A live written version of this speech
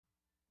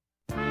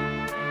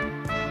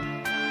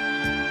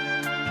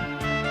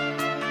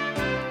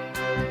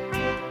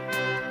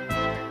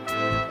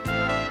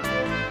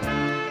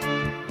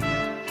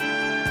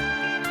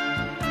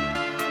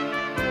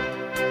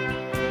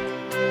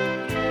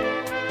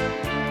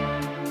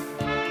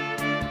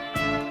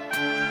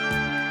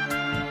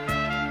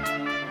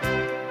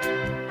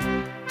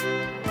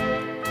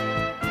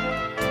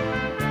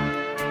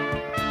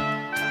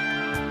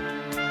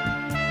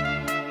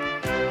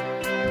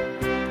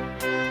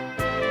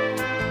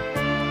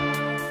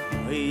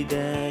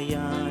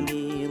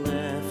Moideyani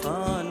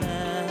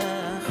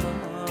lefanecha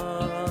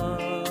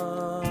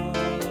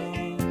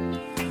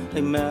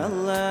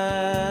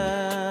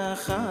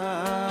Melech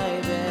chai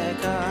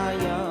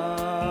v'kayam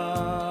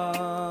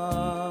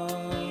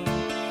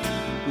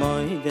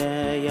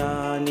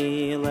Moideyani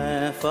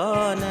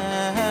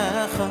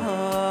lefanecha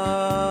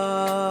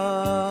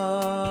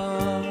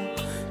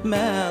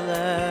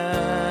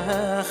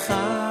Melech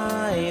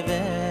chai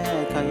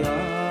v'kayam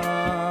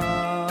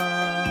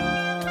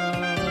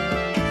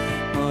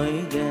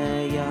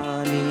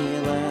Moideyani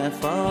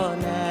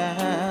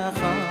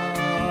lefanecha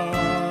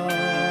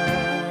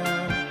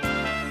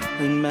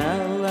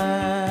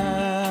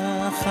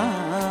Melech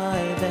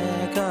chai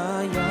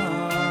v'kayam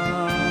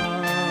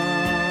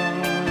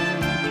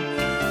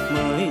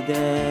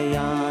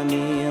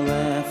Moideyani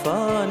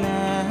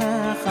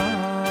lefanecha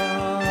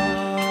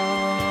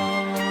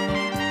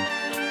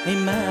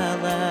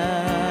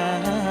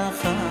Melech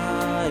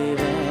chai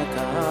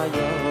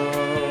v'kayam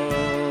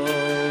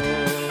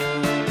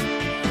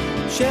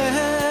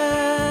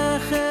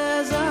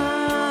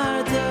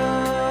Shechazart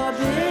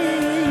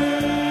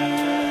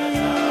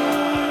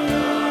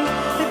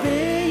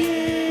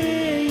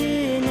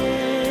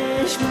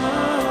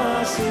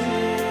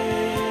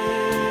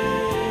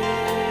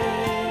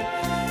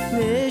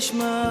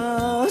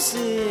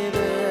Nishmasi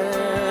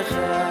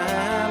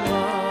b'chema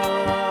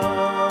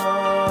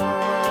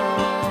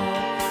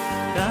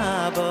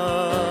Rabbo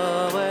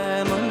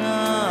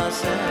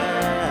emunasecha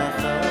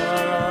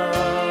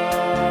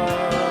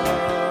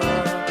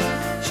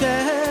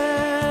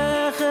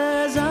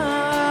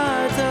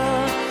Shechazarta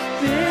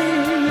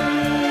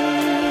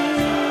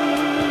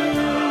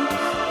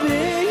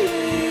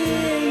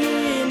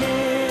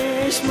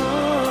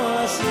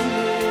b'nishmasi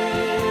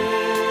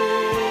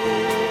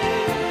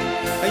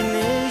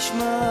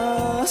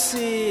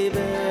Nishmasi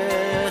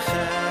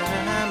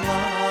b'chema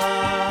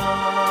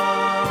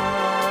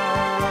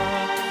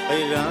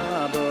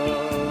Rabbo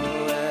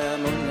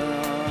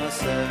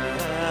emunasecha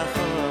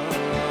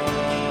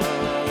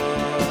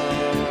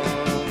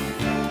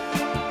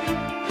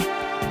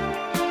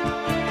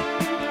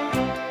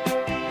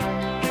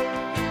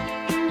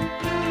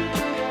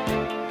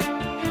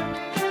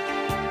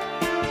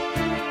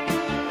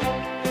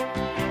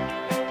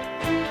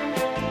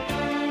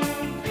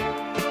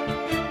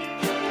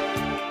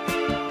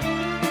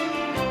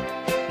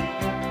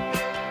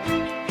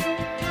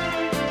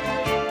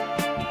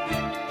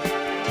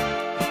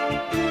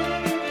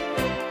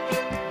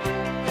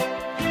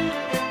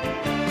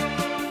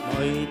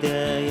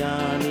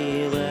Moideyani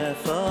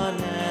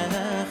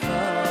lefanecha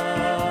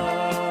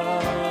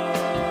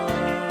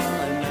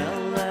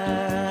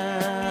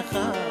Melech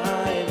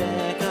chai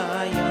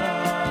v'kayam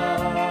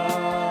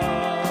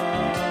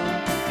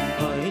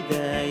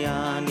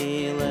Moideyani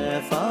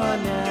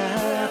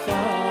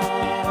lefanecha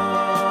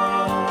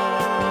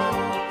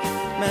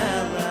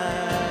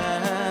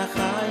Melech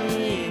chai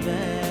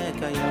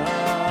v'kayam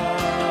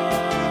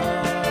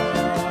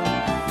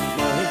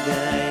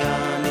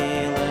Moideyani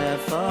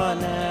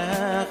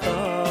lefanecha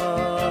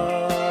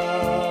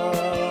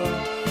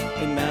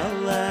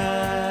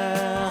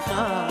Melech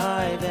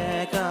chai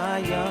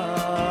v'kayam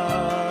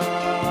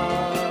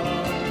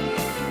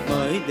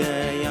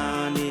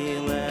Moideyani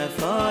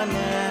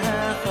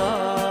lefanecha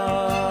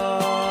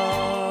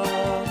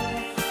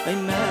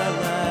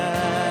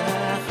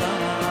Melech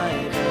chai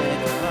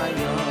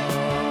v'kayam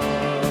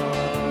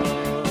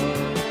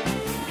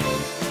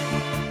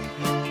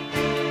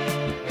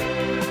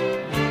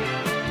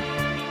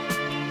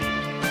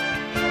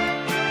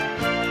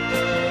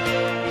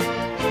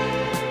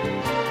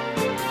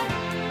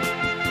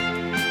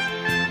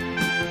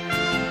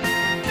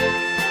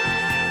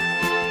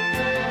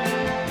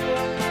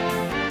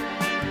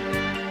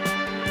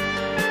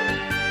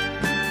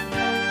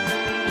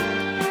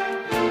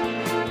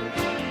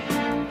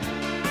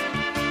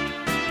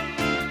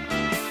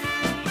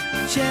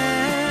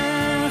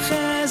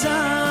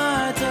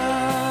Shechazart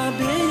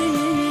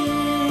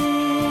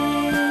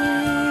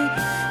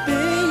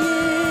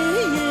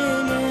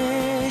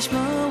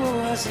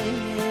b'nishmasi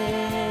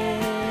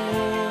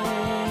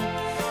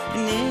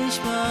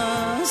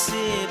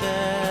Nishmasi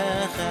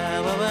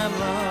b'chema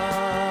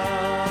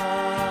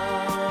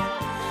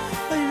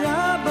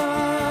Rabbo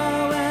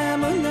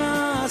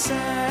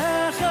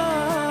emunasecha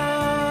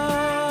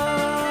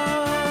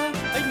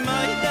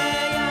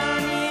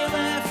Moideyani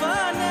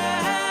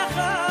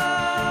lefanecha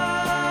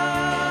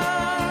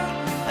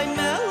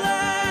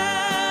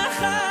Melech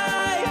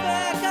chai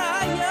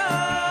v'kayam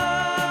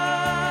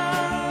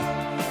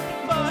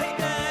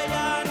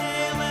Moideyani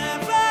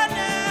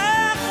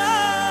lefanecha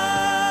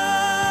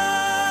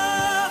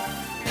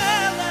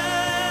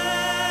Melech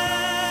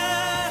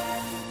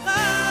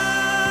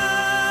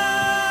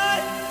chai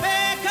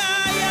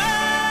v'kayam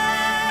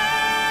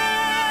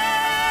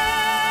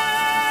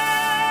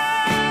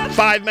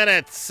 5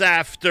 minutes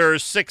after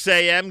 6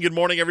 a.m. Good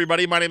morning,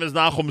 everybody. My name is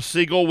Nachum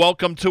Siegel.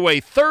 Welcome to a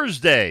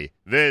Thursday.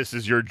 This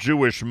is your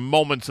Jewish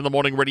Moments in the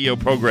Morning radio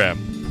program.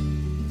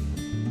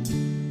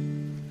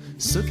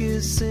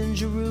 Sukkahs in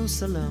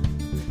Jerusalem,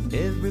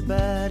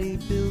 everybody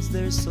builds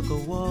their sukkah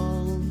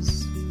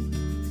walls.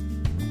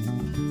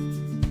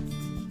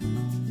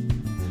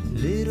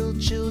 Little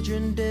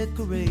children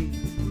decorate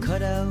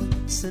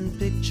cutouts and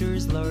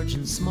pictures large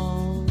and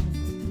small.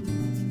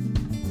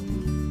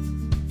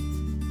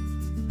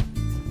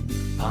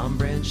 Palm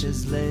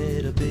branches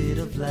let a bit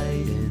of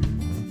light in.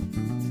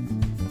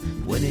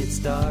 When it's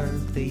dark,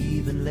 they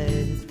even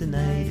let the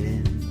night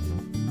in.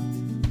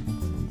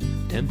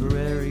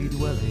 Temporary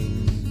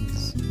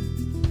dwellings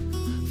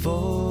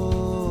for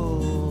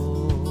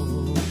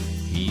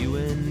you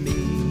and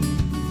me.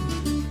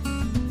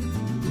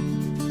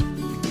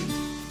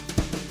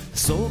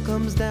 Soul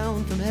comes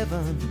down from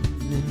heaven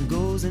and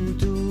goes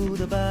into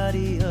the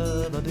body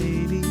of a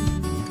baby.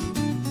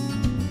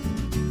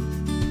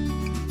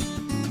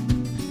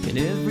 And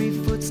every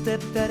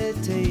footstep that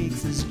it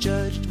takes is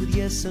judged with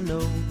yes or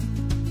no,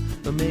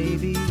 or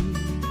maybe.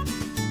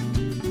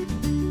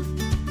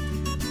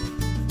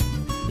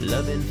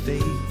 Love and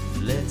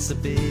faith lets a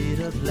bit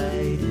of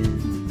light in.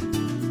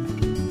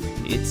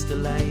 It's the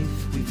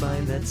life we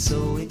find that's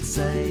so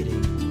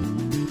exciting.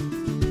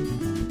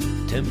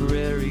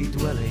 Temporary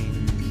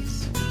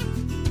dwellings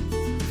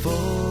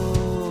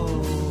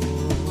for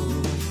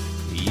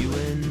you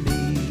and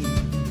me.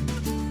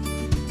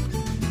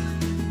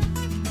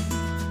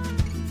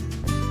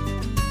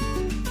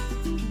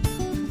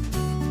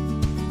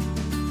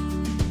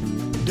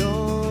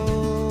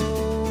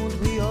 Don't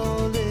we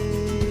all live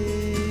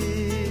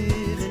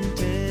in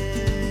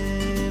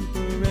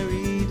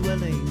temporary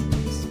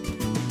dwellings?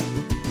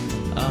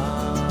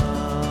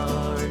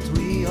 Aren't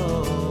we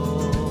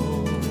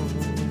all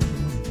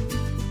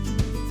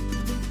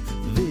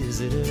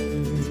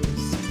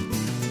visitors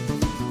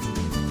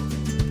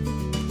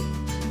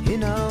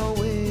in our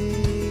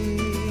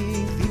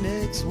wake? The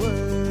next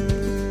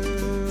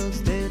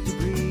world's there to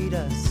greet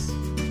us.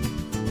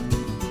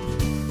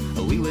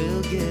 We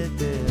will get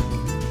there,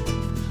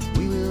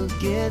 we will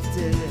get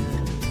there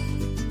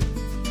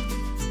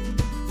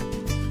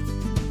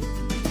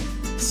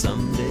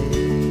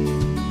someday.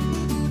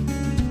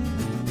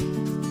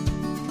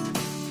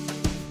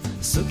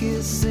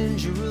 Sukkahs in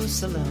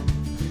Jerusalem,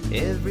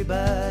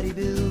 everybody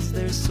builds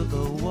their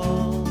sukkah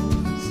walls.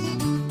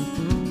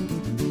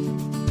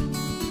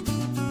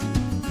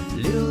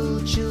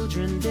 Little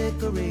children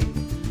decorate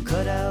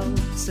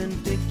cutouts and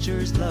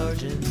pictures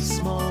large and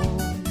small.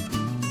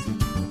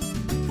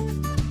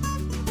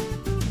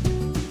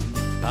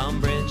 Palm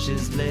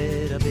branches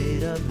let a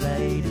bit of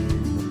light in.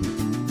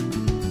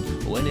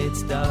 When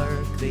it's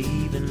dark, they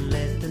even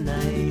let the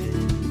night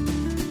in.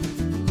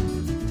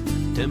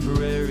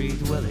 Temporary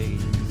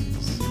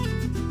dwellings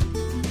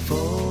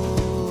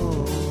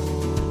for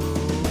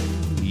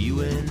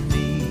you and me.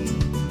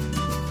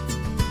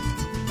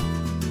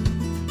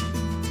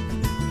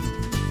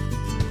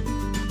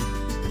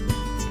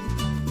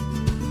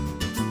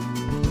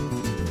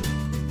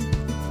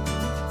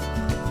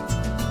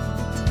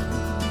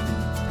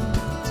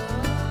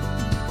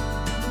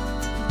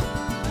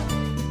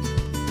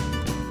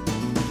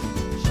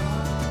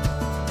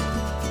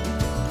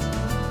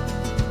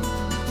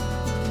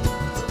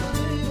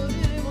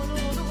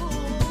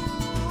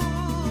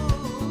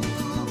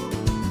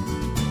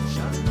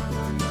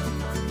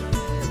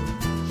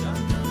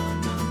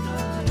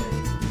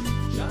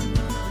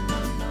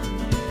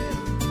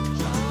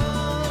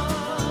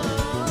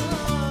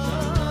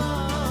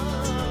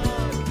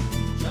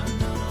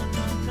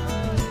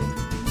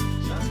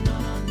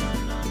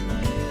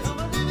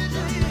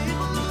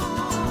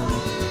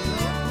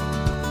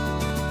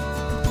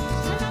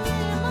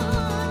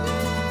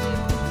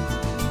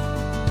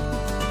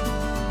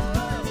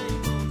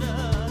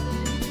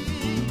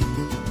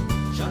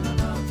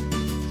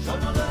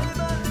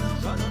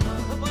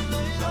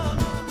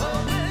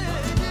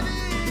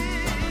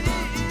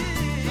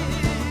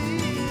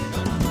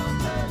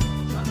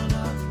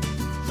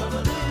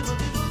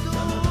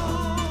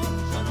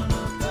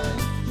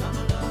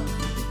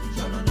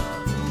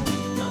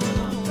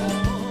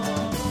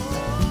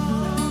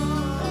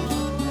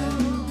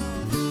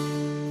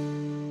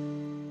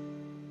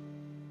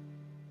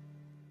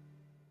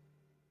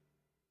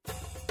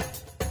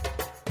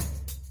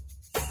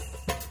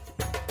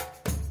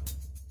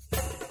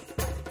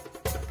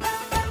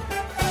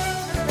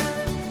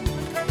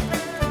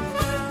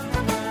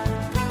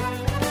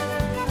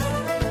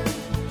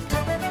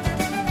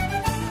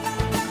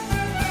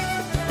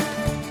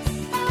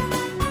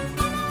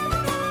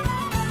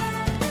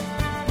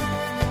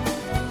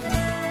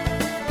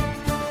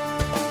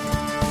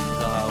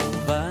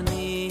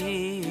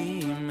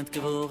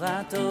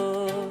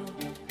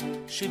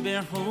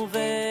 שבירכו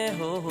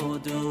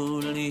והודו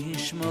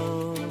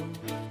לשמו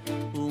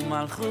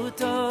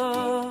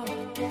ומלכותו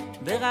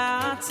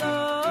ברצון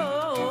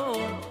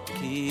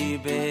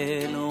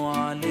קיבלו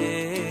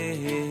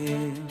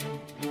עליהם.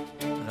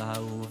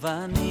 ראו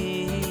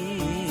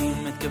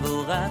בנים את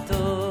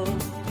גבורתו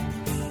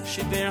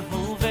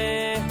שבירכו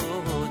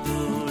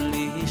והודו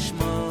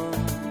לשמו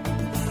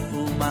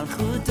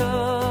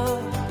ומלכותו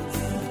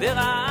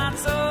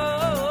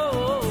ברצון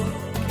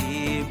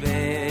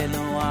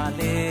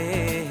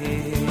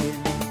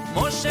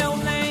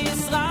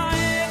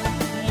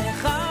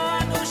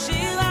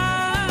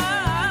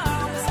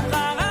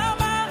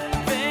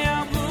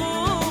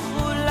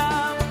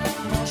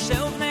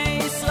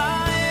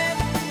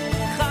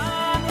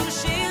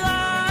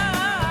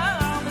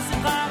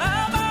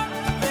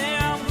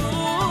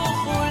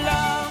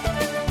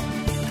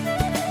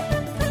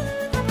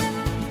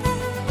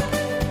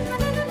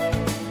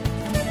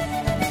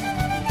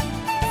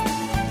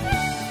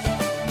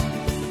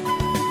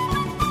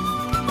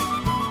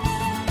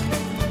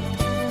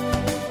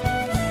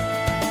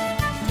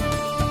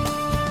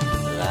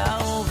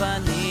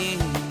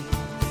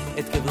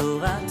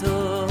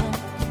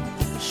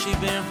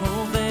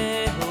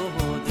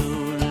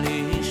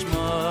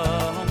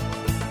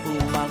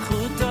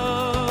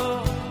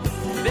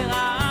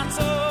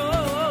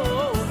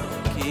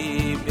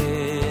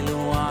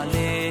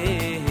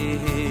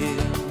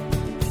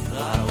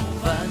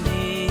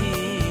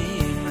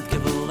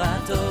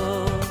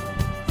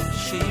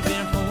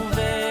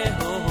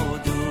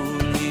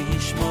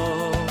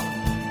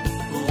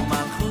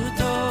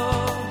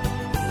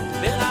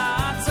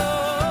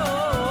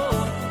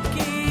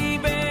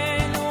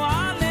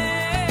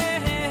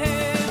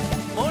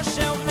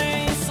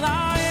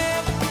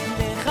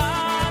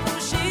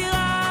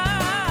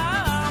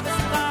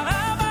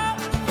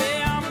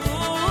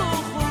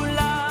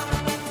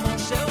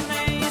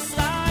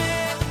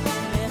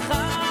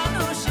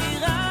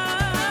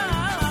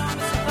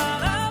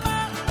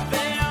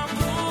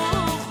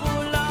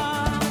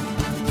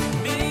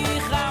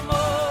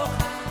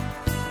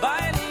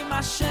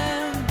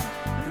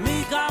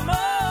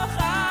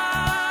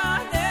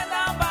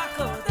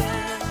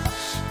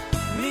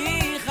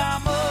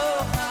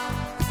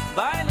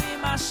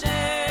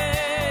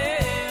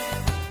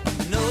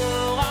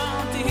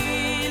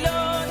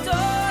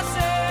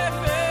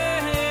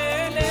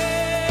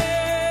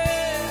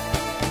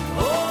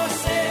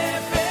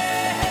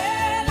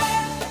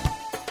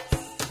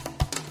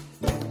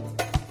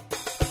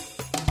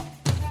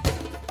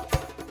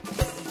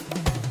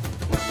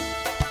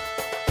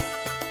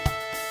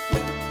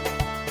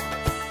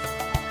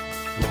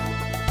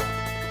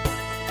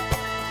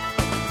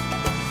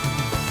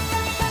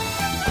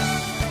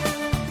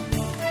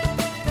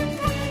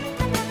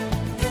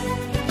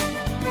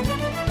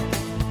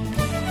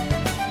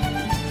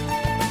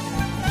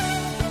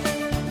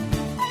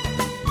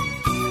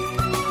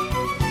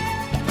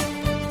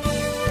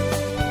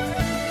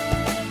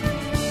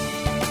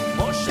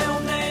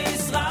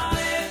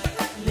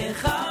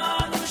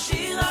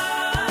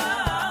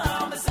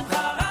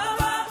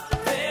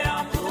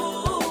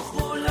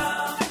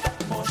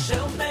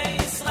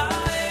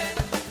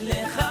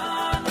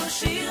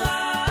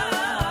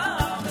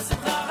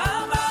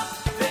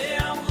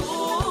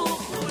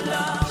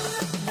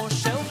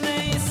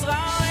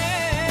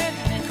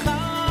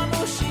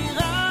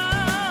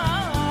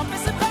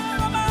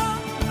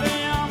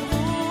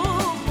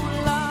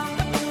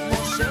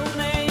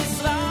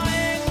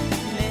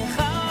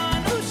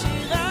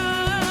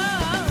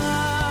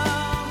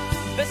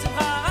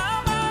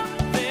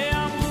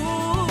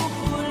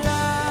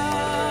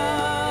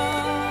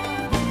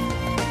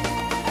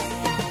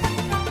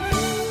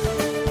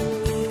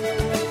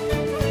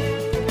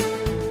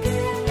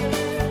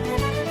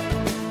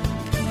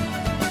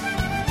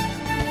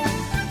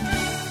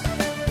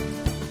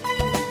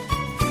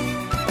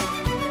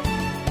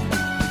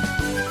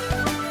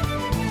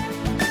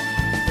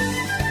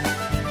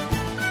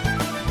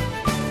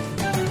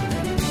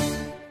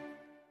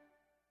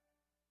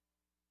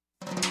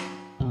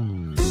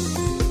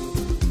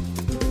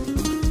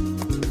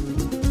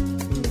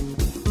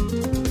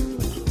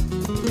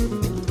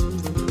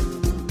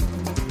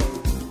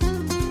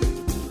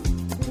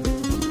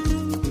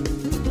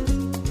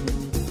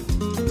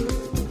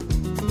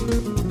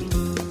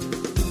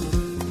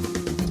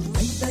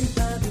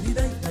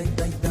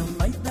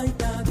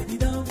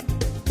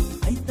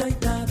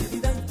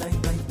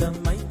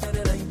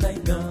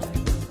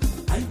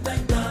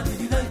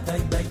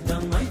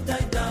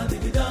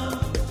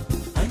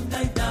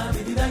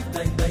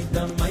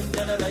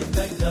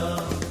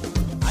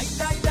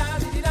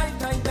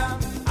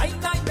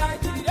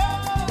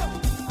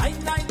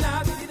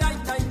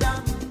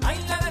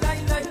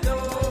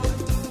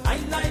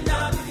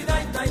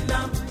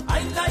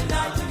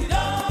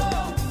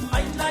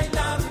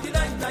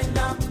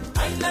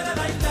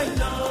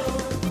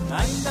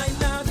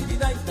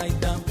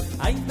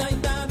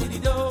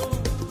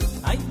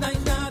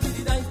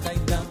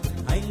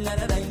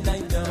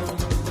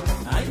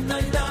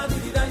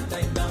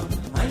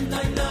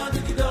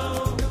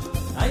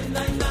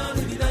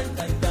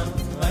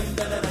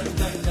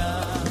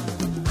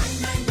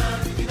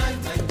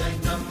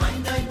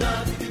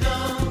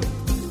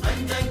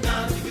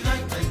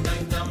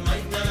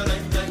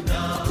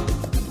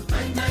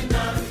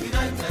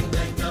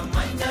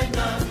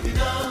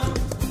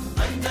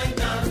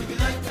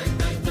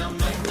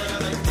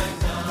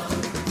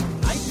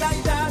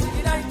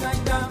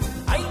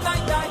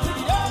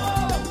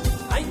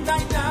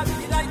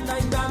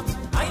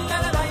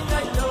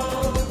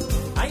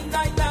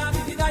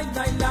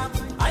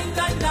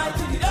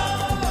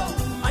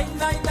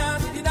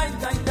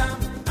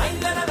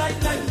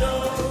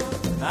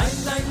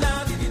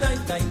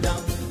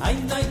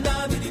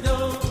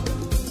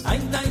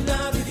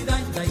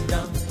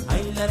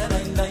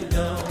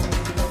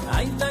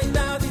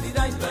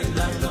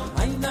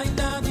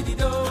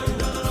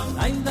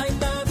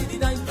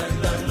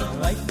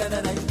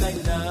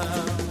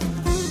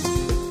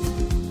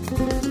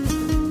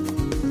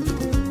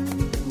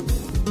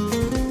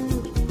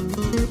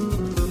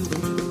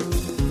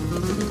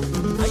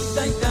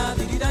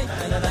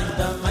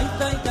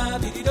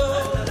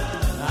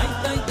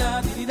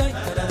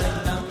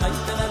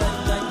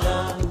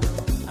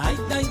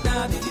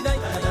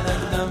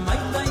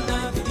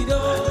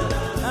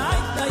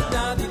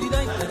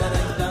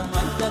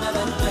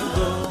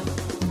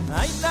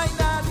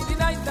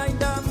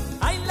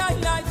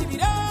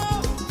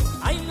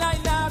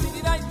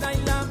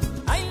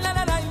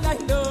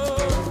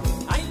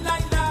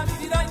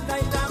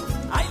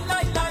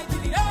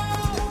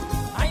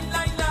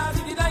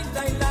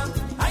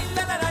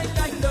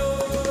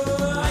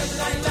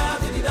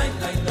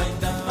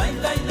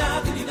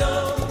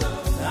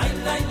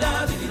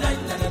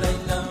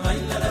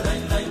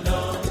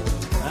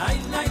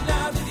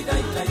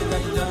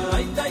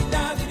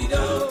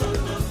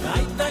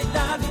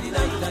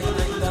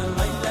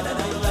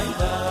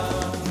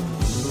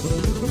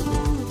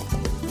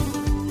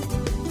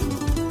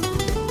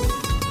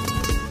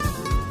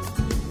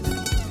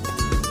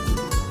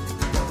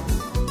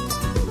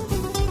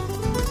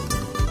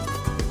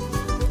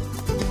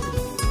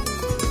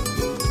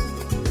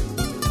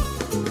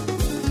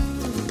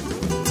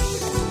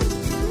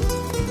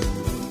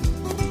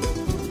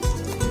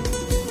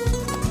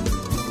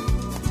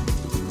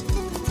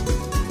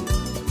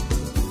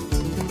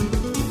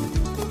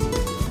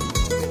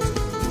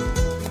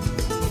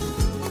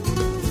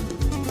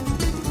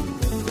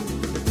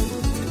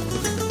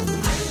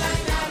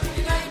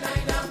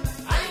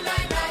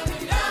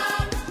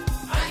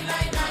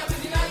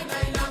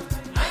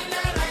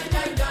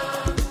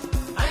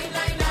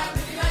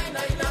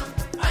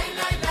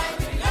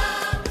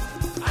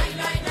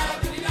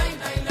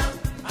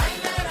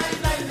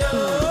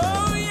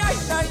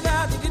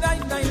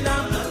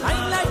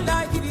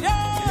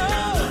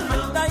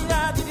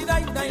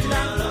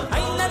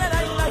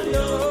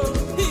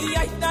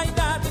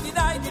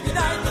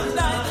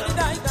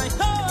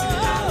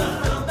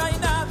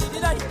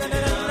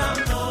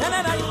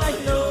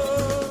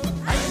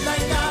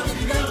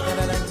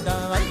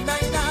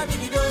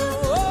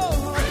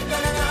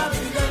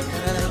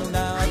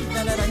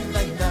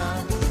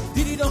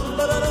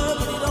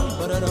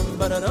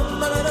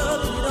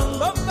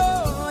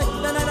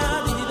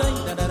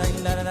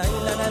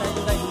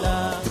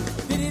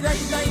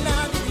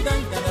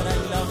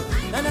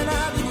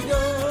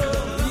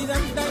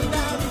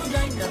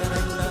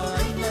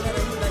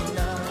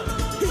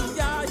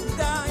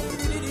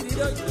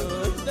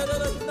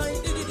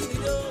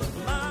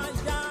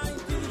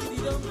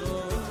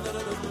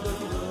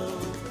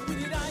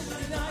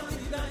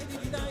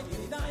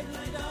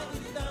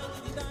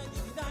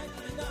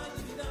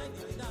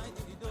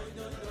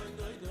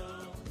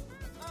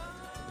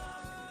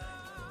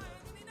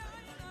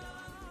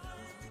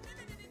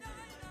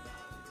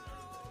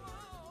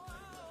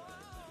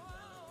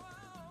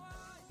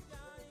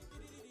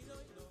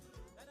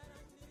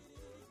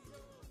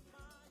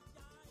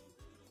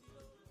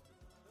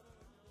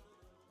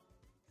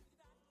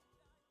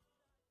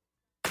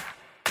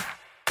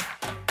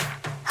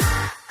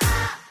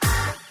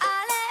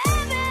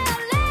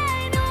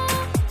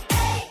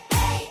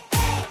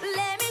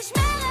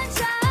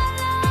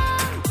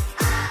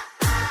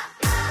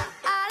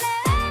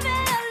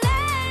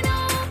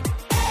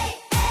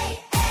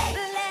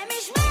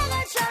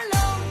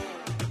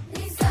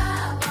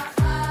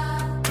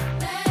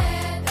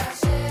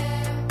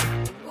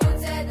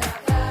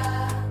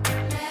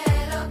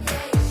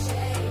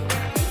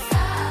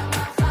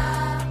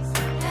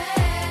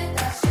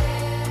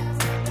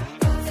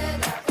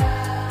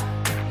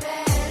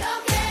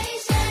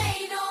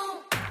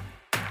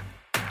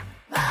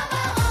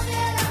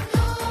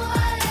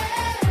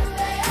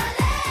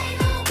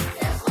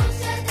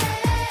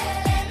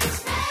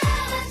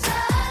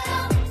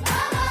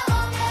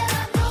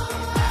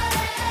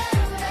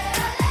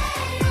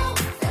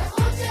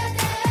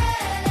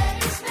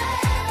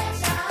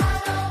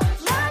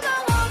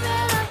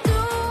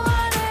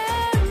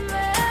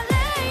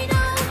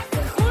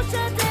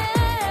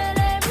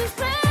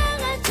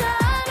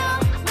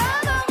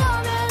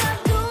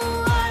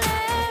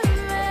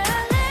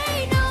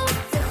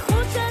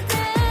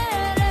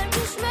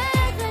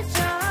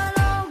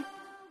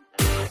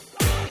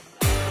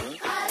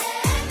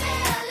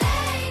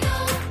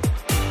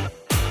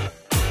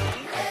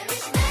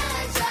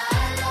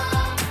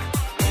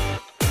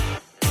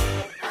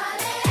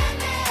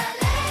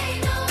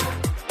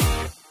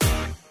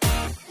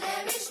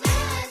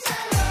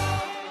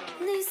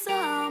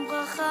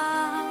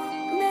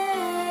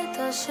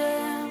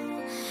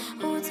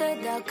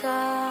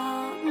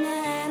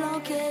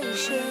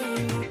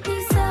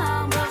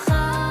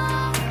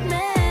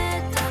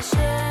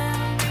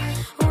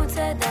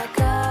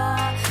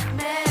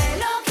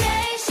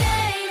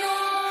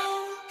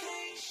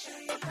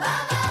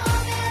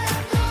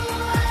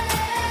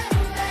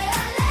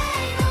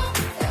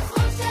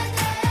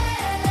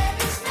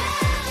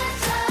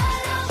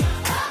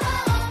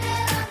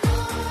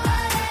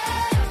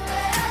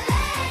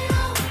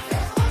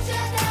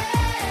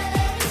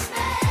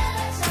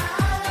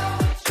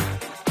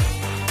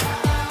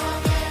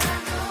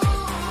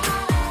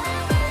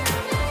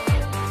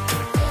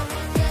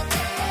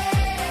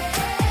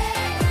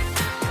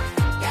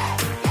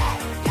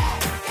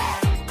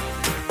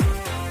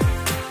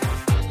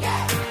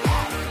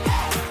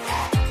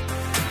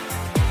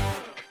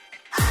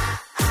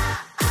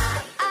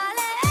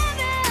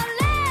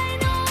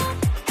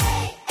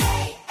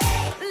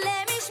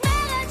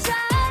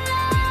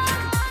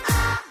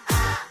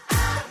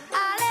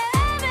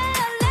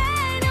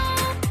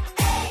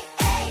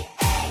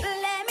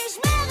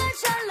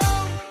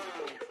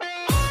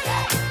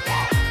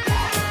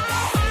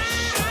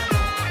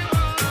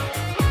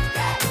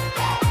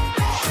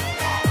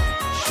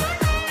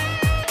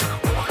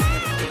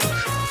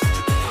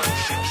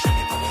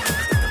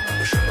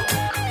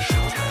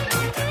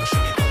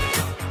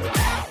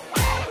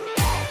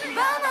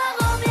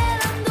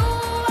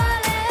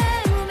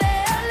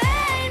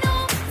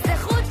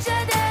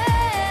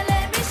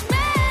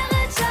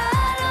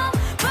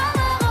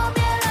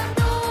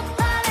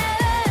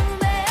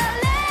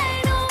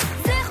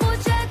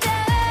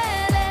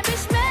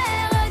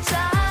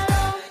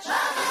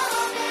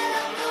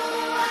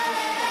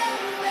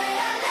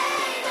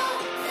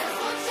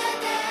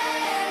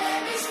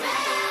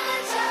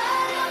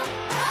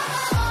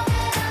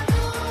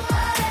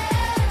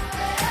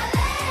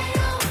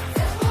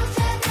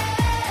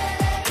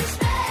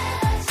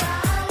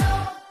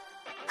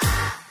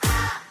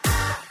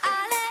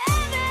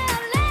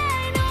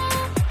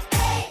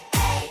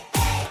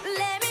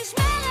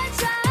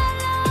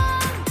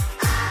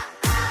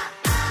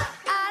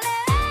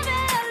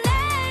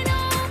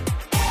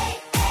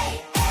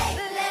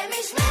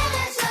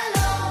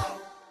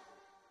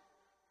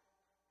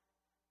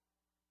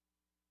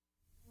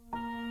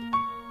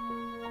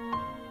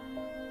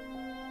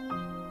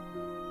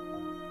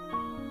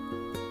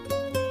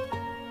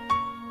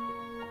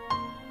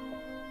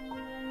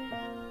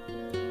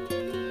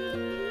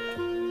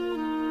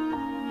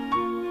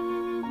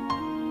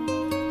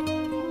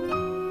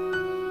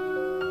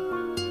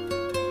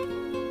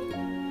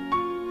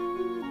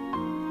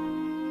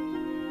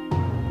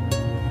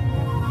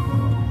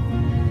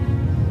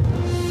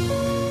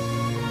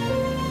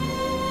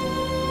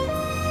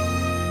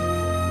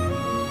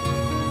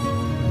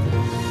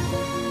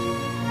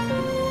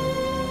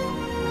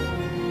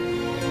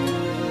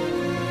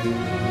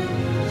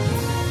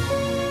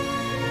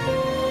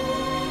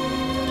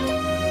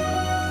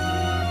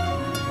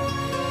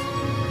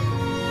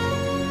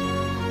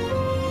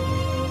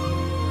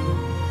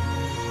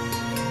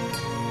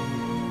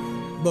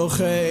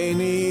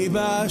Bocheini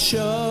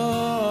b'shalayim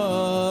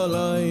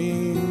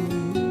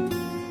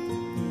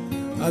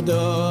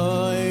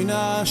Adonai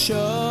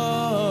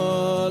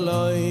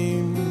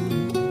nashalayim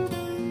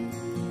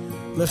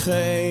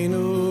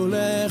Lecheinu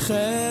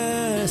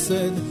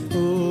lechesed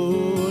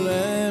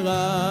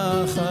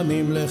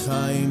ulerachamim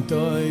Lechaim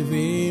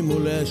toivim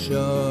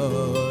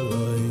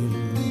uleshalayim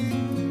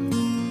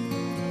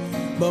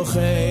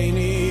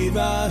Bocheini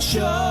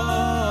b'shalayim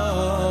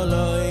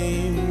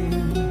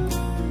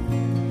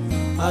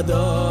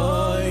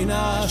Adonai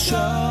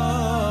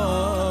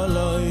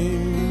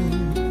nashalayim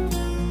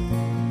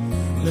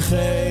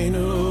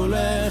Lecheinu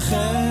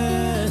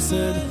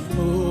lechesed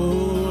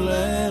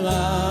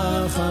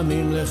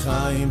ulerachamim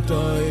Lechaim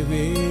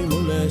toivim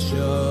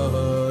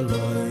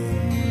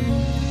uleshalayim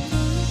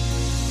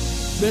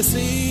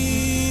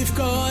Besif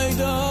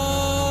koidoisi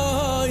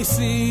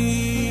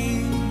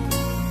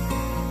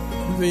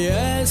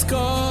V'yes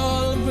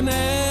kol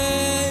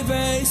bnei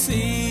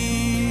beisi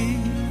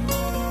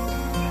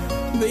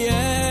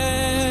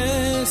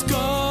V'yes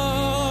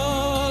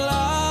kol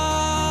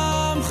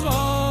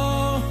amcho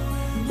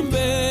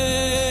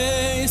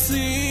beis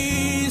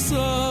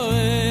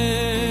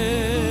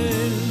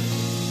Yisrael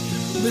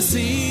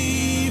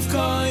B'sif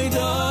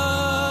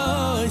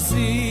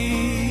koidoisi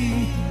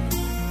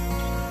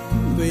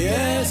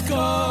V'yes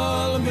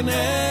kol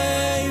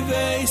bnei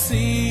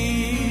beisi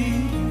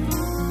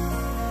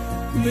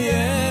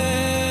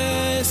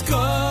V'yes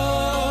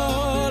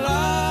kol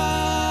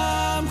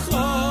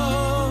amcho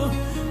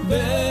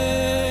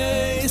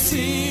beis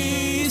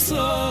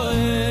Yisrael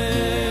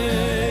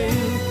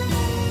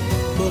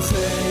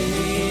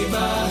Bocheini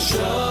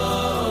b'shalayim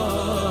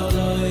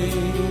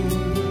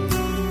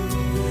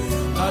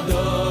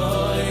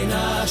Adonai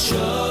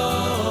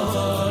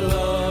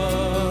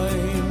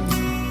nashalayim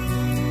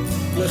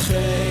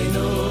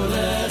Lecheinu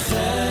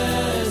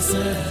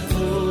lechesed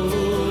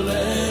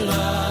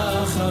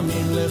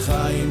ulerachamim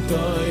Lechaim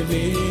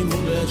toivim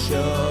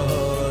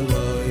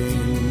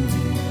uleshalayim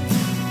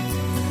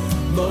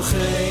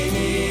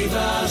Bocheini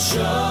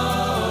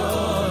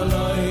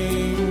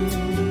b'shalayim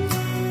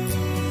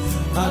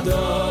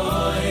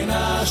Adonai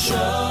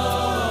nashalayim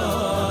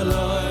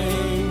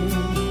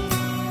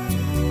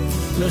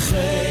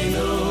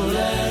Lecheinu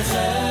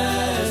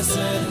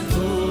lechesed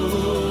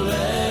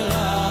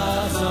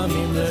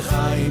ulerachamim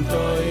Lechaim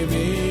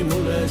toivim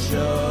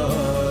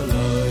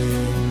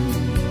uleshalayim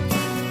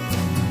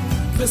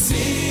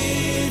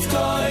Besif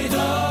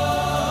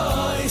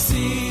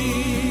koidoisi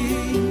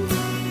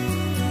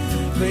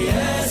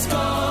V'yes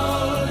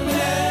kol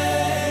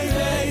bnei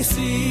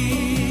beisi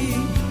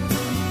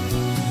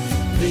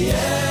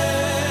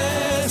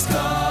V'yes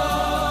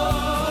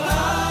kol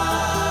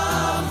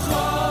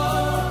amcho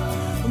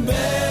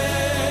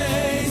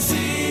beis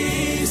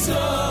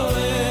Yisrael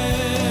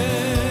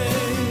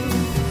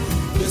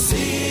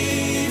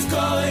Besif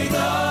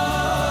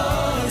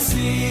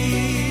koidoisi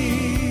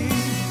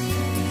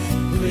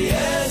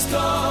V'yes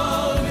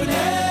kol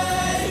bnei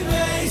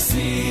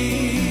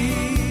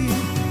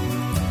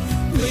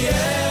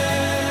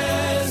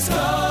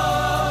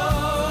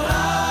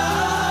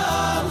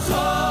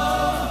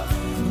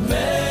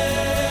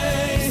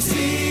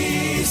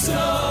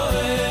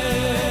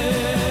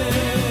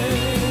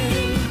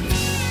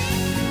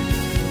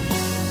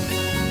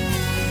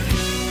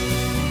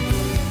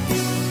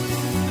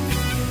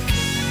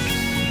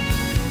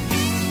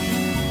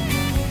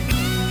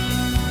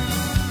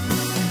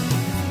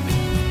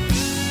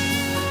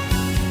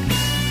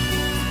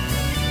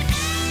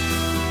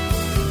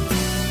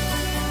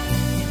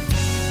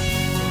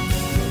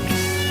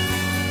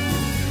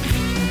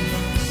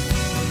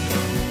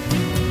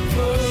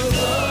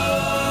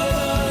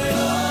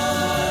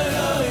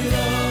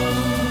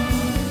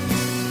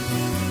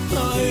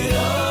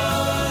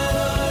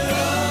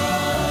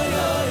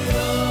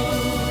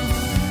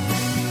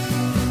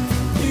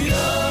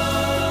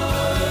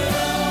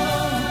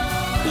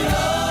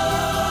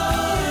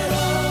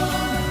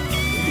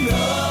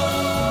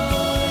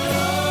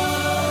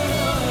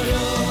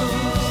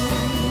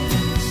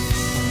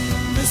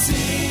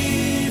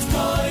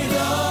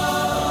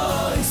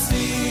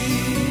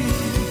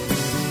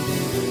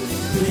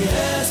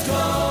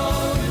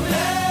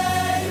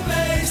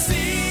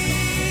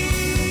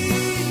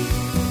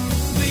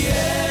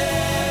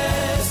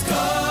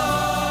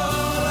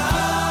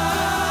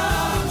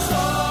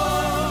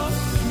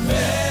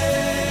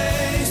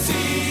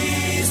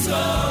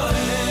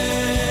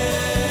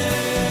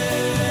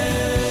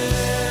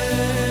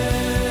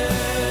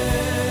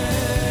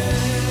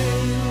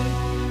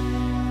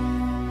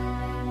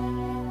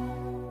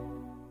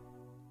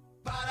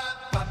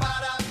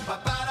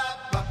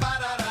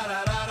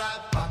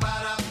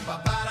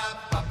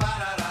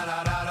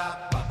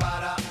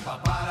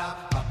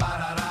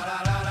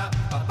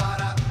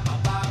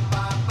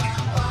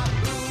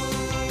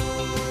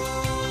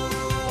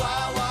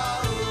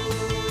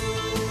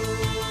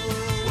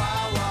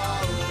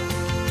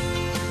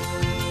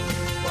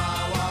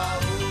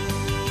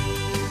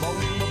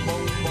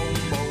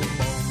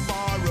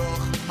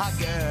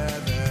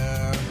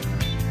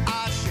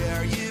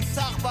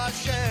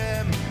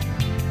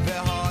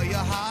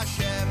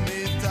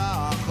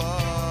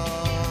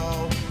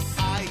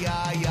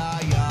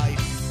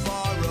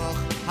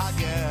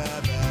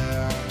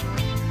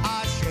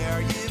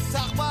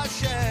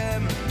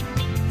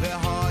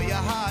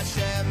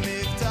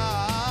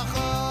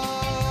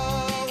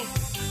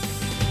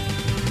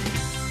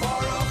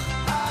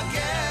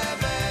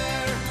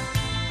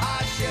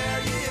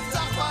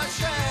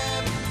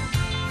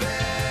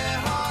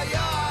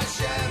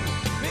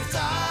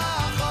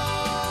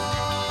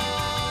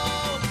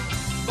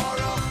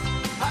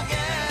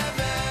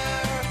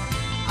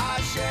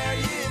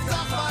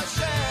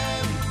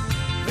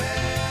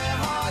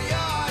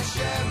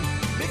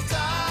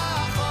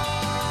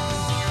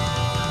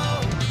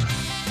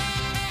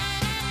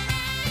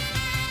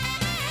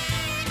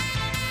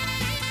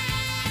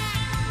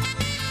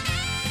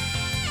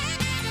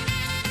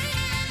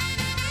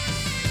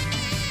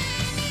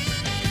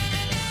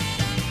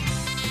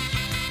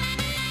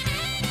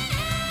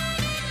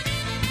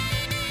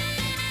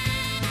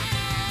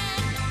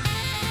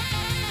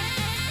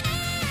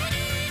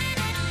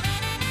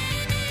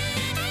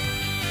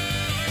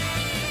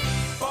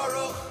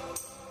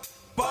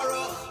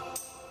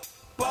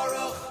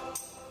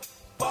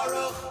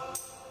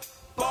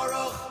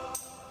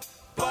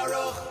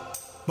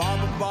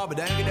ba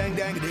dang dang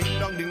dang ding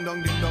dong ding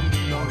dong ding dong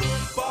ding dong.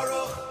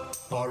 Baruch,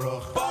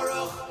 Baruch,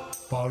 Baruch,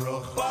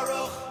 Baruch,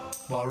 Baruch,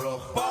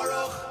 Baruch,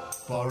 Baruch,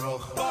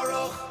 Baruch,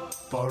 Baruch,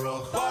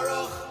 Baruch,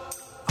 Baruch.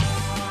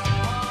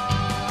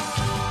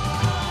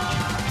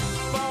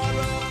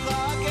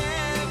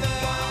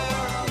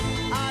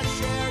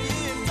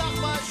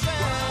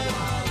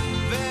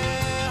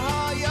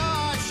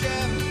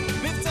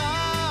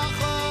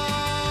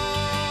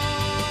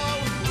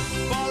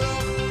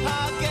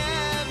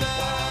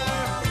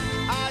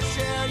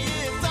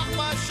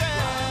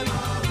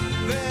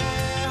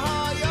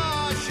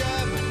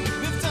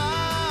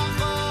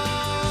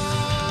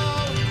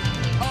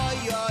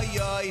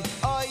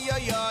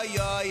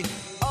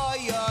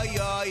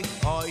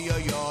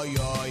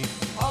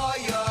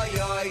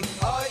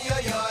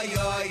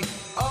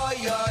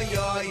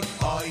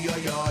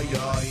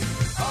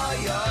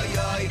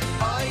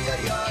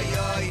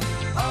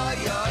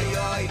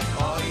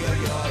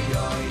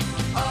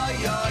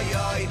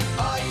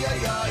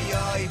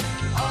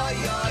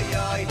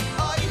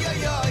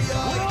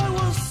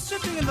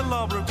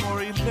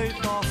 Laboratory late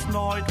last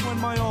night when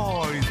my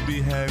eyes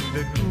beheld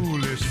a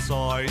ghoulish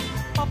sight.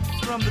 Up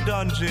from the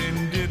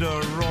dungeon did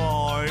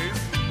arise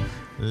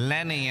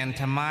Lenny, and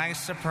to my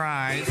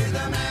surprise,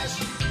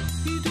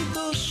 he did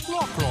the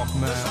Slot Rock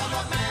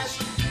mash.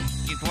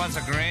 it was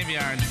a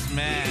graveyard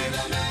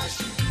smash.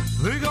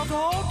 They got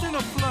out in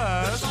a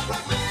flash.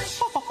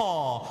 Ha ha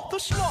ha, the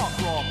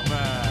Slot Rock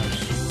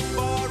mash.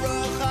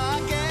 Baruch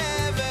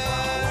HaGever,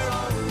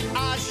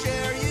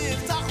 Asher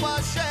Yiftach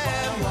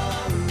Hashem,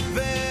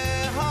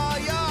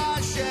 VeHayashem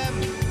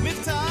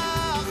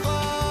Miftacho.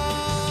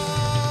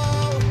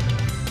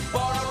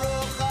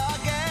 Baruch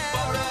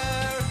HaGever,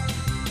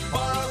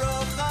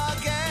 Baruch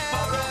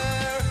HaGever,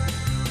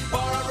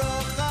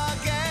 Baruch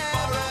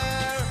HaGever,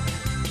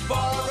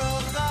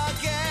 Baruch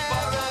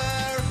HaGever.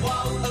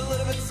 A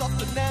little bit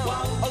softer now,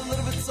 a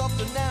little bit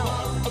softer now,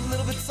 a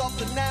little bit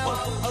softer now,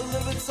 a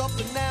little bit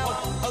softer now,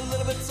 a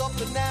little bit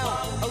softer now,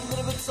 a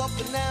little bit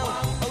softer now,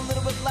 a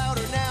little bit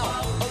louder now,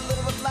 a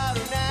little bit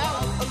louder now,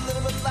 a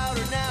little bit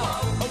louder now,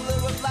 a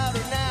little bit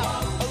louder now,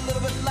 a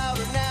little bit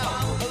louder now,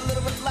 a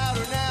little bit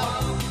louder now.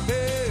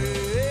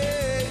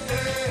 Hey,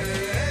 hey,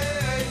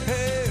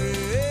 hey,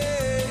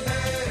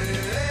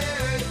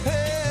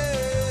 hey,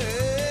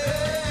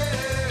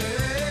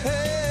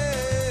 hey.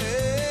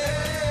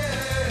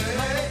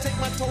 Mama, don't take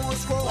my Torah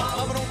scroll.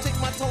 Mama, don't take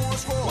my Torah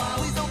scroll.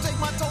 Please don't take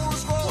my Torah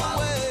scroll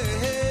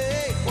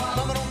away.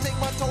 Mama, don't take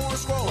my Torah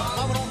scroll.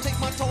 Mama, don't take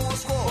my Torah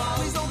scroll.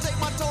 Please don't take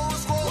my Torah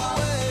scroll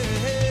away.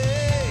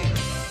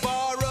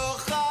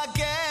 Baruch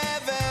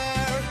HaGever,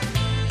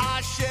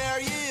 Asher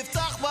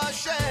Yiftach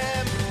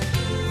B'Shem,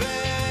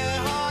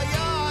 VeHayashem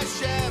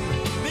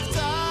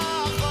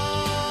Miftacho.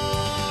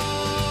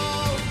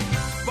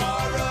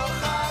 Baruch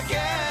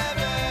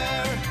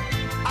HaGever,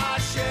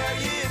 Asher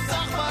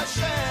Yiftach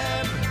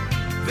B'Shem,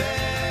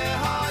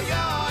 VeHayashem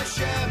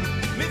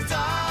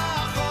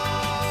Miftacho.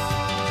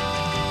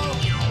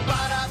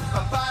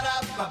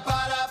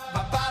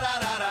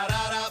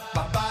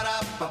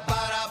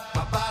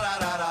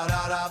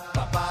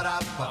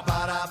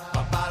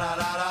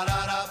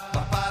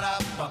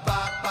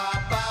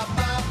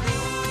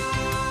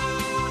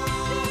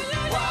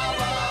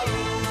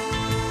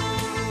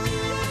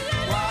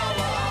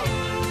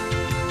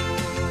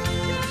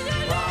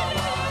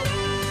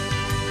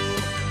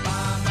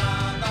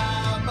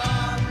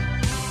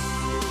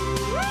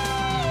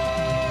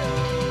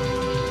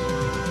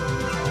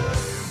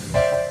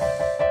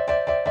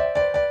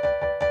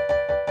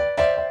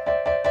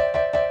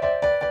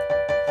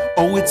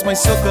 Oh, it's my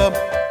sukkah.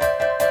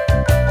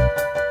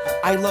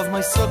 I love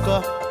my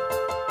sukkah.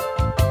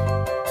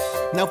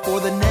 Now for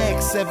the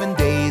next 7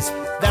 days,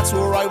 that's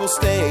where I will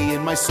stay,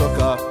 in my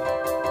sukkah.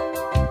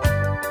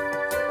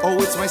 Oh,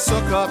 it's my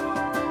sukkah.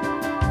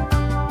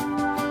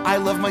 I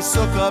love my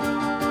sukkah.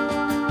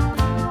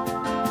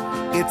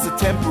 It's a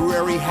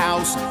temporary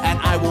house, and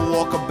I will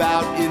walk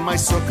about in my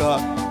sukkah.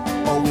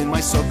 Oh, in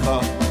my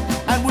sukkah.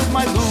 And with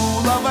my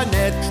lulav and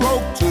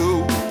etrog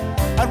too.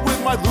 And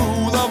with my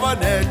lulav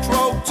and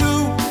etrog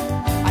too.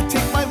 I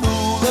take my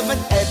lulav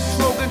and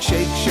etrog and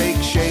shake,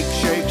 shake, shake,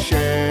 shake,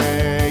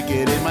 shake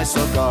it in my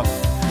sukkah.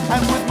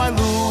 And with my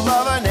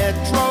lulav and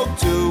etrog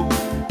too.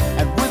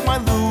 And with my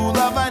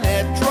lulav and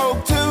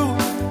etrog too.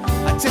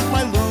 I take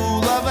my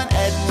lulav and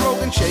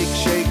etrog and shake,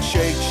 shake,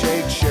 shake,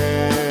 shake,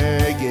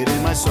 shake it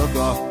in my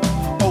sukkah.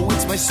 Oh,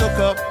 it's my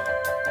sukkah.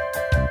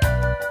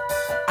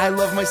 I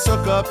love my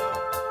sukkah.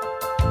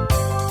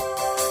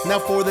 Now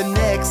for the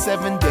next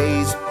 7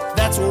 days,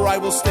 that's where I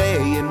will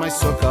stay, in my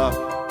sukkah.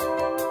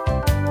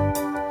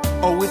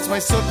 Oh, it's my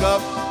sukkah.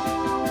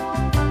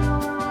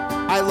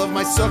 I love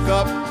my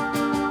sukkah.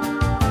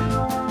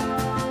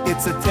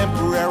 It's a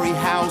temporary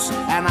house,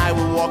 and I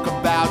will walk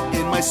about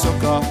in my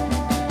sukkah.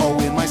 Oh,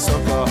 in my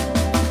sukkah.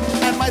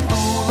 And my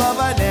lulav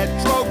and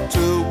etrog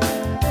too.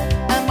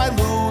 And my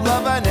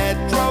lulav and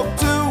etrog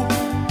too.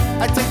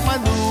 I take my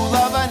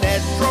lulav and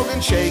etrog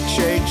and shake,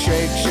 shake,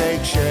 shake,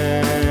 shake,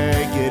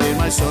 shake it in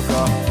my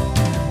sukkah.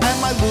 And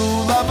my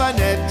lulav and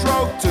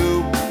etrog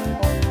too.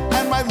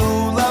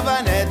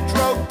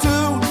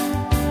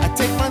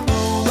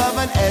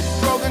 an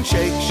etrog and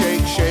shake,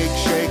 shake, shake,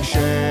 shake,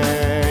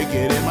 shake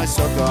it in my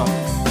sukkah.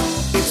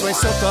 It's my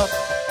sukkah.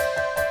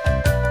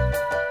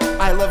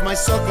 I love my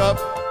sukkah.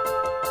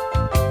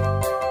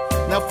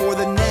 Now for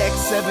the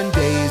next 7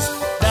 days,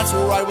 that's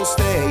where I will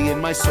stay in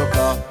my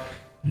sukkah.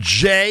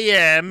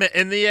 JM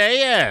in the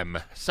AM.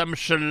 Some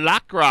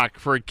shellac rock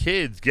for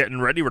kids getting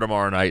ready for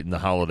tomorrow night in the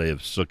holiday of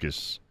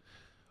Sukkot.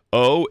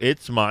 Oh,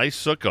 it's my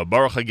sukkah.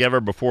 Baruch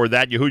HaGever. Before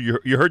that, you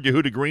heard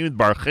Yehuda Green with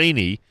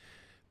Barcheni.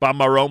 Bam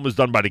Marom was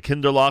done by the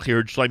Kinderlach. You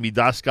heard Shlomi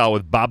Daskal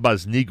with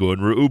Baba's Nigun.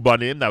 Ru'u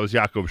Banim, that was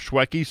Yaakov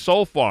Shweki.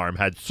 Soul Farm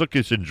had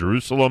Sukkot in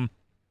Jerusalem.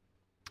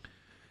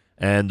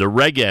 And the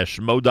Regesh,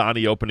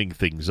 Modani opening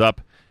things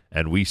up.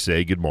 And we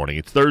say good morning.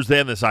 It's Thursday,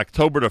 and it's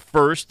October the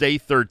 1st, day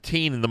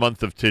 13 in the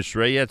month of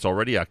Tishrei. Yeah, it's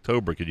already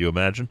October. Could you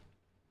imagine?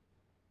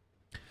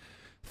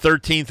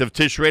 13th of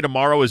Tishrei.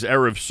 Tomorrow is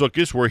Erev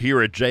Sukkot. We're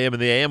here at JM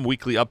and the AM.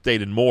 Weekly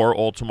update and more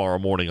all tomorrow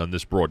morning on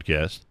this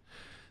broadcast.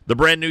 The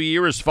brand new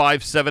year is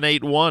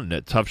 5781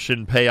 at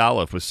Tufshin Pei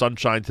Aleph with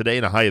sunshine today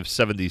and a high of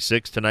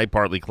 76. Tonight,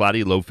 partly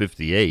cloudy, low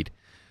 58.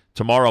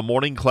 Tomorrow,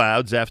 morning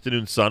clouds,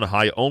 afternoon sun,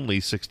 high only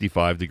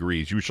 65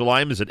 degrees.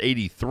 Yerushalayim is at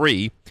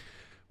 83.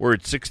 We're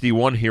at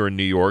 61 here in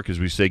New York as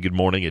we say good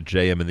morning at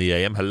JM and the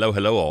AM. Hello,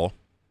 hello all.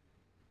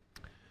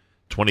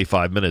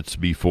 25 minutes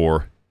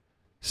before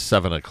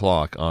 7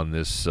 o'clock on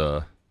this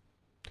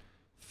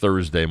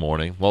Thursday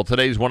morning. Well,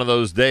 today's one of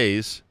those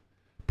days,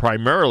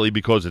 primarily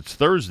because it's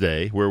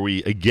Thursday, where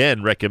we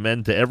again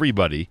recommend to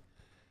everybody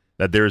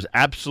that there's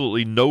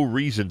absolutely no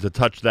reason to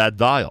touch that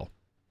dial.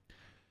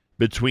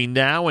 Between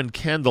now and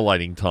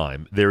candlelighting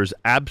time, there's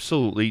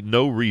absolutely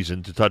no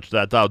reason to touch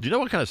that dial. Do you know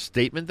what kind of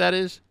statement that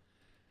is?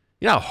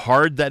 You know how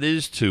hard that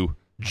is to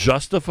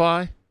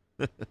justify?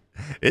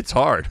 It's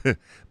hard,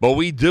 but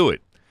we do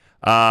it.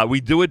 We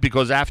do it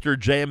because after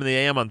JM and the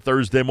AM on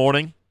Thursday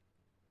morning,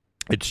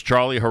 it's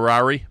Charlie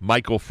Harari,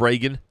 Michael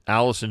Fragan,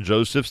 Allison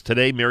Josephs.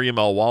 Today, Miriam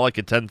L. Wallach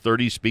at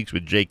 10:30 speaks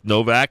with Jake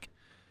Novak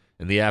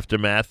in the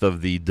aftermath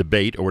of the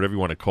debate, or whatever you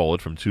want to call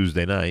it, from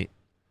Tuesday night.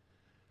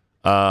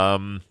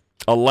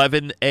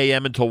 11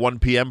 a.m. until 1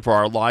 p.m. for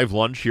our live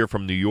lunch here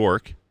from New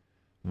York.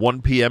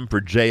 1 p.m.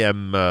 for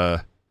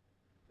JM...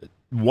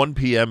 1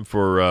 p.m.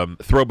 for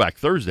Throwback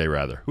Thursday,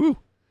 rather. Whew.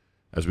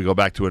 As we go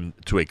back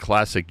to a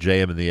classic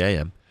JM in the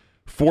AM.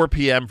 4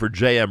 p.m. for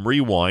JM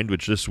Rewind,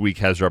 which this week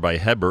has Rabbi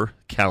Heber,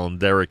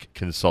 calendaric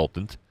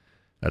consultant.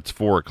 That's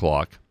 4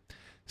 o'clock.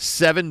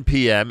 7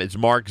 p.m. it's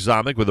Mark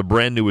Zamek with a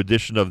brand new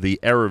edition of the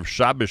Erev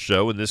Shabbos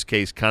show, in this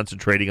case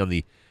concentrating on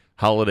the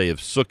holiday of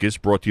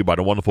Sukkot, brought to you by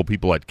the wonderful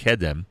people at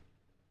Kedem.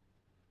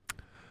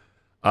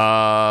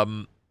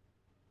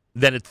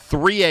 Then at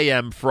 3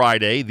 a.m.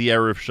 Friday, the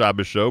Erev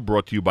Shabbos show,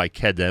 brought to you by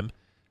Kedem.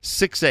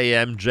 6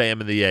 a.m.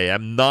 JM in the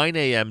AM. 9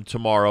 a.m.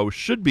 tomorrow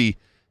should be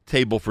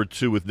Table for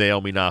Two with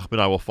Naomi Nachman.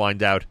 I will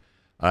find out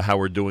how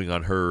we're doing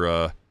on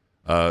her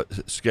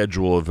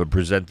schedule of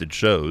presented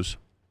shows.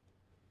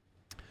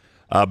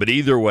 But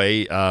either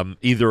way,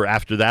 either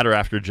after that or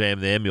after JM in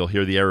the AM, you'll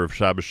hear the Erev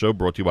Shabbos show,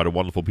 brought to you by the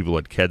wonderful people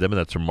at Kedem, and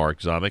that's from Mark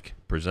Zamek,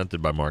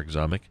 presented by Mark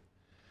Zamek.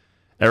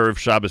 Erev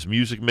Shabbos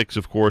music mix,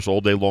 of course, all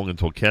day long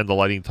until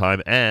candlelighting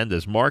time. And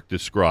as Mark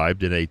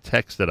described in a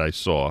text that I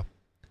saw,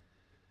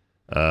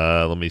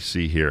 let me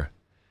see here.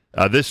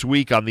 This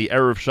week on the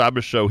Erev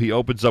Shabbos show, he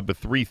opens up with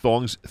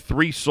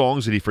three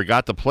songs that he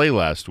forgot to play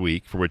last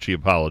week, for which he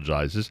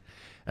apologizes.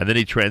 And then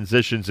he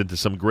transitions into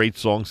some great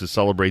songs to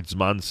celebrate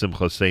Zman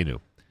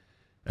Simchosenu.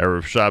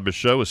 Erev Shabbos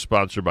show is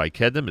sponsored by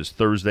Kedem. It's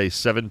Thursday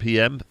 7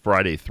 p.m.,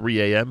 Friday 3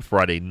 a.m.,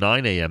 Friday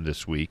 9 a.m.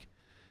 this week,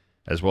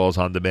 as well as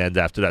on demand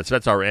after that. So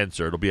that's our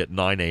answer. It'll be at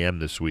 9 a.m.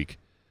 this week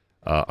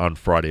on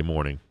Friday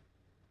morning.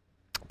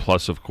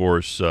 Plus, of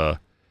course,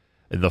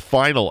 in the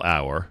final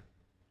hour,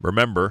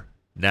 remember,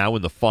 now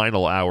in the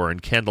final hour,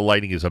 and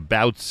candlelighting is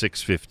about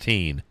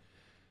 6:15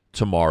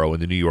 tomorrow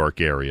in the New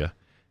York area.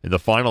 In the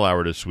final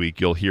hour this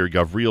week, you'll hear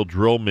Gavriel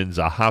Drillman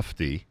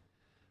Zahafti,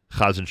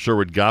 Chazan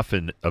Sherwood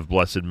Goffin of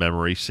blessed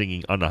memory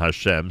singing Ana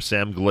Hashem,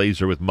 Sam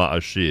Glazer with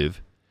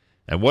Ma'ashiv.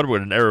 And what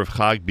would an Erev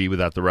Chag be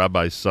without the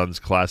Rabbi's Son's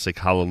classic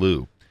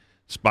Hallelu?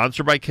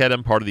 Sponsored by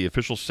Kedem, part of the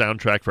official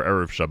soundtrack for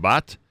Erev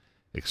Shabbat,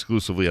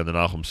 exclusively on the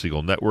Nachum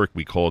Segal Network.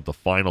 We call it the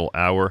final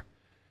hour.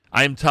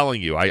 I am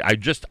telling you, I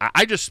just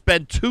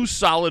spent 2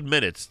 solid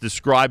minutes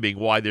describing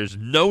why there's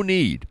no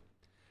need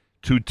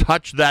to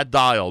touch that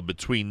dial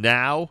between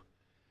now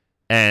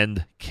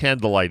and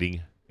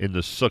candlelighting in the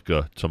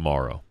Sukkah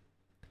tomorrow.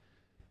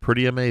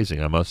 Pretty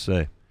amazing, I must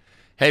say.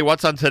 Hey,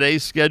 what's on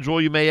today's schedule,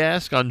 you may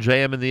ask, on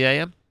JM and the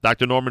AM?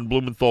 Dr. Norman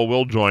Blumenthal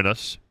will join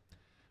us.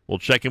 We'll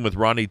check in with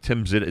Ronnie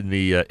Timsit in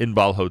the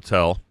Inbal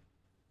Hotel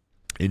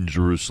in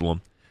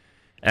Jerusalem.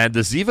 And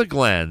the Ziva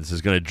Glanz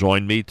is going to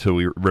join me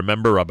to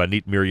remember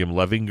Rabbanit Miriam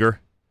Levinger,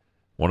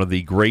 one of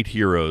the great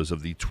heroes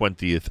of the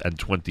 20th and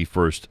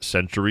 21st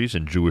centuries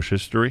in Jewish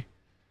history.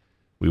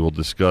 We will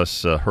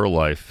discuss her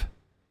life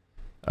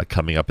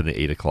coming up in the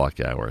 8 o'clock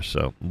hour.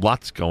 So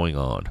lots going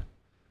on,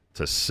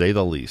 to say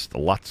the least.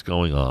 Lots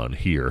going on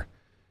here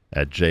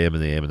at JM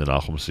and the AM and the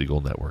Nachum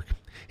Segal Network.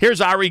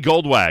 Here's Ari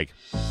Goldwag.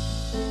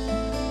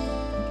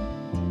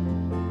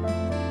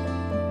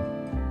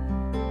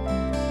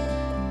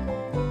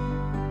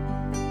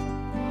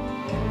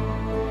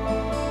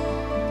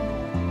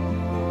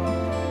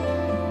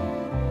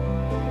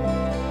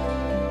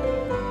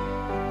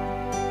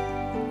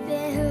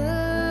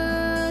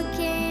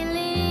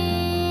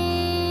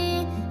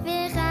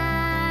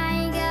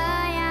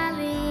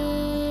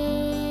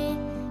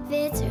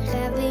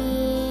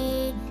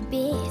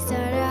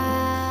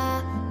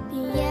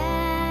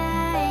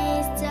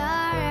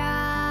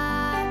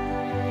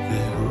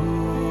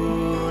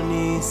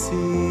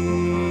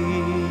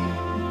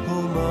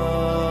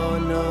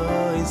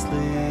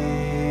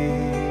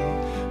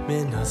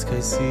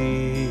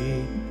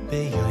 Naskaisi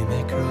Beyoim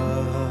Ekra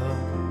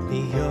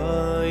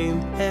Beyoim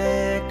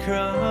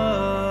Ekra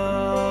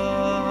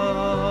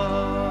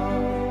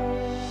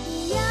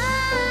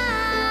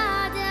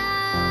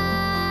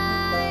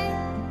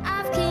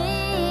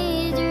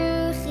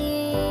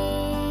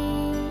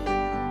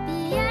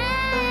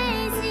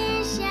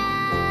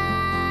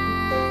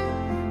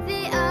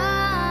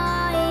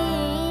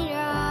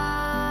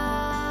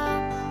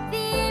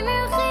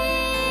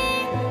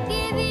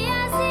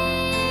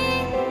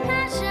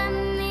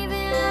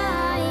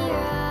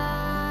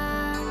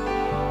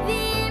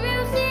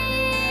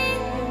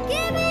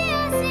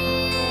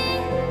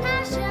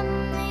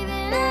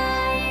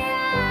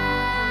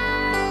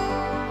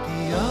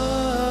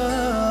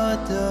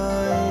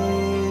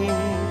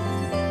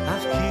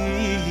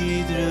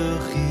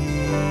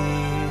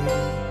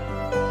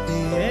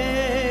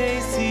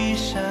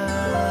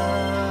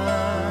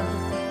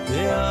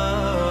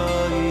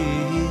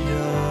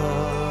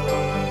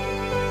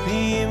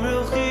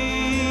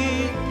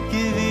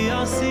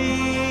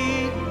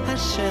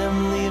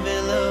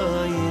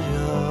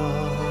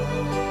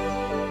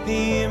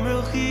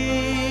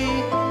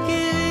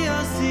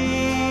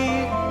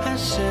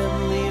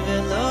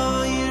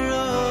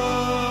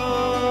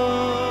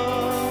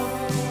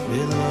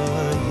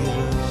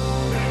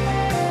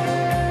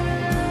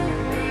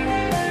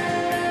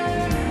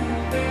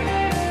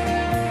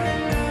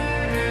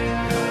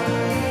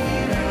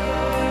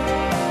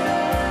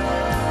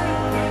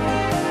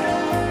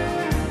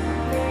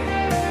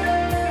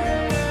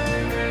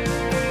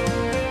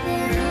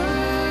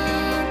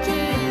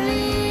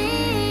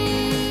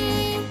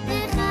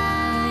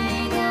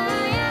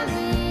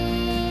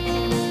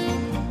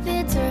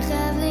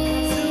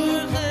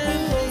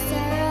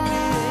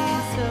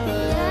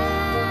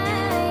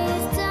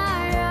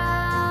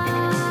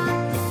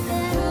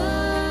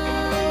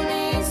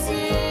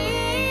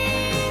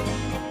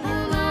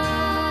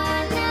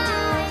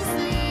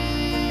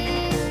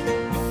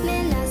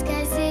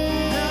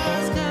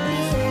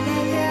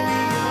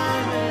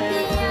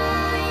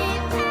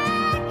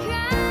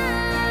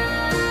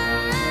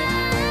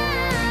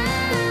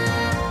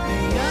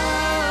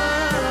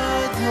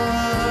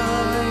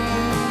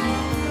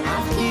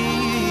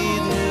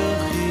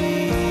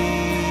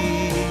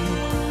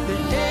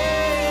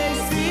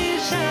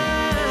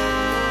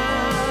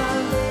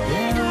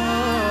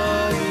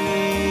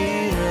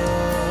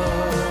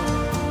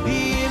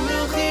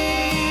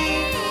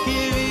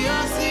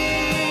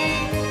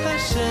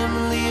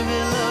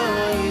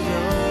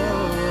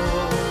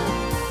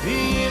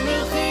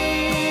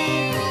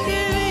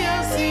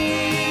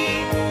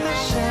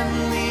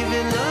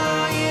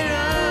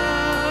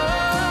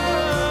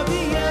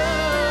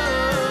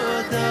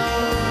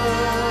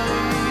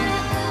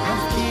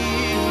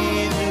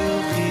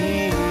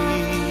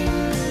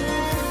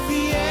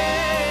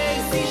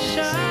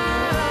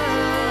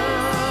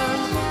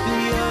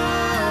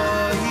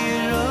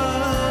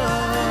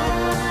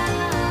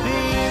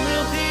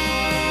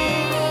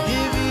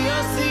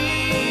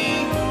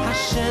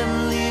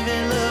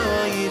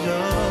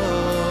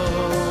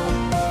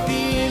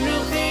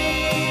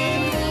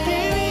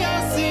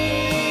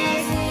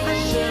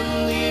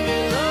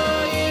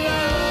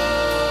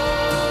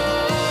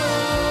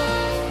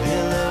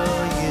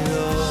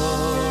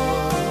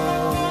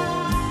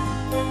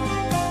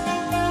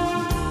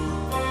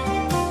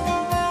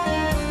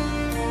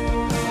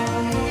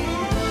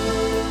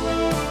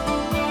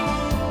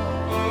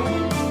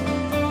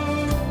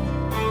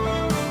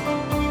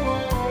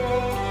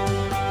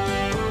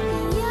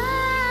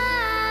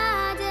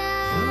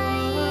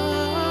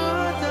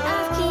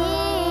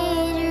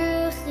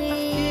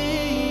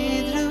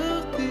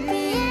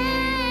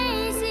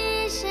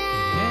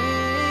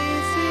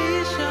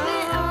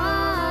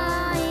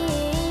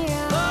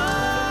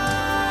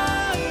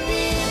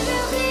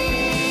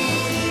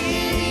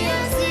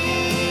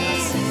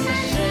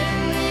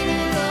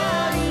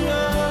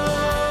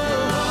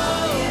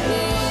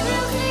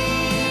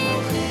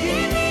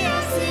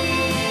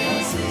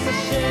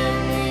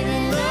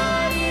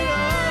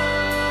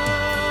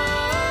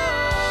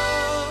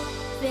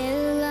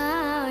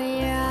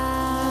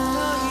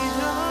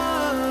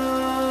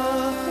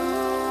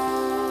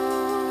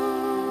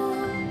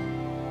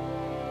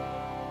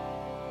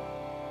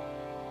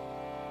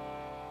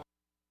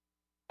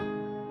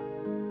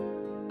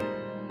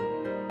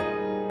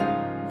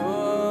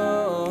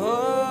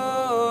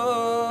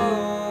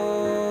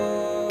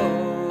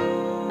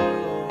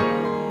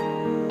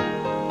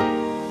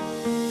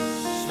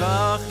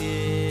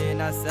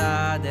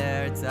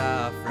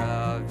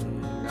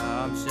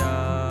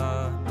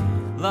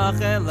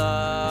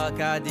Lachela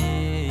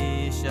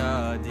Kadisha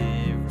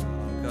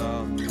Divraka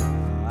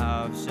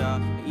Avsha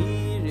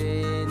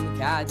Irin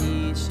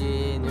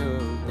Kadishin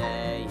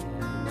Ublei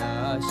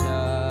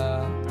Nasha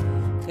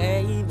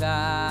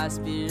Chevas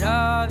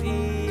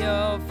Piravio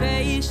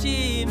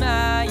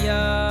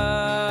Feishimaya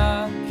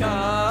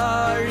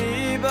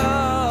Karibon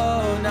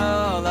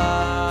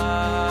Olam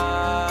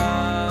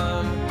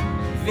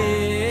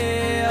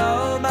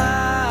Vilmaya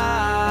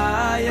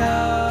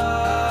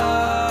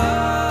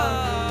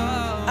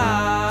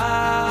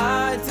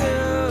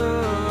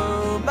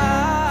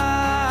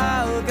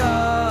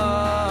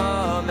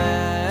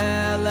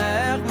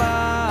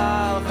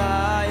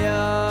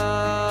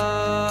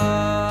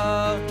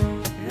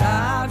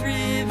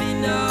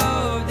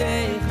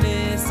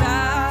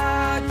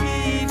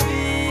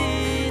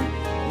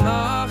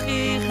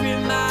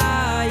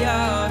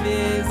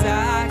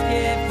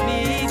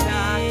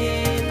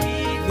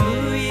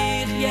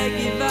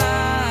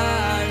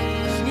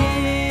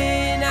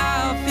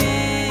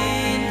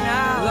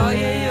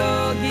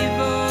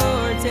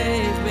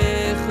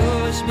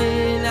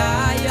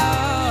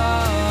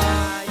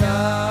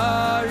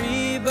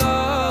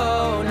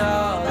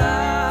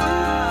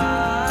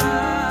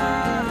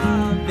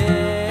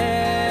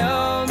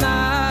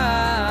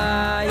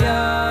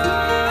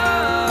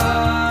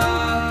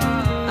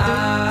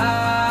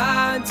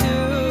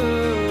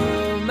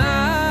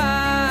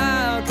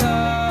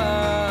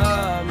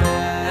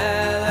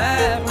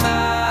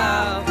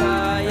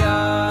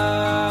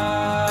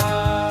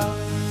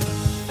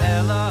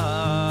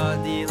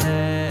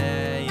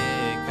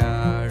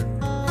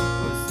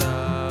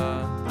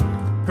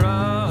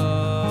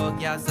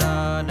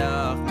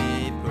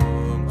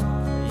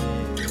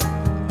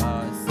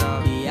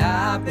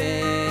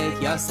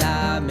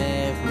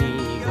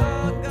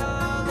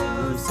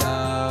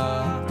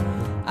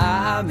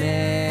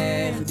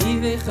Samech di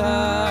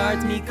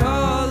vichart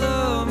mikol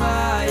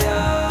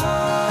umaya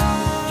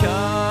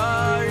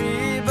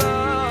Karibon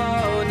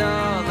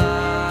olam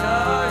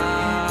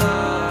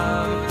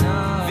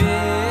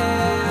Vilmaya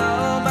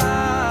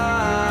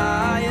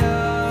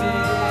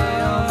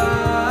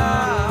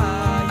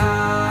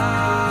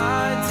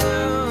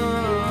Atum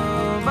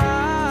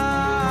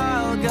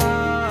Algam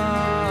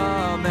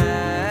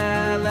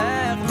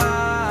Melech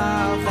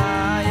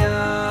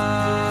Malchaya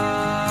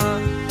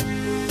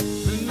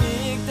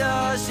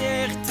Mikdash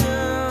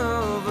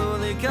Echtuv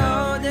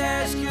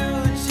Ulikodesh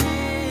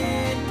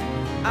Kudshin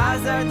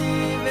Azar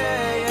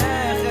Divei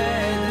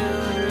Echad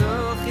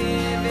Uruchi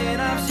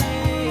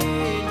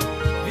V'nafshin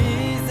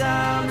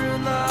V'zamru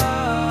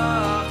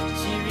Lach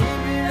Shirim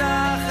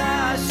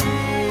V'rachashin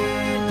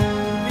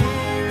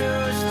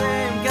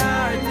V'rushleim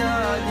Karta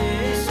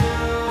D'Shufraya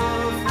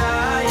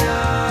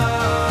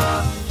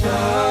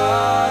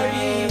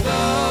Karibon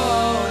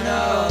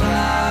olam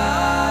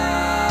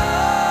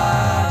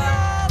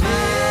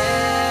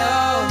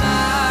Vilmaya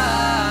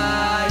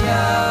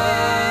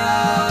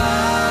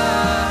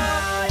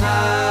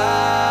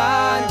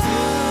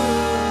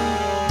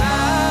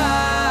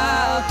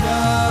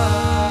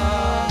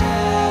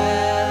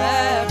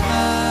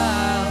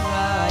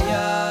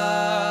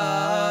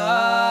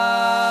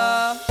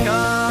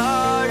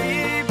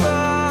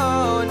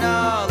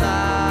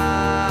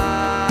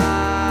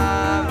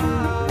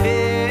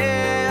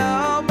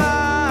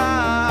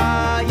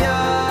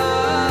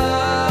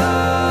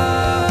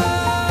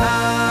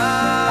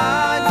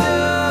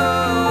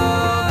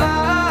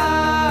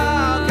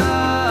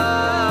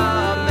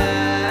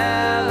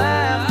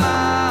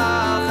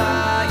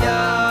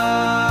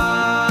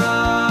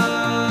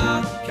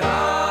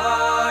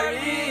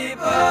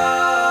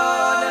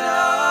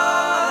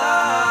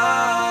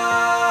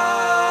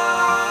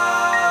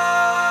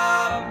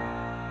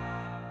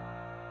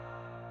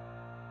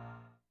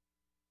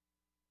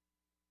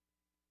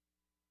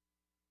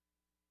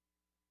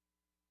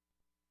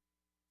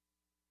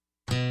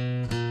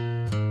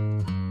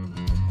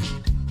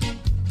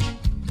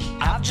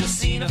I've just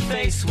seen a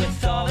face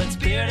with all its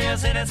beard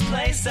is in its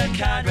place. A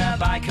kind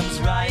rabbi comes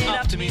right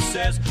up to me,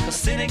 says, a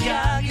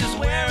synagogue is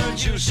where a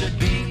Jew should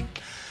be.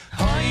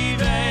 Hoi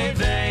vey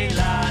vey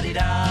la di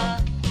da.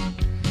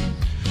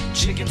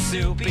 Chicken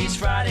soup each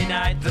Friday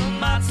night, the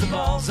matzo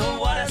balls, oh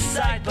what a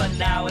sight. But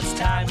now it's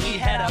time we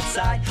head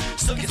outside,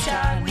 so it's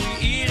time we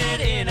eat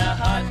it in a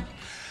hut.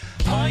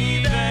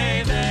 Hoi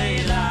vey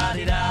vey la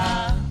di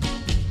da.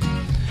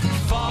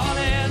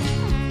 Falling,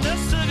 the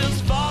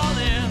sugar's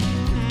falling,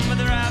 but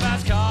the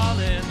rabbi's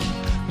calling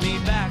me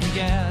back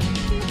again.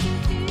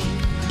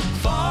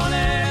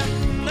 Falling,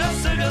 the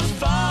sugar's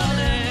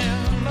falling,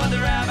 but the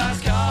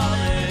rabbi's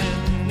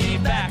calling me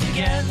back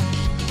again.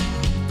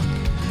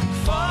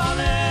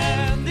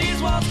 Falling, these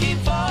walls keep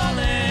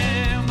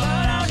falling,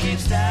 but I'll keep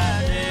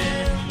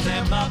standing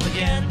them up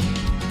again.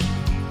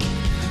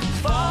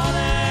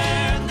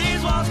 Falling,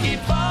 these walls keep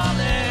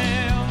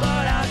falling,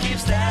 but I'll keep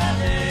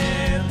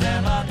standing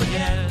them up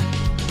again.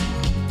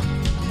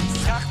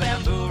 Schach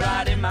bamboo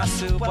right in my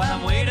soup while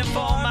I'm waiting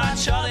for my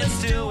Charlie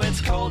stew.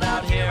 It's cold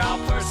out here, I'll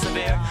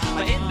persevere.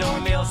 My indoor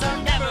meals are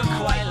never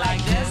quite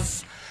like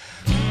this.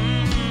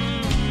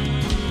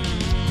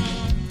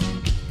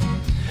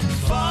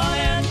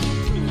 Falling,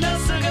 the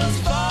sugar's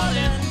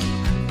falling,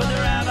 but the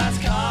rabbi's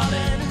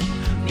calling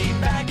me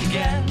back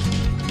again.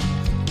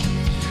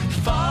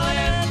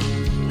 Falling,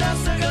 the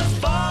sugar's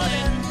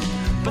falling,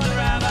 but the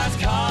rabbi's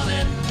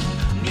calling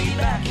me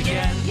back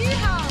again.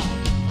 Yeehaw!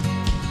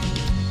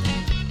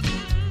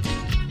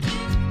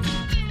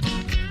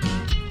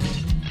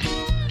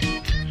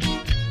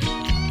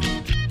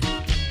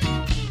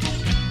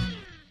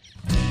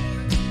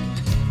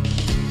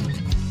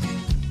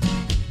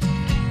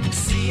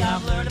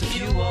 I've learned a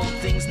few old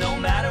things. No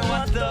matter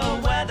what the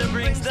weather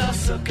brings, the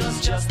sukkah's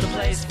just the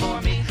place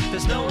for me.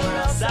 There's nowhere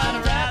else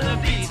I'd rather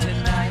be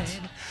tonight.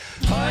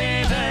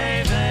 Oy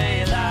vey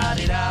vey la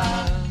di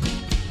da.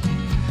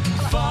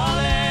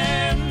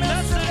 Falling,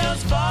 the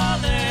sukkah's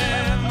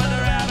falling, but the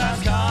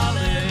rabbi's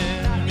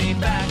calling me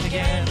back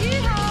again.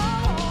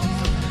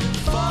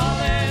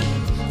 Falling,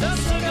 the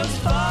sukkah's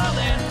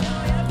falling,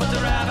 but the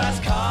rabbi's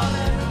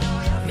calling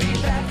me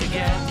back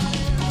again.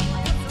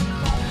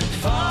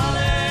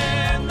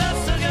 Falling,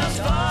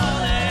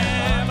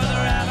 falling, but the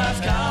rabbi's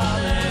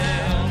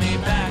calling me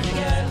back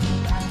again.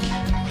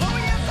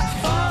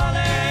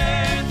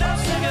 Falling, the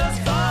sugar's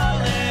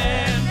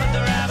falling, but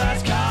the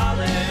rabbi's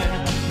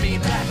calling me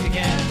back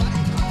again.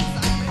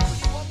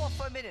 One more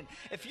for a minute.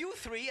 If you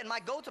three and my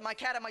goat and my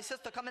cat and my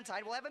sister come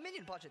inside, we'll have $1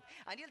 million budget.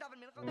 I need $1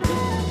 million.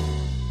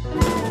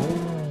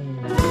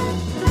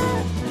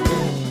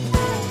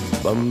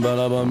 Bum ba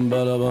da bum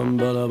ba da bum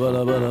ba da ba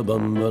da ba da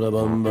bum ba da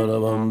bum ba da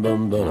bum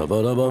bum ba da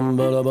ba da bum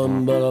ba da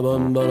bum ba da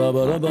bum ba da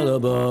ba da ba da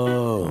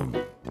bum.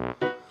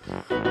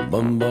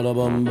 Bum ba da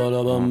bum ba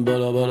da bum ba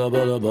da ba da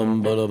ba da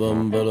bum ba da bum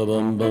ba da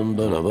bum bum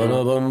ba da ba da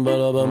bum ba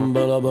da bum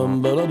ba da bum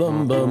ba da bum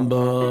bum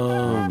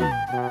bum.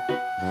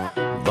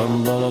 Bum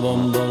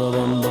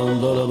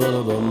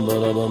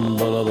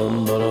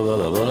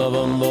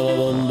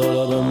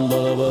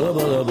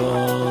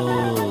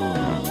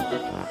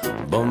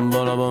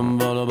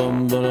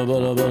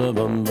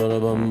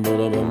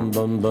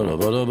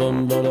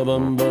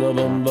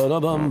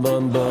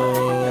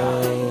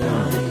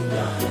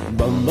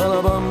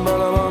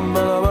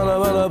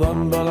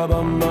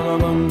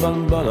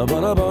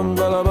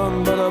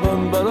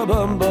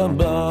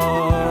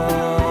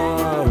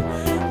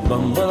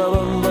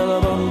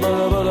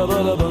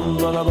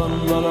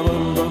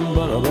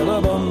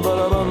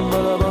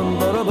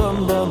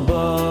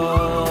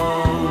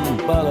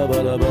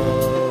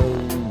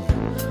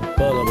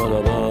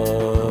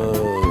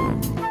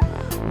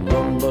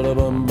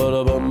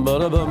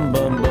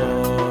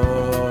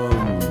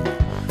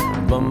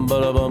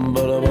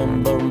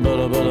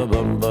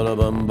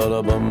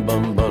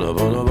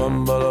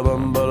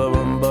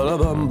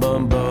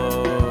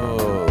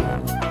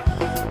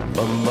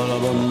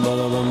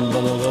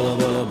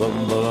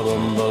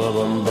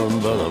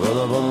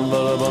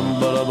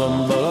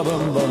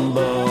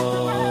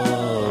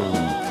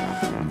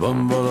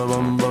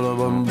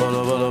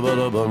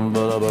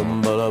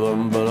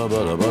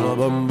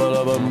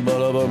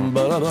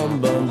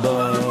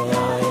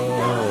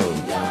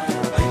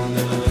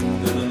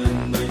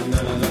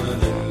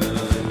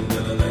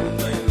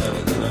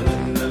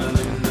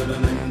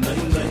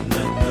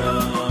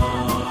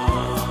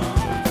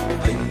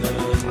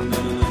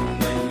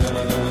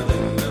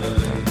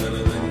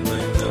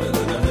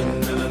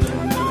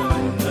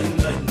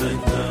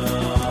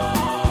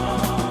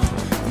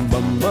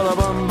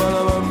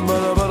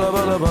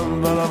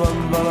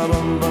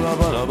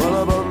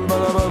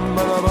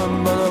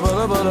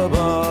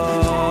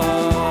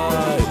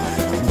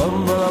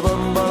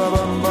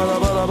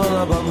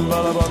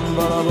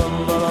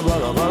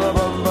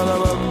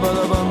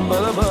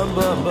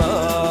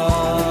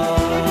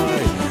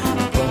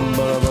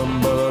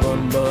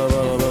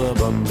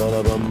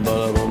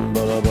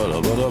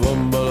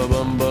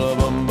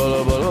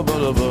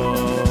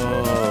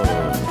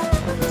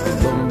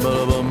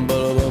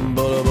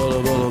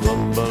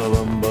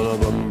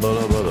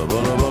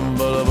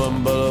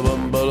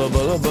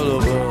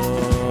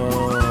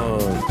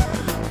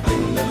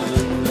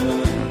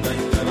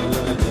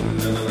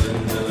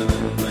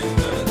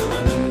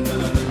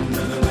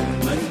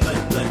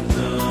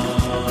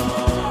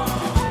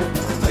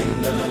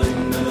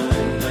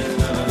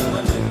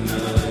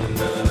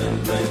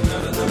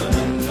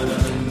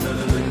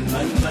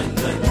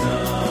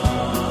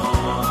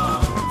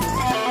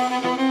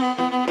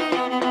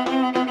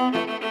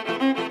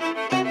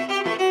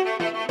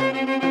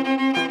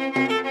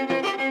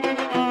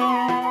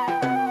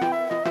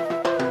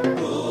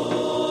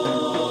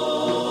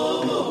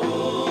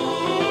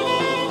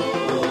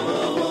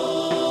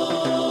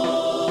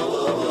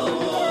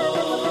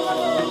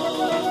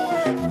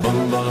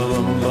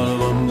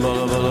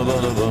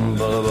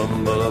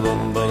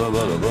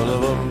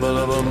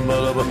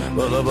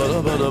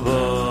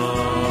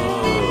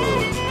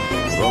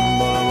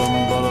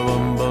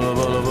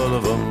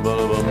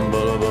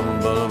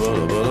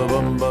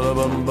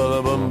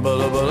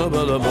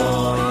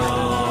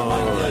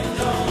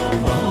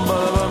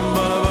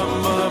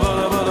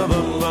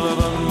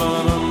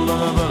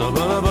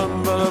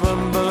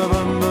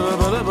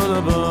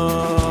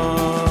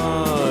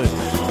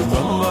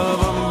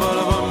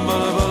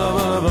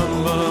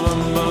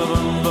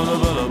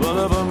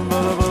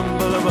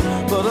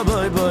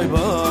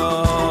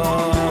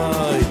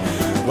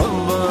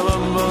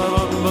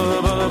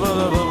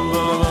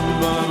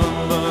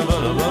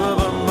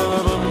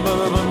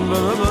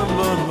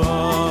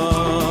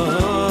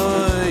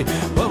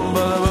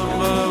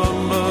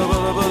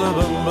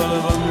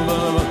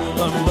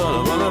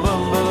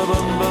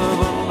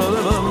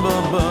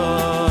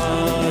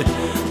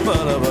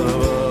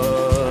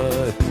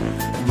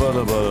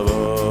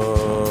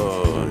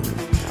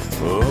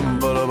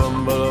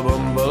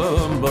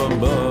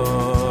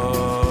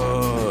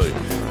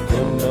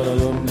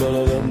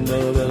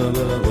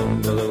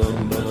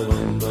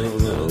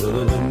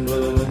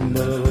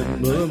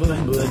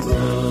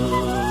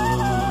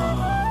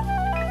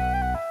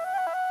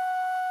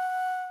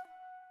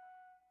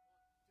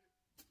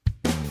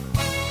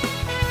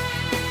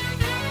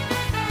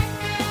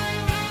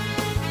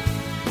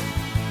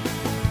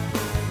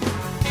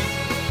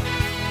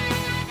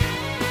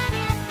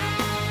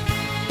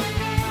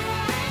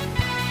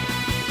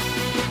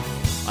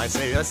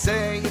I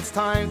say it's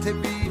time to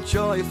be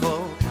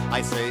joyful.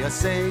 I say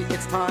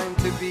it's time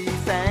to be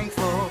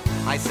thankful.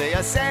 I say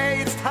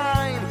it's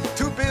time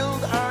to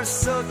build our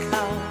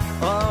sukkah.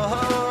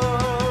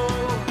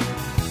 Oh,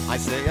 I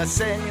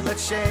say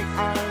let's shake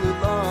our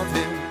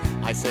loving.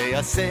 I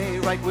say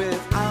right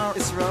with our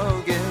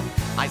Isrogim.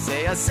 I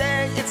say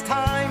it's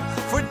time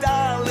for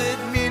Dalit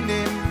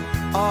Minim.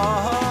 Oh,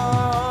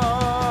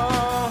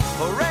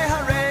 hooray,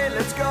 hooray,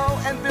 let's go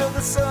and build a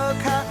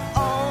sukkah.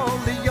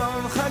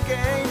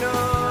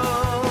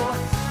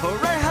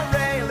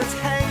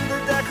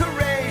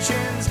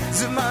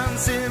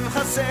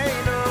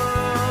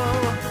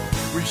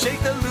 We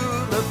shake the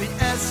lullaby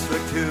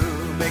to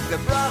make the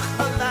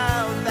bracha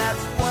loud,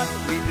 that's what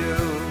we do.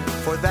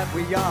 For that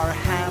we are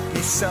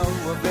happy, so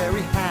a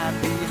very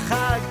happy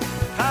Chag,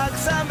 Chag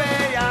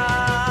Sameach.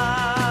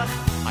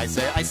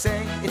 I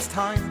say, it's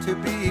time to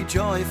be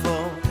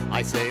joyful.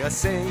 I say,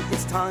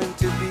 it's time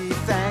to be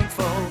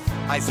thankful.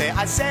 I say,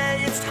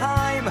 it's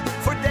time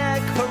for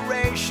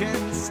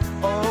decorations.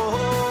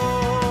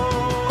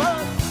 Oh,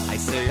 I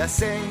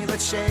say,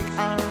 let's shake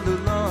our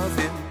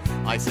lulavim.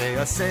 I say,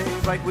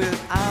 right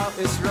without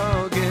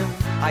Isrogim.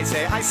 I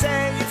say,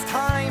 it's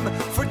time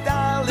for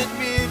Dalit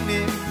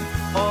Minim.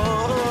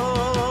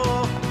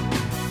 Oh,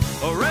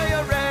 hooray,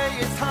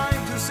 it's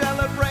time to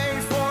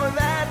celebrate, for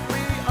that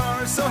we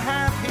are so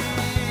happy.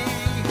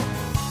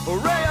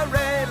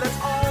 Hooray, let's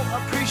all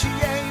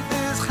appreciate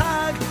this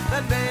Chag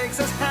that makes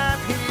us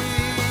happy.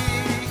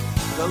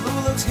 The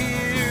Lulav's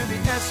here, the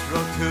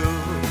Esrog too,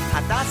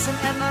 Hadassim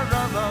and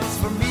Aravos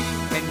for me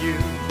and you.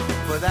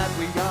 For that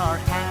we are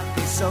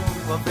happy, so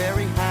a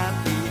very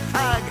happy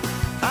Chag,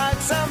 Chag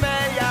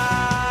Sameach.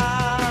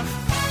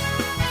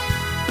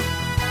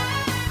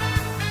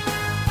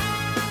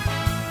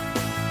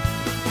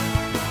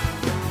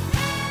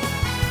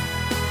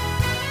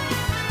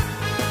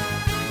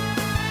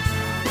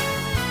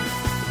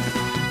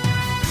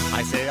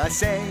 I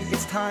say,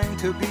 it's time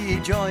to be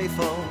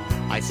joyful.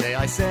 I say,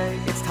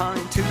 it's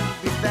time to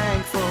be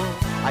thankful.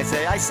 I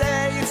say,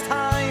 it's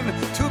time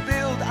to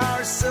build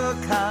our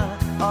sukkah.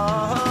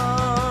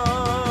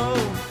 Oh,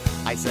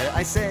 I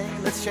say,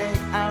 let's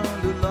shake our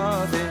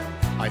lulavim.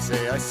 I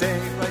say,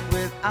 right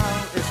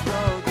without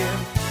Isrogim.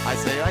 I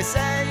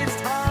say, it's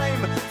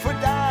time for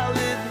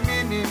Dalit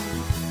Minim.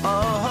 Oh,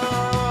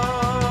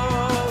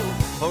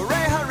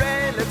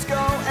 hooray, let's go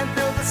and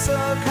build a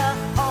sukkah.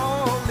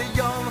 Only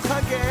Yom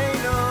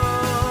Chageinu.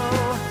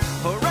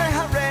 Hooray,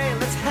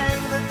 let's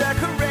hang the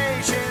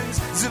decorations.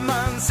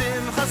 Zman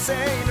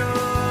Simchaseinu.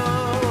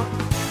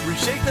 We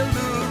shake the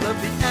lulav,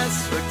 the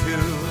esrog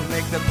too.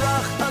 Make the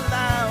bracha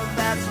loud,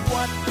 that's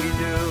what we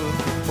do.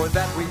 For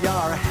that we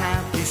are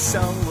happy,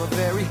 so a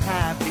very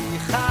happy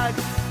Chag,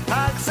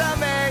 Chag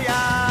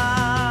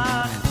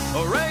Sameach.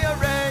 Hooray,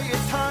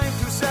 it's time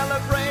to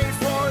celebrate,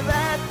 for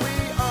that we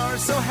are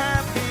so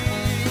happy.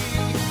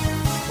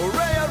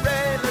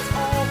 Hooray, let's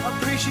all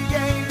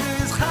appreciate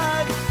this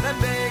Chag that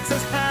makes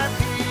us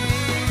happy.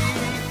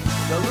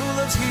 The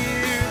lulav's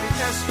here, the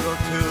esrog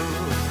too,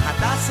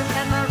 Hadassim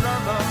and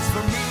Aravos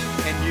for me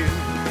and you.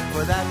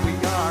 For that we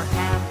are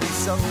happy,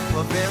 so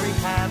a very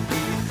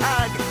happy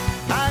Chag,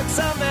 Chag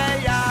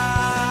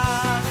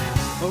Sameach.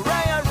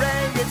 Hooray,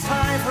 it's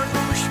time for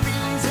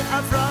Ushpins and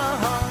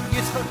Avraham,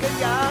 Yitzchak and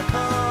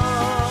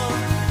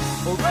Yaakov.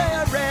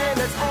 Hooray,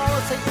 let's all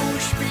say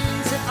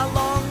Ushpins and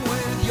along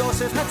with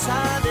Yosef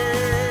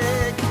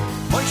HaTzadik,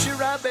 Moshe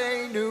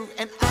Rabbeinu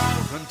and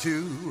Aaron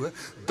too,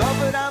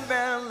 David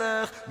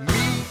HaMelech,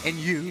 me and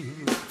you.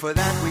 For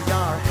that we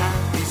are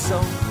happy, so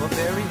a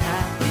very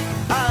happy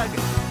Chag,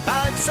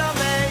 Chag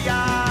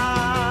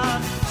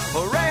Sameach.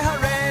 Hooray,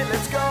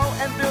 let's go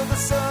and build a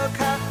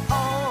sukkah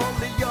on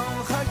the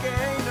Yom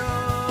Chageinu.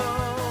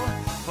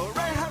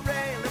 Hooray,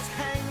 let's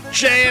hang the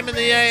JM in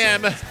the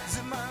AM.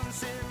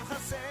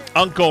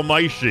 Uncle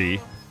Maishi.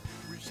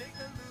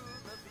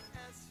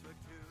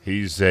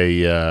 He's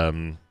a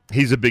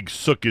big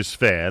Sukkot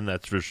fan,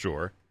 that's for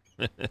sure.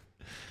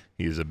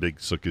 He's a big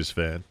Sukkot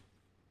fan.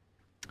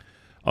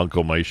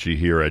 Uncle Maishi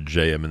here at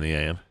JM in the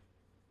AM.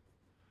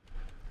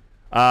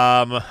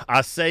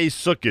 Asay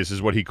Sukkot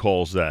is what he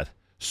calls that.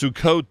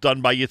 Sukkot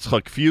done by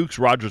Yitzchak Fuchs.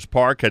 Rogers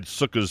Park had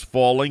Sukkahs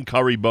Falling.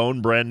 Curry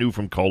Bone, brand new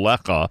from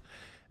Kolecha.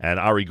 And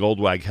Ari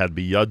Goldwag had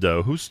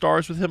Biyado. Who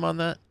stars with him on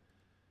that?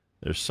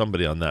 There's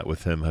somebody on that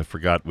with him. I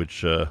forgot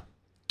which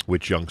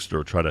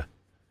youngster. Try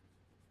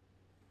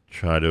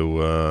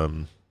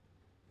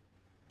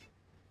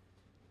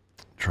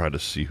to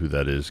see who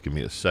that is. Give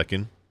me a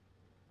second.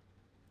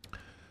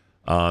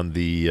 On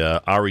the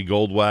Ari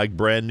Goldwag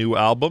brand new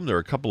album, there are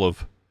a couple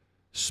of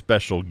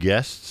special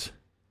guests.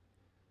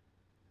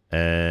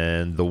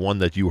 And the one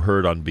that you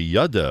heard on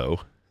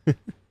Biyado,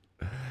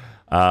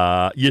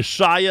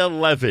 Yeshaya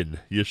Levin.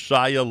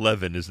 Yeshaya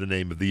Levin is the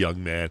name of the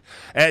young man.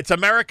 And it's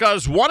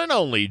America's one and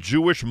only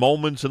Jewish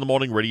Moments in the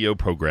Morning radio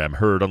program,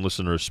 heard on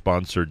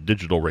listener-sponsored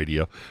digital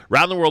radio.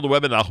 Around the world, the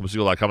web at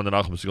NachumSegal.com and the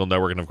Nachum Segal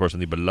Network, and, of course, on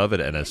the beloved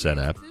NSN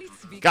app.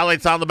 Got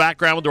lights on the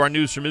background. We'll do our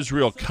news from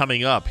Israel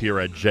coming up here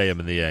at JM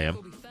in the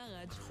AM.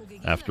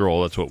 After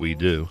all, that's what we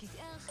do.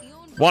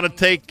 Want to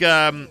take...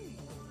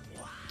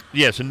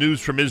 some news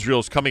from Israel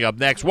is coming up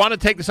next. Want to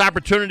take this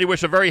opportunity to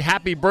wish a very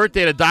happy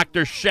birthday to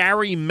Dr.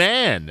 Shari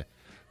Mann,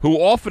 who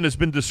often has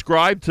been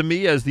described to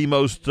me as the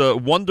most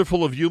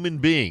wonderful of human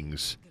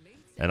beings.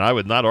 And I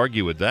would not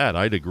argue with that.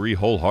 I'd agree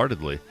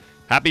wholeheartedly.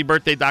 Happy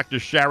birthday, Dr.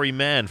 Shari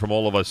Mann, from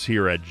all of us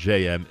here at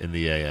JM in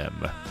the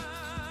AM.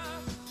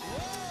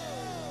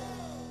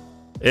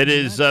 It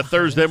is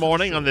Thursday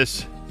morning on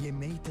this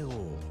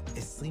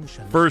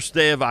first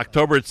day of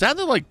October. It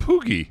sounded like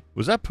Poogie.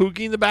 Was that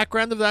Poogie in the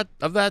background of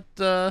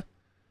that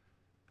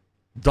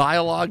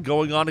dialogue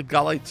going on at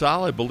Galei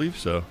Tzahal? I believe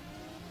so.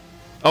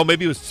 Oh,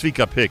 maybe it was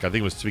Tzvika Pick. I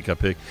think it was Tzvika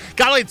Pick.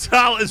 Galei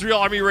Tzahal, Israel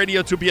Army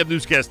Radio, 2 p.m.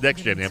 newscast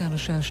next gen. צה"ל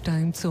השעה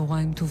 2,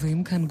 צהריים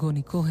טובים, כאן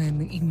גוני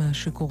כהן עם מה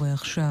שקורה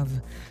עכשיו.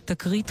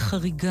 תקרית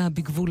חריגה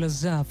בגבול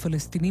עזה,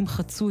 הפלסטינים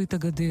חצו את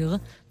הגדר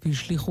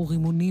והשליחו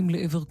רימונים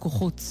לעבר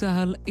כוחות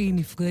צה"ל, אין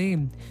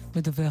נפגעים.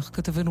 מדווח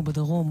כתבנו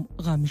בדרום,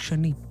 רמי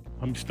שני.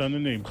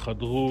 המסתננים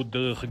חדרו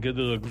דרך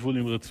גדר הגבול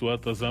עם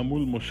רצועת עזה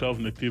מול מושב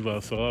נתיב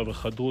העשרה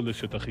וחדרו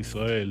לשטח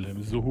ישראל.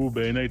 הם זוהו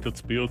בעיני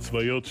תצפיות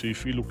צבאיות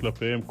שהפעילו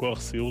כלפיהם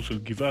כוח סיור של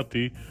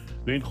גבעתי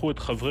והנחו את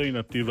חברי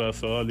נתיב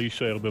העשרה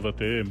להישאר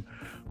בבתיהם.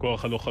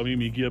 כוח הלוחמים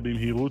הגיע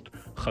במהירות,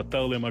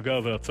 חתר למגע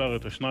ועצר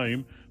את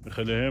השניים,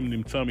 וכליהם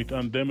נמצא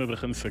מטען דמה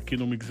וכן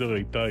סכין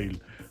ומגזרי תיל.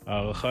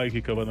 הערכה היא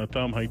כי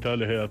כוונתם הייתה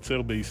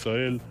להיעצר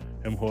בישראל,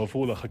 הם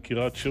הועברו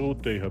לחקירת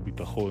שירותי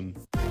הביטחון.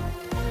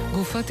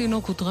 גופת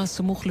תינוק הותרה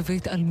סמוך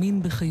לבית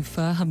אלמין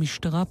בחיפה,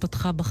 המשטרה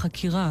פתחה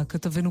בחקירה,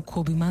 כתבנו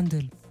קובי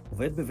מנדל.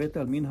 עובד בבית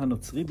העלמין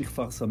הנוצרי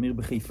בכפר סמיר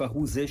בחיפה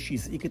הוא זה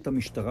שהזעיק את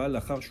המשטרה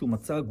לאחר שהוא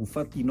מצא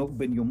גופת תינוק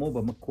בן יומו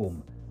במקום.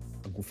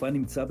 הגופה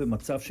נמצא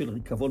במצב של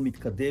ריקבון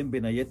מתקדם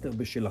בין היתר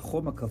בשל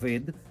החום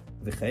הכבד,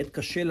 וכעת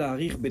קשה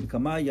להעריך בין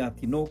כמה היה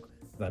התינוק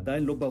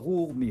ועדיין לא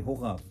ברור מי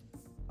הוריו.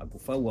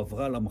 הגופה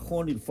הועברה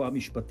למכון לרפואה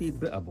משפטית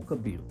באבו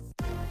כביר.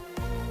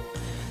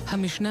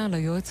 המשנה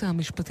ליועץ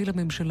המשפטי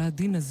לממשלה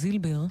דינה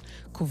זילבר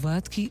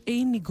קובעת כי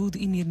אין ניגוד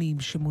עניינים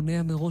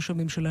שמונע מראש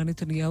הממשלה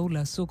נתניהו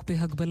לעסוק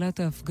בהגבלת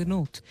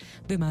ההפגנות.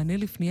 במענה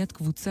לפניית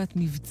קבוצת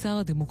מבצר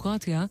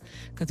הדמוקרטיה,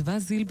 כתבה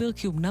זילבר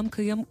כי אמנם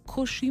קיים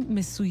קושי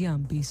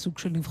מסוים בעיסוק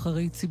של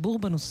נבחרי ציבור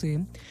בנושא,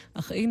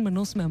 אך אין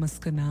מנוס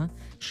מהמסקנה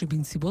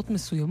שבנסיבות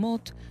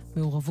מסוימות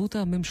מעורבות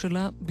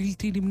הממשלה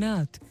בלתי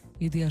נמנעת.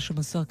 ידיעה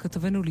שמסר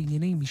כתבנו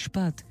לענייני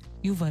משפט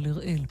יובל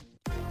הראל.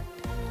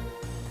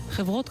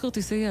 חברות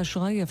כרטיסי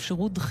האשראי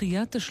יאפשרו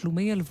דחיית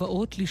תשלומי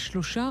הלוואות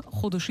ל3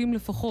 חודשים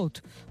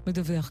לפחות,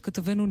 מדווח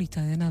כתבנו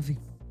ניתאי ענבי.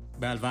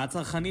 בהלוואה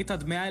צרכנית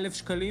עד 100,000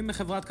 שקלים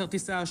מחברת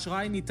כרטיסי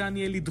האשראי ניתן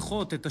יהיה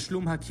לדחות את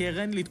תשלום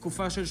הקרן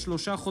לתקופה של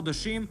 3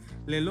 חודשים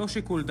ללא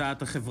שיקול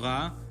דעת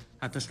החברה.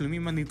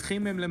 התשלומים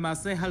הנדחים הם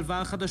למעשה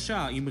הלוואה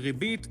חדשה עם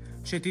ריבית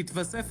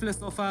שתתווסף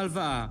לסוף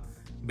ההלוואה.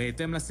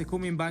 בהתאם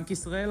לסיכום עם בנק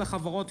ישראל,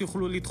 החברות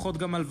יוכלו לדחות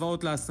גם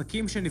הלוואות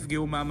לעסקים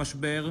שנפגעו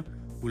מהמשבר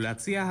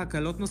ולהציע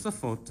הקלות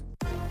נוספות.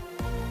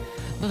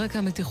 ברקע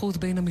המתיחות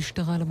בין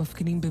המשטרה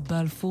למפגינים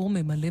בבלפור,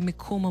 ממלא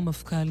מקום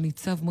המפכ"ל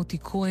ניצב מוטי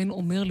כהן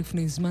אומר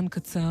לפני זמן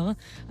קצר,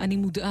 אני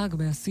מודאג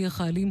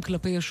מהשיח האלים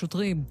כלפי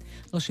השוטרים.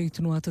 ראשי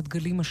תנועת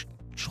הדגלים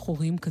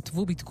השחורים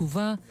כתבו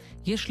בתגובה,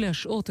 יש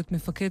להשעות את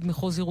מפקד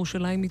מחוז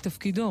ירושלים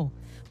מתפקידו.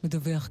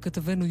 מדווח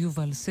כתבנו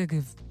יובל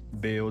סגב.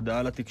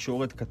 בהודעה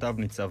לתקשורת כתב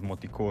ניצב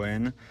מוטי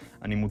כהן,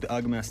 אני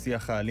מודאג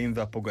מהשיח האלים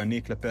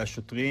והפוגעני כלפי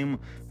השוטרים,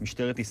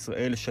 משטרת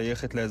ישראל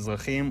שייכת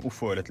לאזרחים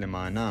ופועלת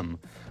למענם.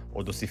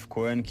 עוד הוסיף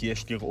כהן כי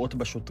יש לראות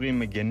בשוטרים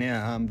מגני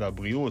העם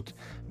והבריאות,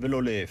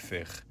 ולא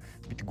להפך.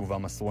 בתגובה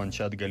מסרו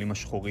אנשי הדגלים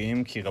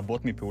השחורים כי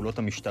רבות מפעולות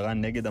המשטרה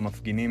נגד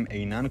המפגינים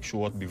אינן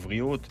קשורות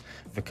בבריאות,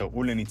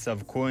 וקראו לניצב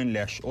כהן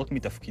להשעות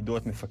מתפקידו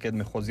את מפקד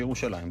מחוז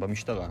ירושלים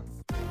במשטרה.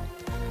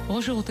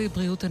 ראש שירותי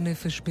בריאות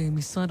הנפש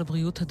במשרד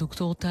הבריאות,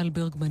 הדוקטור טל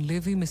ברגמן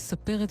לוי,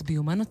 מספרת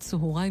ביומן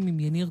הצהריים עם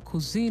יניר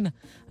קוזין,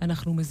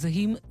 אנחנו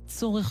מזהים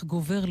צורך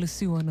גובר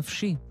לסיוע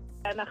נפשי.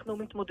 אנחנו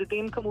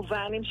מתמודדים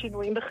כמובן עם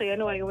שינויים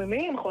בחיינו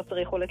היומיים, חוסר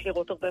יכולת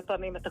לראות הרבה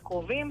פעמים את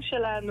הקרובים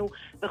שלנו,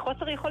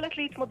 וחוסר יכולת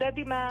להתמודד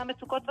עם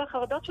המצוקות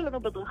והחרדות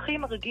שלנו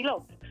בדרכים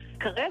הרגילות.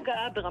 כרגע,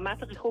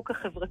 ברמת הריחוק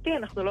החברתי,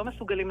 אנחנו לא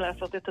מסוגלים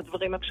לעשות את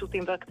הדברים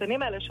הפשוטים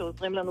והקטנים האלה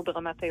שעוזרים לנו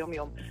ברמת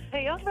היום-יום.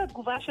 היות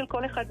והתגובה של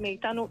כל אחד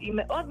מאיתנו היא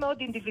מאוד מאוד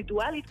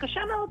אינדיבידואלית,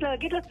 קשה מאוד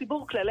להגיד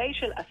לציבור כללי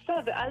של עשה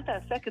ואל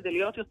תעשה כדי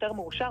להיות יותר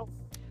מאושר.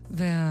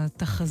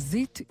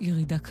 והתחזית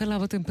ירידה קלה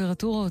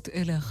בטמפרטורות,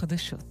 אלה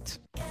החדשות.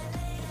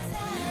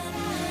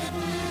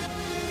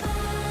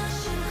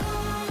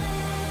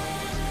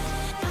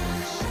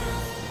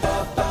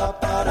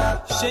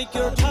 Shake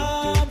your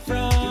palm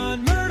frond,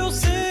 myrtle,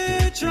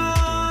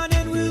 citron,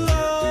 and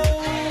willow,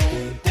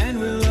 and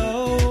willow.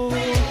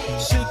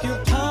 Shake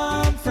your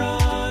palm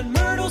frond,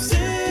 myrtle,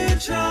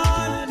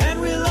 citron, and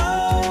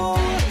willow,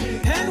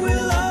 and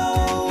willow.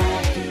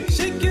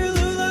 Shake your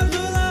lulav,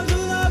 lulav,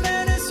 lulav,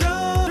 and it's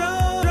roll,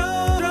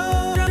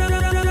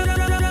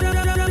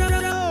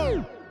 roll.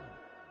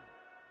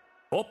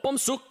 Upp om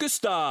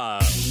sockerstar.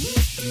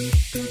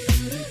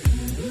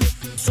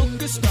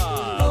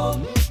 Sockerstar.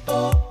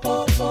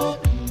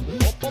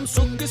 Upp om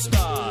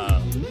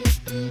sockerstar.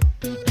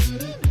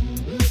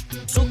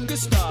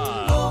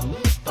 Sockerstar.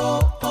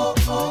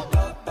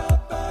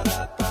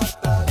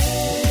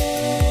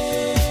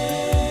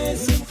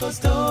 Simchas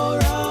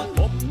Torah.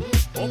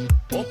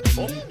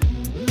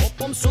 Upp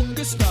om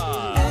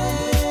sockerstar.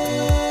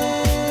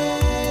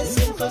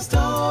 Simchas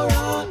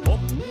Torah.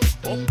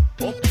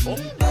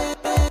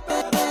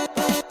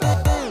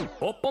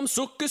 Upp om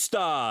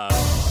sockerstar.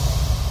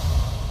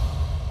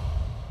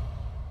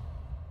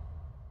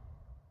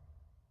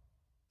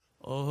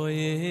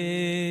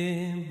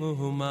 Oye,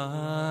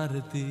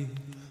 mumarti,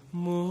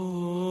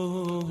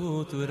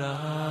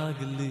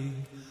 muturagli,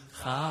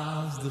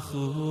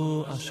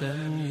 חסדכו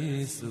השם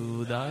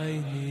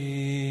יסודייני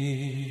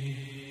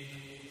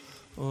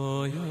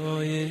אוי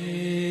אוי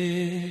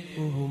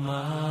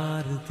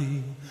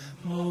ומרתי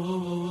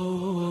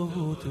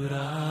מות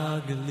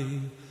רגלי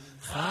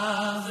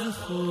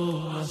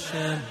חסדכו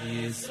השם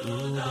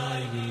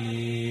יסודייני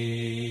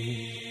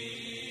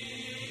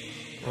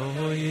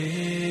אוי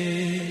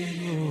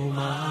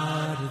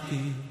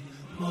ומרתי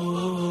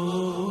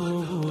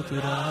מות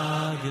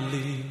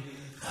רגלי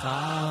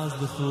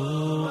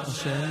חסדכו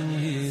השם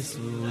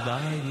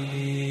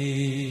יסודייני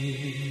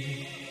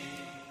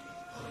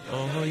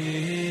אוי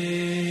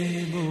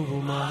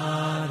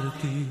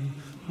ומרתי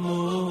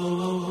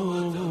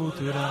מות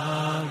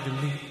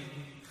רגלי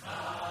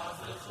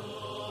חסדכו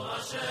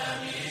השם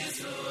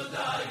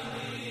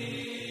יסודייני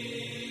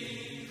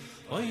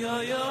אוי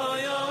אוי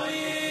אוי אוי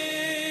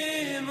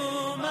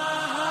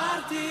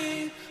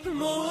ומרתי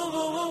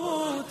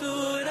מות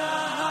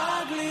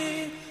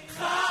רגלי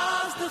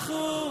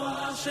חסדכו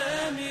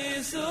השם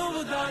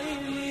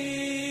יסודייני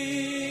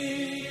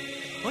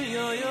אוי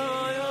אוי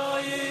אוי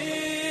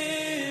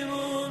אוי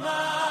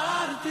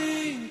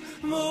ומרתי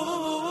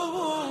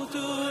מות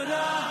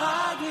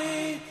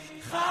רגלי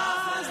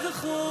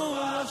חסדכו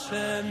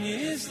השם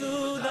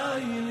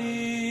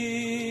יסודייני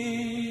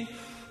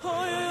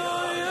אוי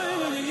אוי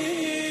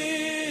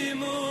אוי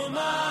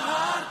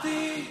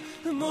ומרתי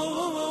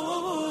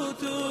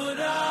מות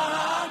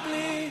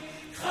רגלי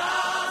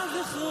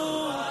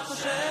חסדכו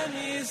השם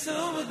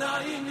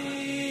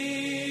יסודייני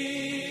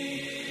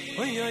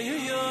oy oy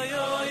oy oy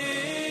oy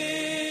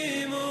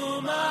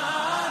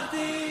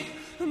mumarti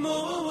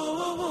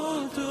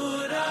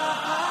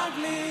muturagli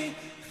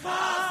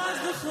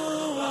khazkhu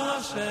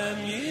hashem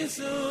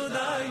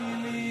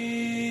yisudayni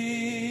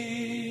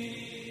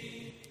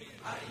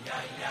ay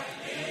ay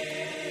ay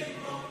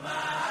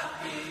mumarti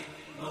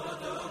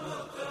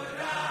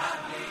muturagli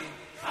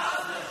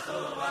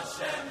khazkhu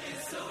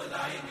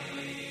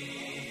hashem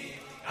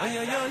yisudayni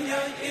ay ay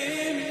ay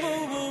ay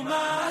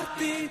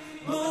mumarti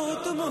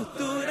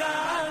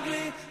muturagli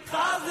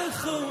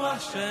khazkhu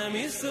hashem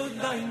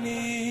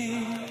yisudayni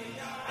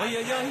ay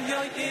ay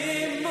ay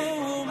ay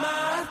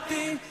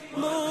mumarti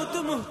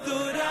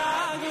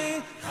muturagli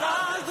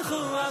khazkhu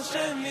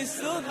hashem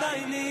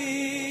yisudayni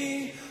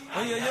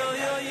ay ay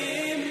ay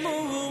ay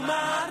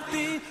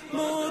mumarti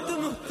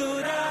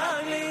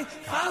muturagli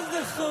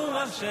khazkhu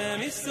hashem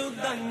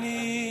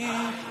yisudayni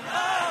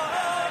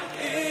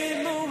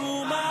ay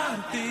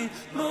mumarti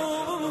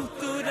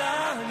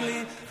muturagli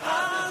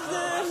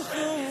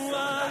khazkhu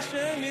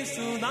hashem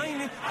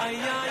yisudayni ay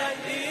ay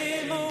ay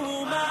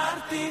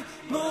mumarti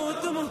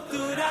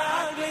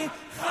muturagli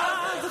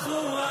khazkhu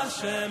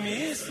hashem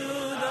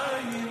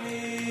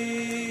yisudayni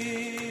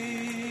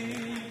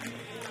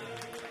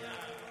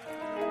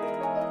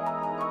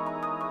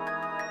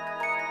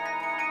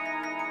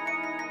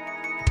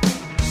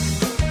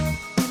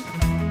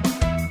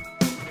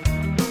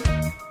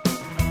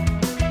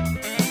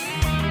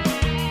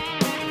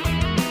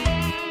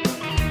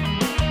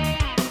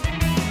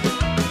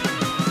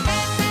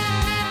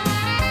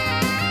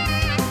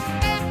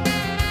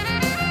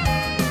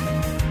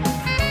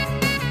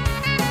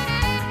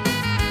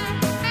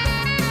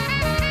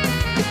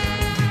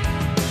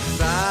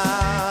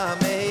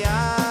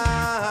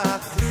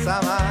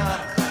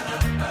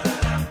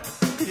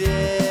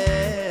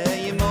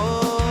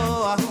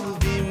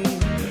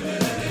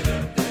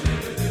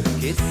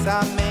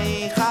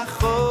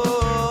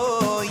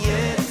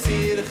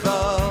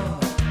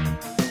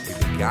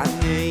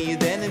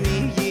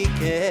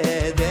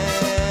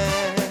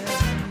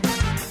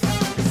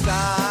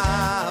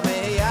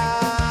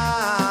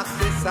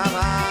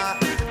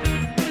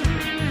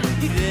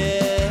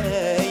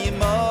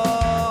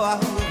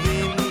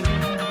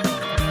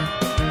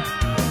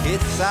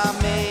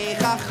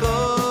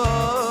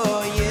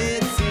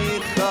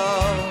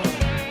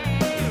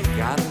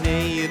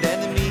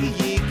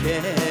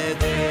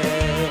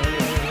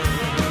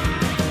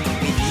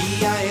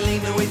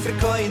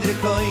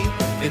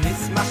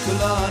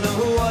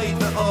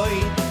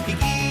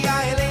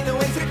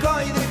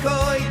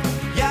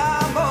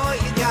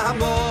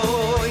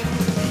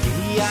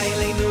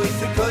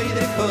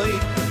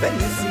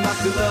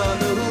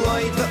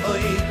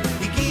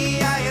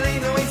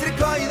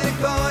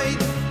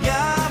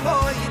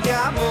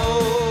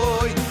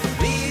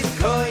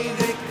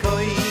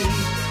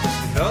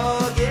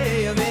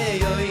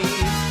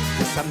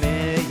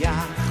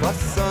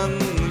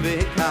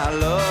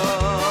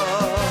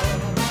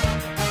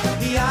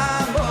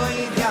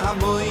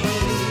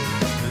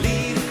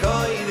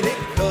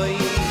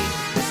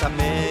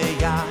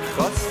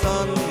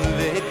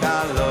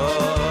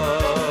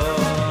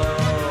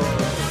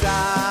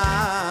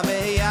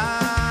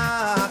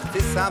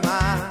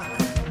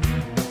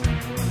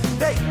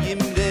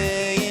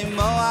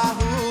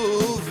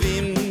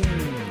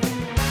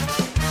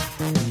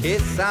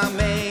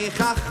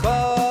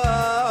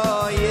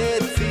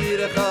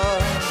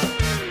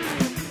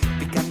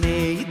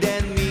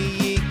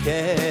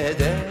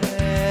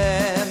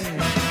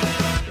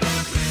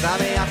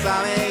Sameach,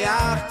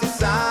 sameach,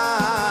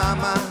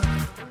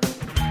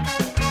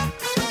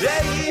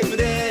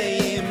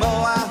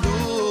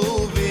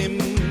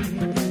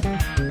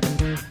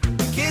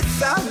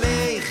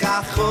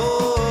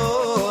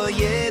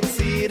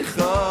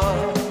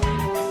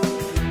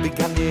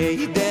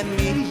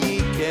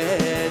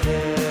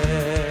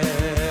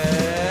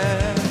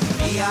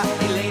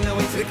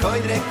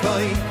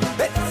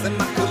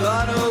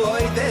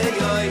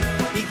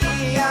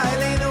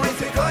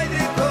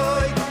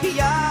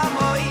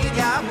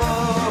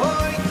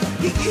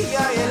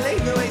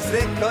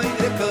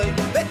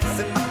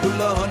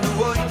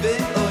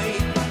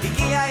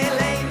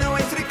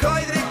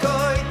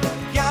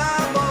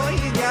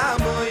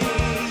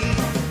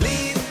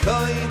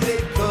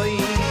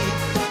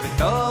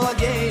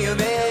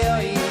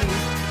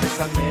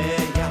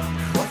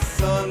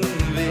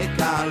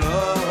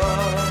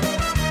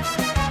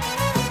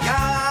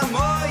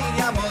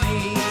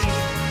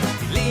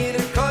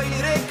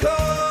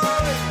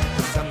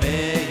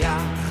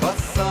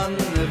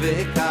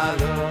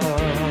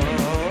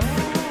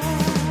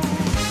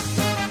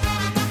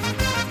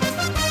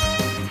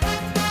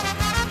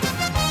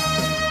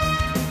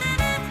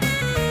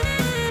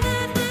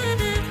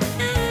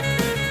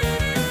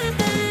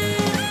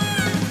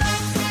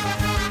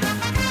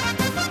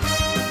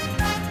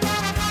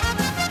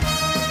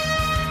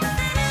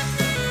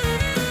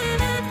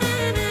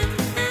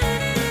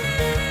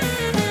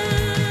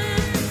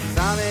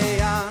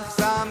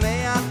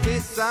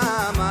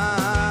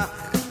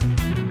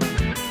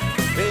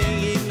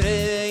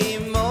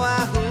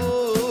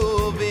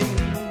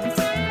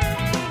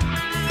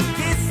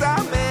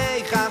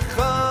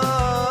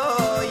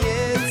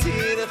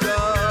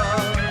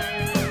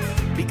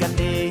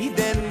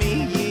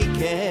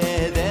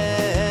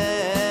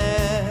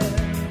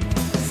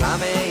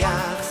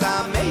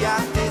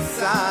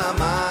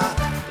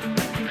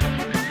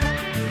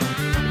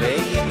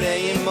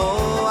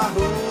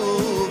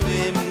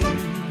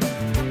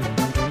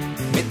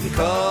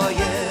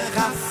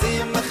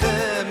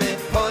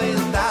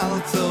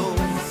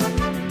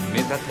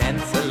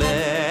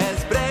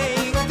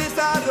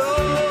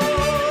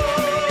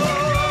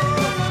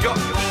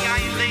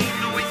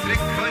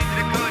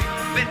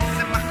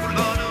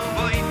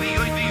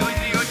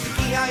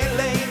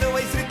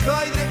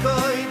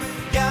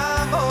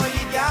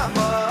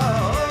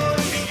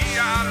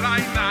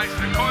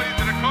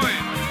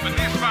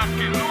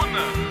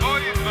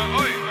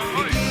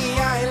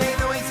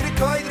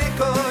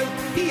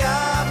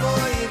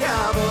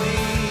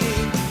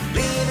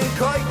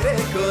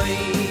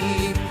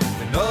 koi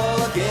no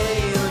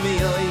geil mi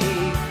oi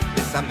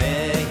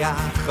samega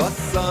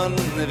khoson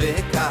ve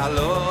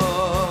kalo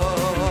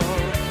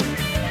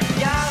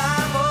ya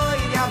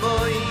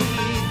boy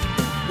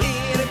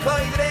ir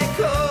koi dre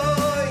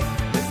koi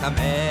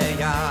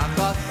samega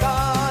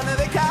khoson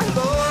ve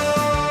kalo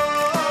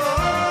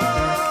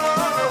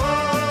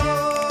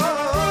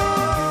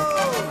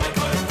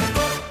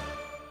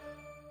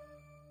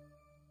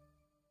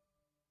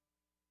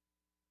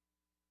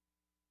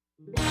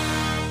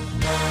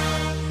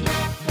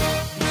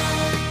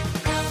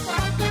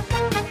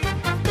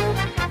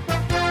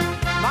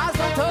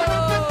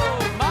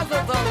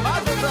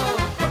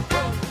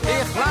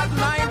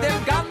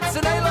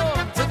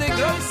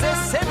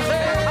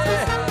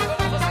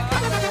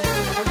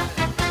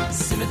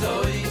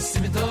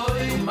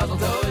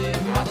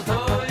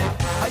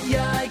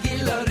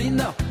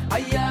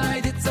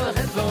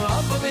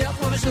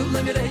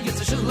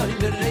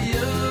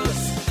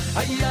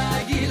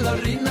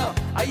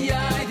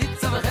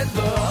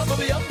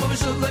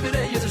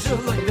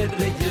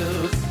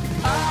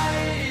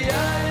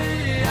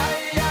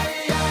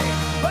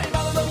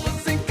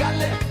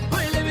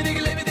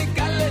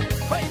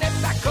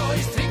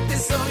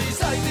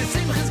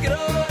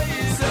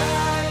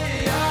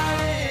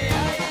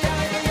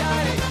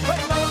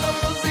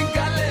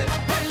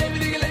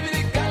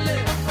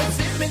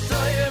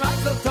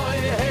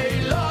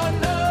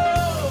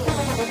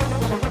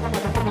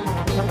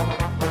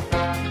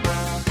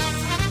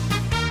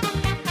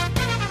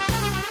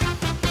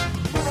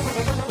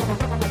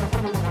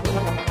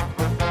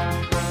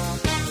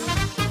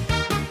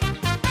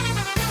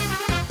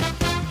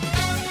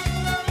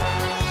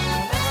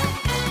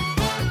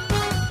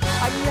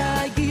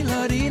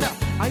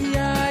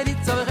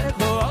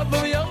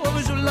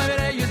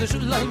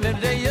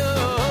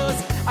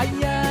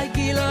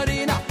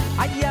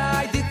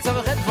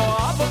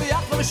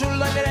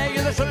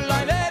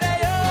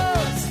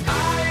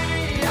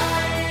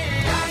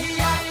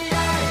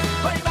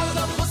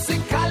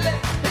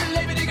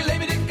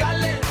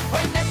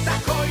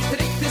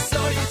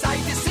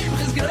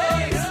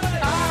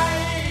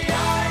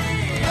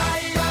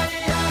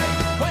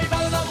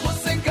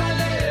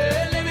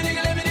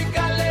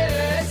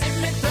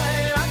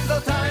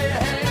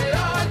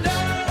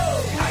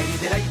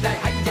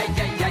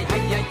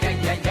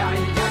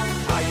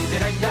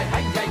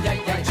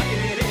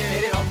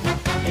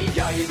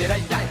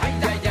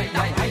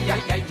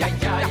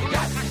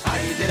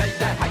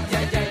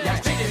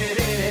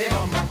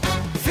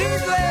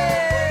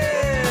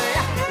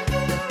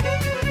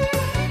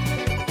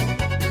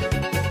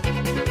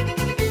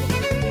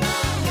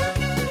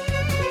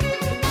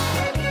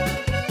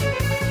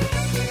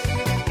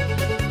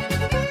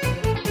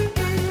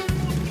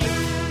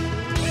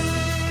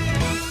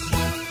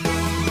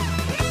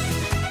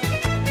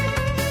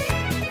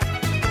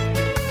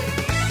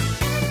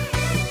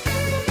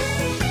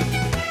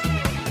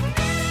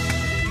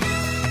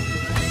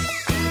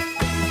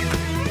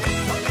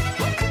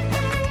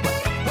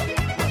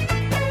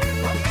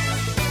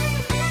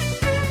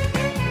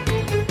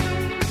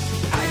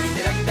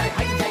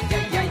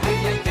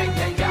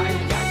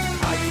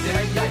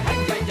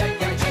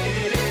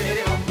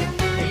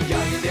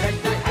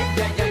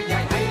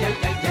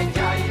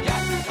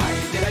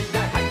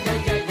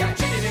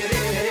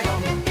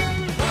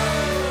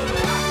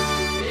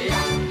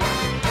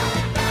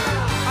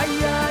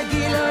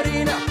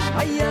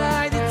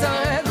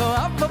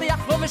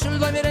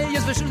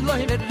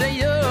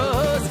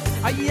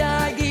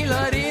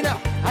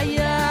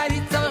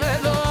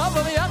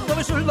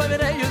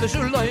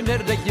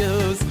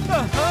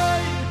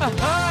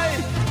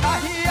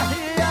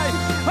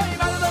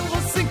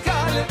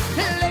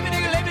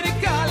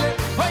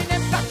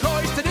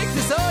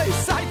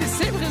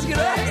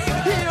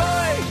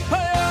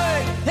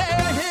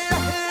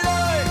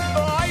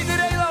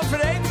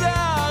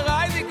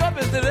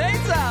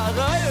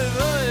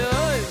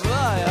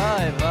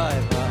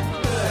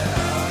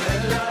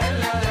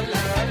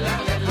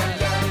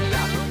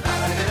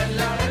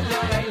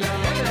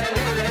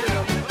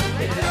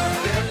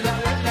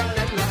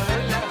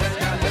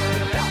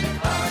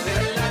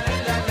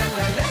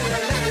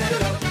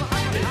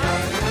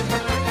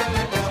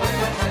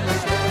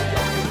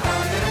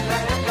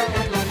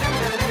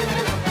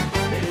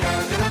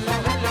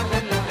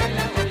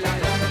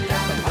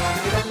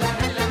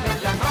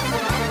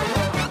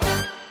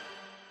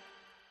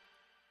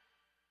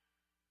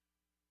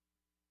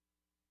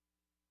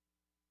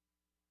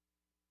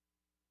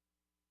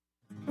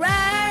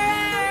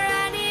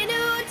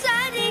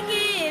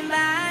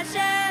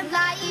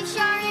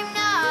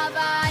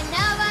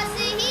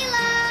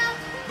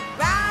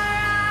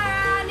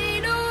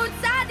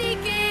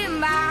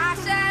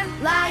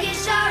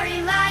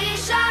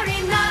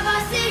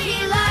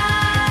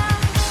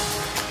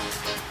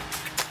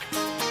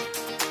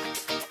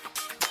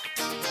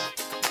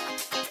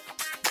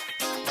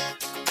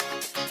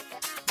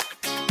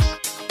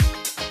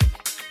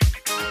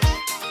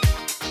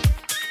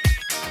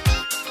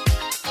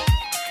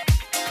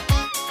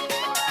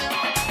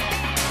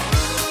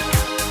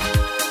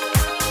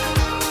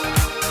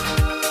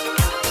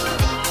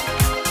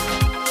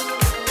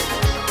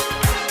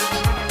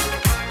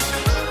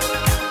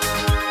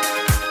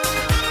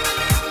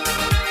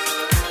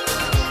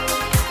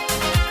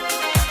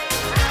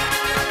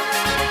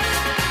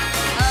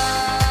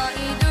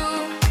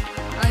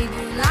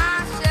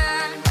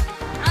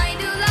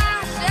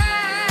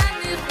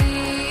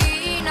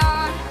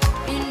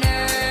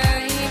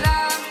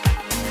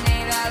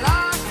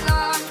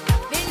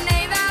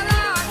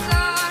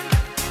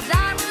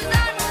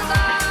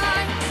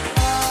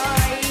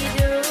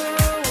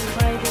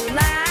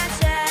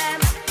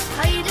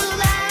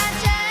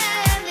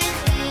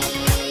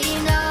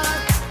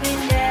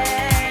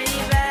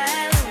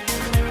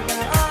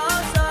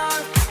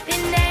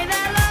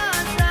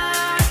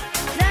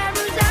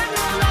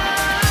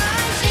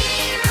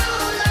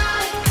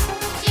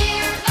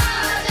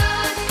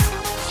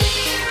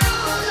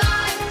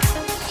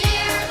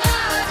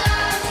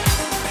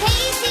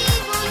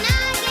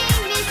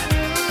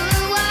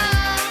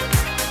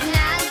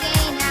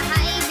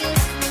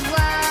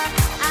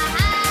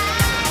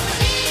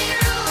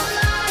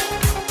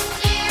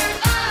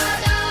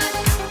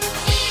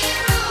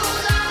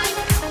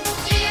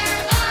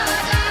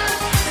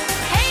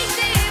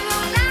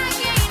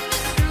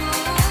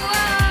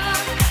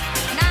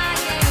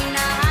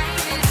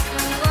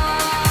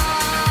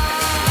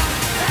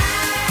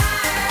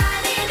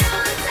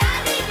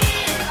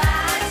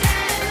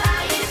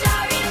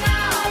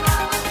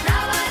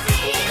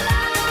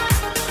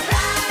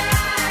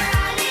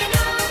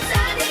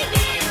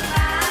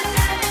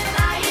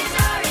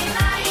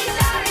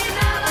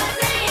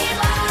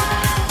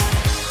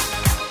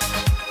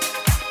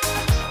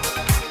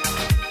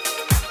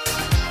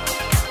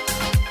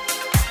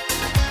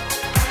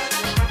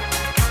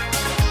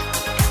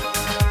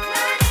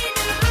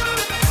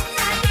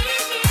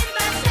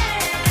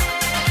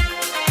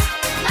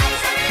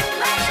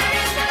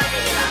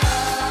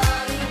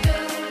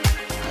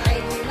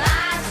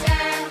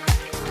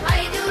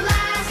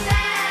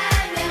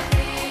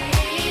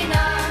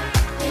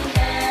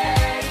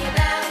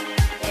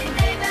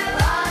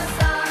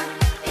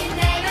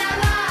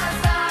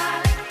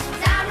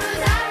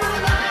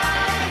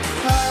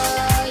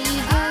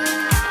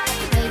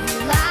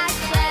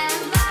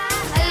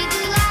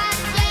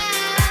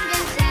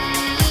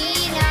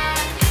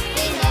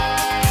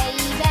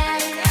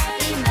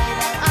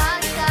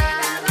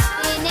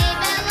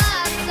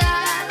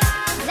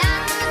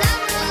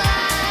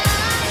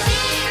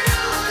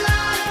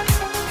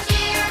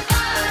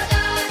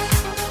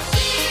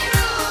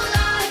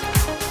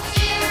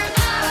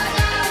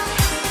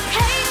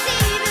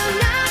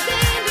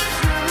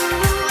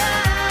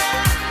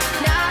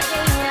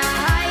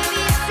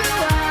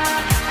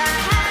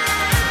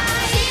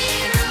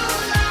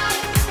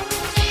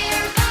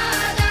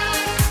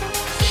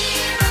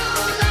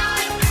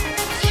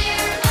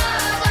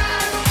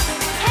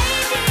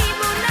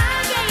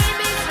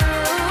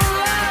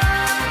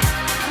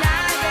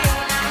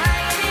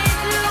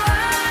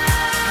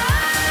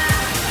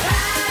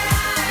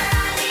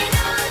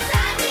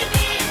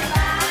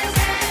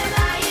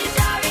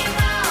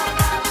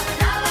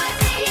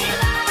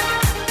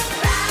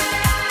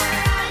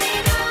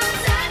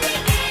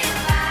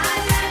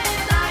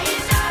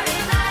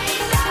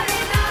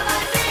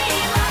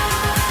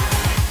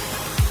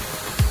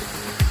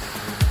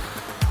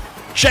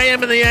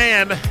JM in the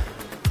AM.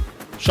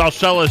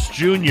 Shalshelis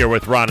Jr.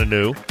 with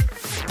Ronanu.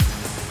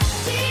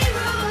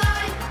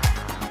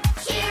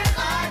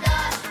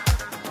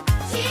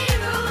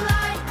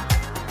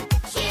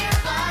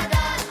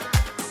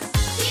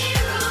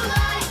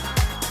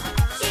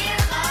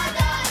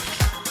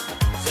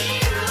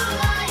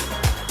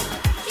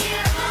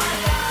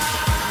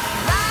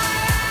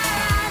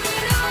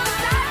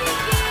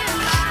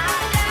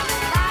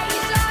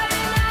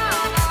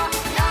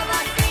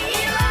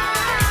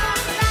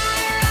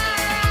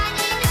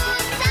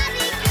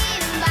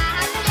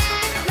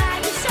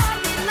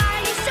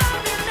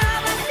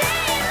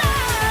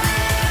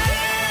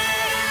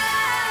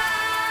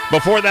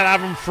 Before that,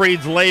 Avram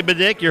Fried's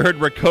Lebedik. You heard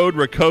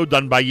Rakode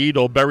done by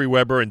Yidel, Berry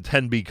Weber, and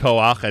Tenbi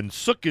Koach, and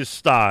Sukkot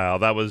Style.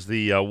 That was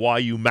the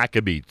YU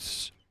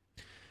Maccabees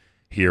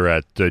here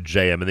at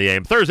JM in the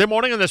AM. Thursday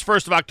morning on this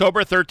 1st of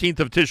October,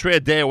 13th of Tishrei, a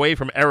day away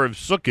from Erev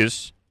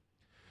Sukkot.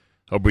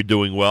 Hope we're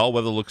doing well.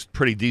 Weather looks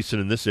pretty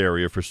decent in this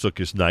area for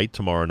Sukkot night,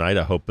 tomorrow night.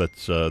 I hope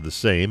that's the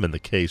same in the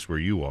case where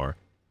you are.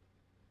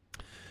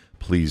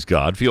 Please,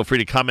 God. Feel free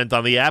to comment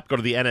on the app. Go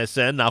to the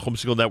NSN, Nahum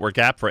Single Network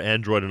app for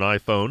Android and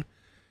iPhone.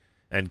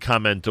 And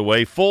comment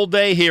away. Full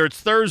day here.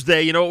 It's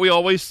Thursday. You know what we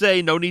always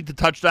say? No need to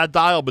touch that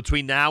dial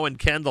between now and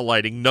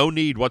candlelighting. No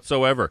need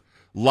whatsoever.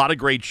 A lot of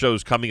great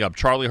shows coming up.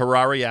 Charlie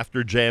Harari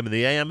after JM in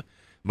the AM.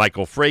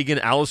 Michael Fragan.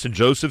 Allison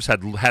Josephs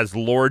has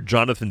Lord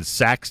Jonathan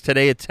Sachs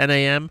today at 10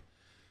 a.m.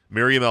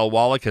 Miriam L.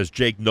 Wallach has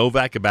Jake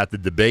Novak about the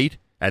debate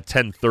at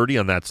 10:30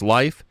 on That's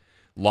Life.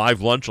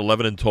 Live lunch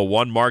 11 until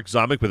 1. Mark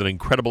Zamek with an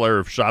incredible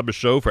Erev Shabbos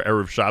show for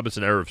Erev Shabbos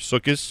and Erev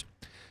Sukkot.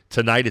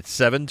 Tonight at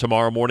 7,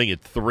 tomorrow morning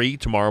at 3,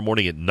 tomorrow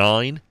morning at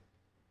 9.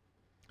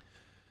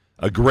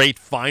 A great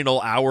final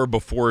hour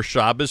before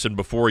Shabbos and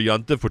before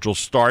Yontif, which will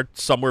start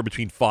somewhere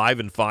between 5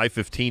 and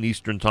 5:15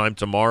 Eastern Time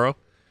tomorrow,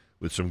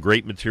 with some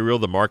great material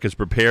that Mark has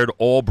prepared,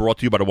 all brought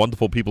to you by the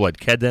wonderful people at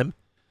Kedem,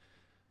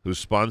 who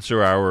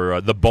sponsor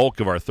the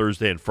bulk of our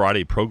Thursday and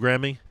Friday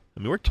programming.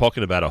 I mean, we're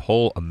talking about a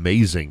whole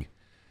amazing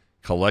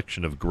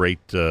collection of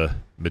great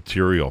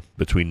material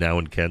between now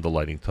and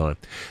candlelighting time.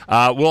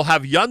 We'll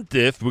have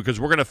Yontif, because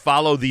we're going to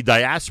follow the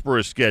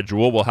diaspora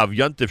schedule. We'll have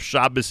Yontif,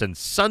 Shabbos, and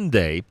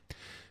Sunday,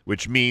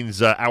 which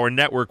means our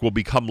network will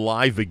become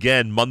live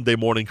again Monday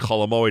morning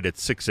Chol Hamoed at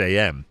 6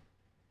 a.m.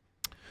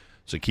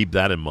 So keep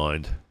that in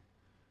mind.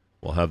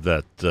 We'll have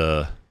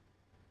that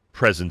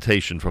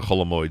presentation for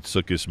Chol Hamoed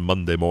Sukkot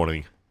Monday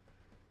morning,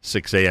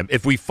 6 a.m.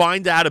 If we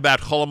find out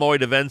about Chol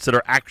Hamoed events that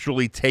are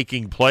actually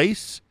taking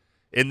place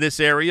in this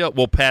area,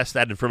 we'll pass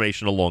that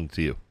information along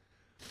to you.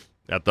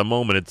 At the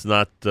moment, it's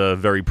not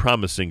very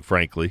promising,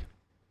 frankly,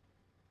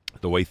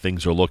 the way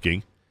things are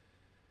looking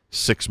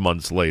 6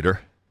 months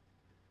later.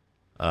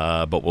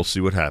 But we'll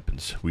see what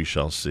happens. We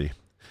shall see.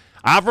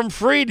 Avram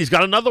Fried, he's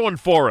got another one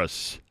for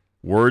us.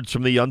 Words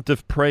from the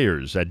Yontif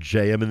prayers at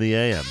JM in the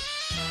AM.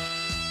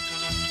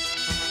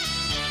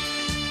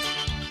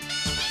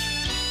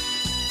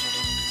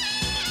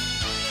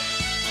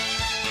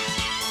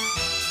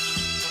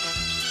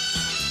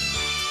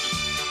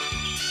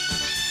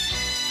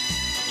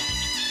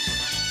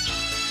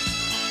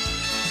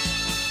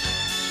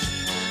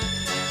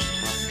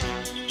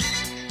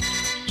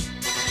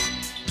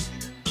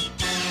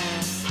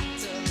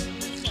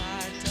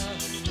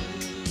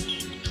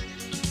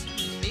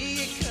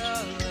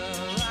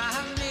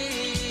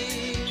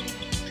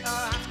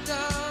 After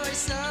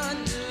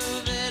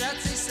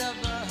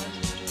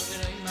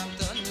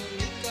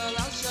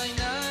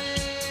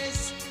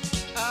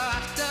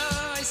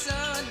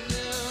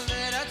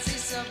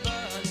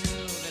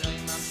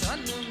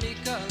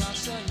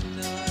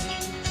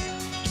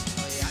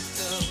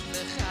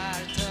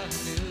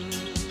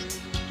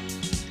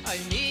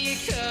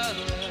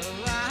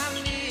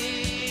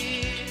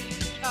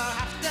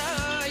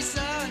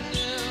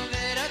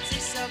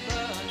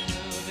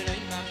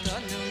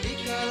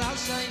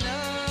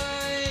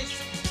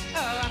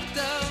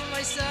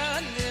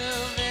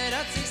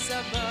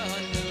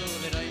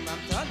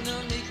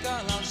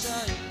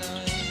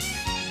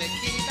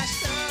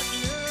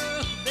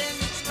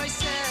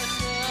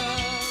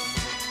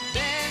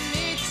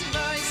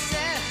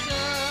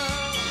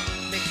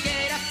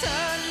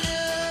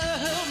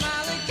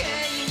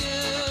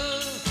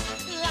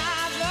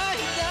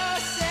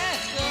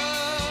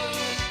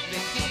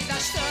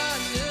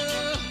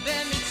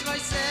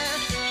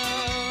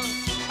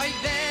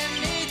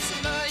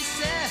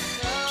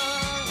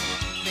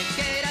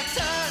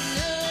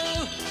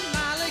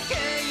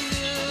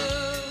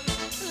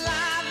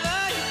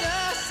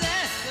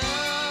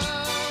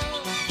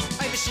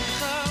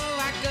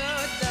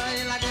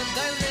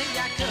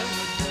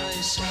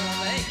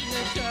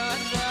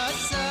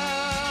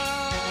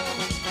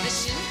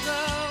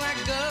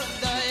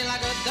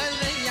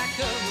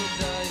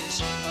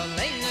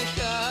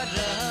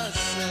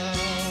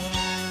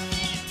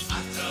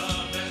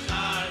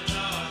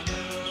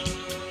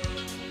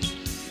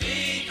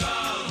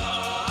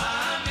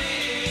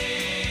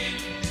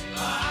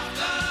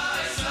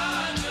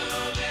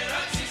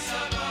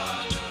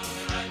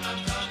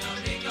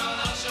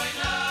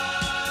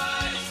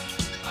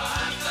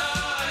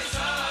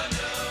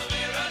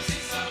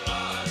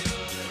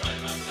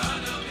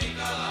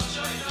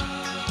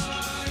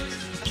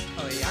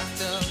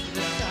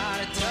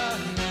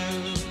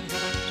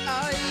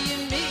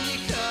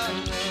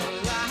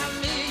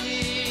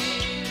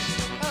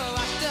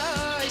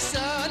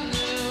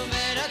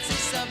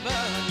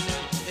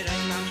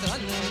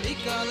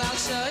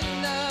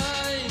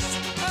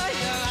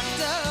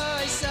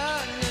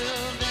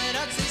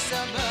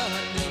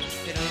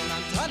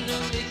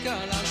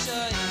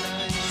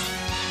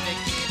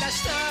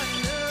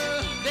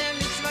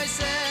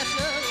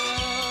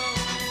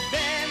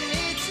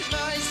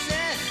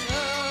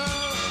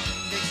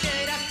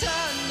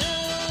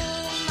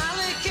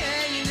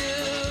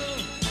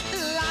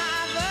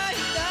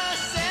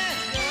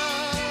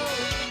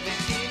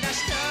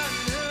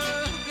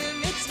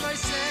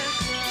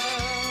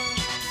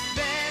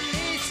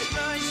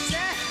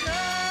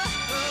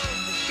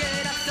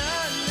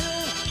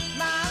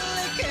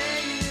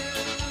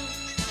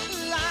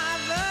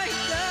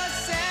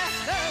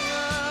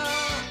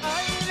Oh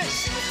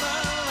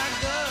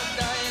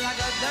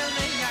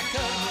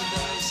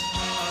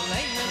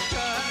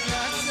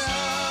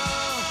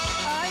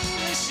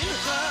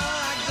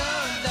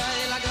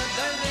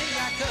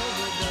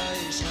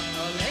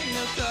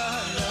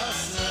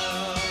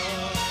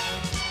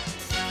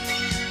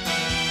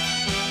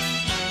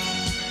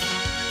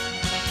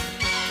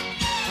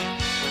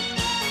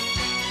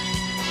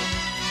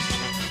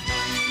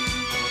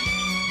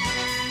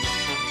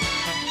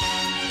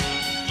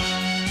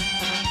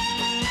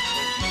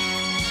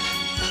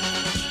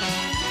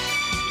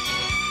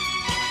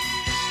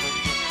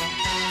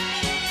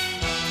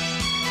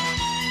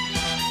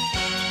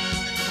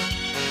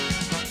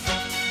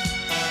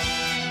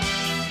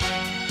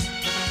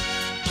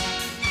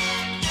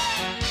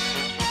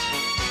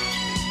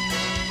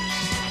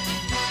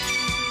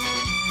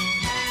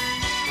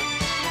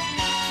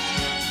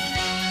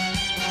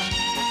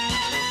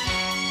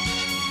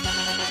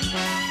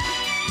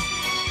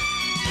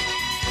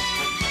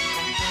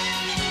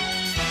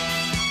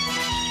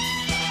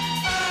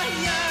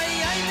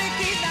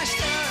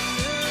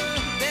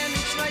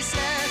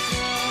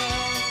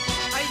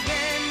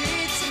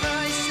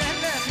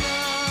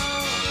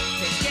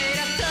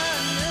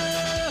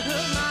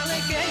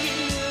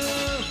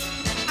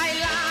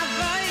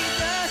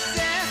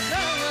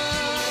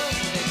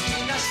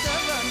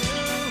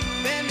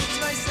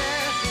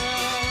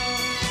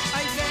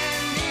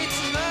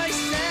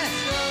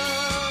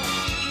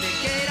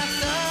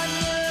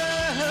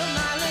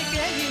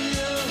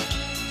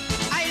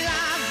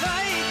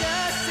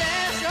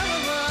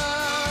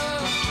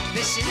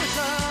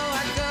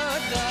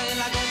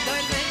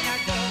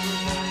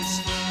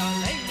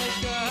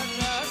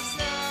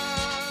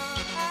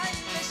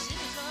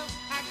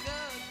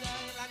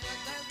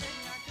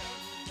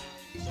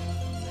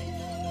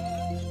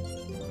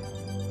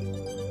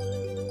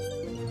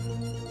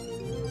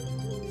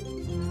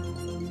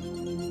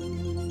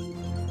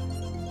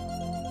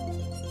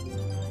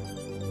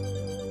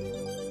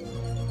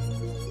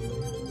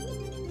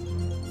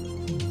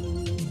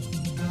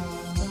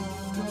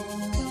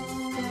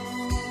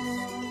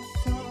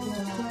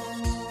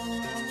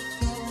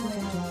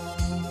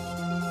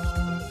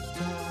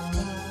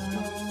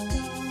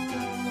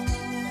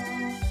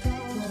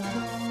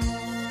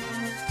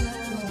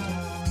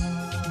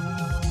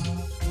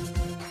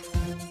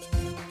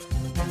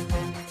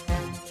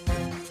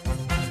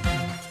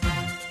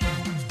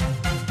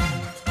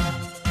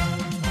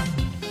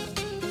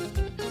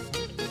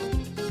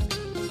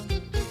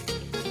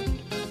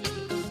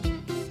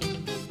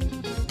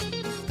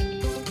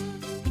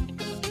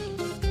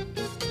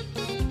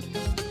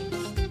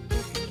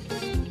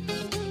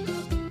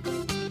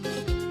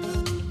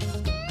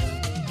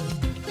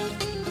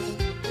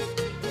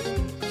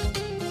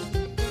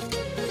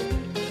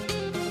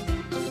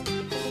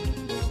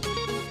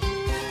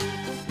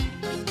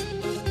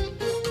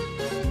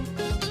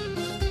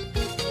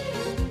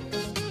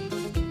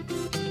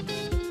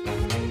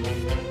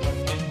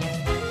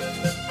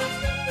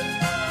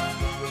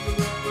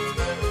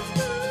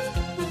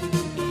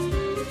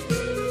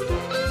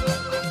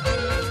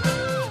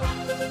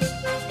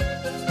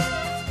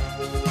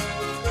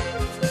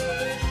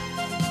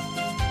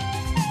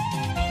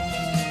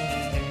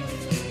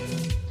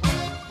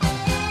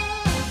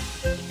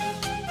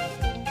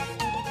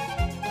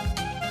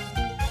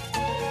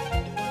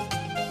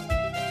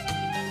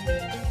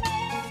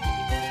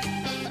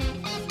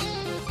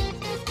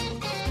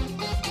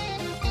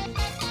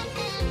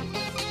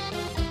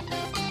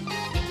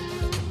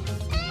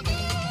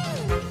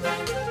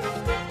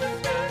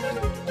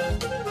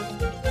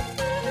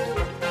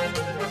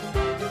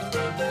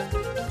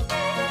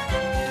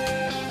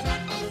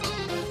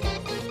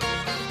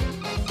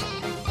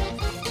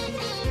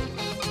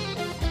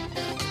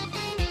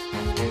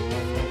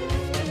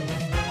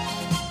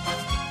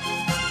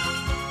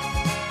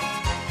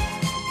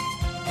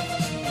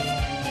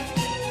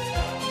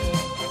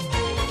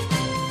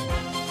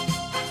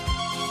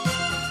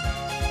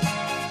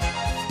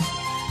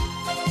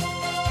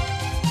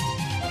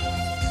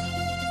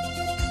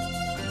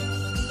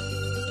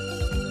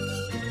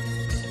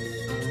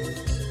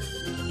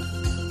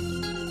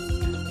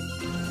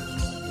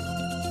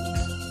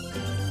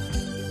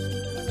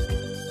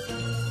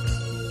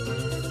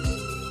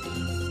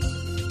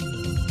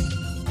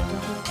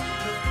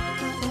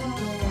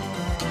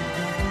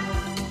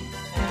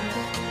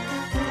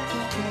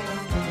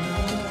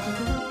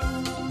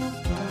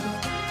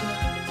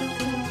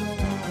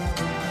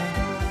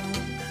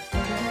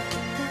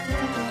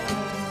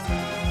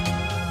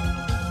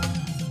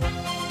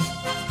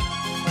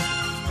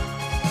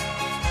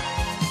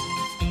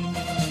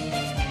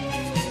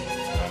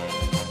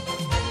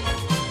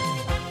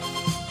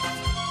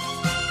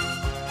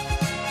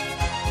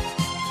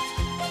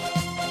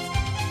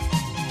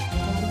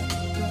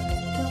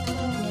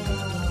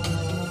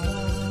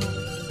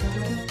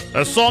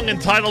A song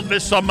entitled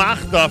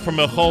Visamachta from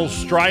Michal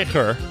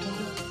Streicher.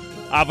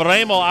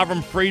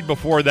 Avram Fried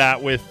before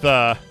that with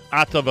Ata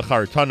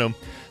V'Chartanu.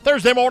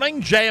 Thursday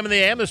morning, JM in the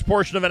AM. This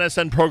portion of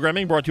NSN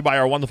programming brought to you by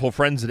our wonderful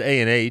friends at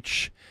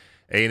A&H.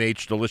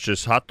 A&H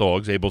Delicious Hot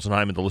Dogs. Abel's and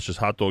Hyman Delicious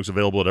Hot Dogs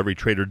available at every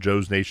Trader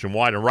Joe's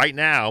nationwide. And right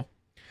now,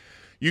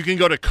 you can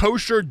go to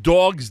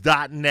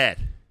kosherdogs.net.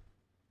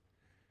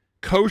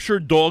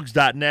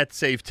 Kosherdogs.net.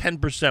 Save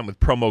 10% with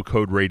promo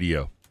code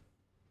radio.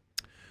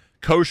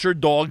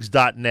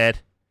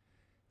 Kosherdogs.net.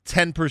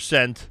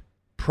 10%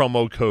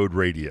 promo code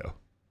radio.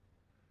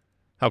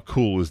 How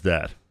cool is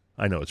that?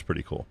 I know it's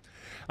pretty cool.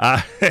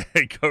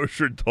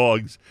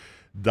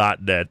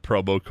 Kosherdogs.net,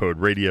 promo code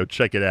radio.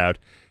 Check it out.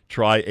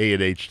 Try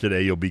A&H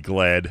today. You'll be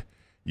glad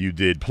you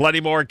did. Plenty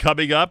more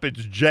coming up.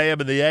 It's JM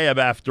in the AM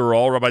after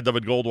all. Rabbi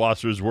David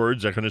Goldwasser's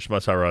words, Zechon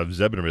Nishmas Harav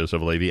Zeb ben Yosef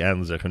Halevi,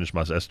 and Zechon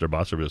Nishmas Esther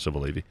Basar ben Yosef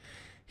Halevi.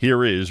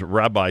 Here is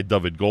Rabbi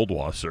David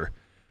Goldwasser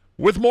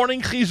with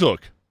Morning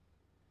Chizuk.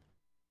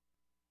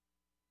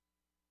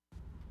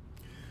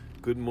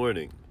 Good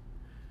morning.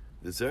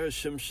 The Zera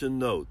Shimshon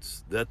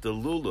notes that the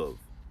lulav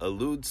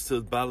alludes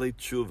to Balei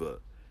Tshuva,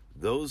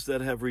 those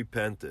that have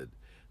repented.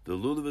 The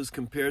lulav is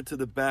compared to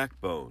the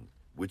backbone,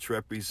 which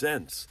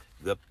represents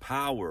the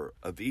power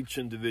of each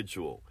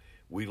individual.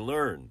 We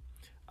learn,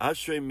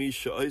 Ashrei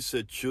Misha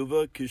Oiseh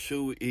Tshuva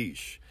Kishu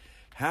Ish.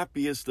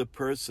 Happy is the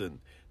person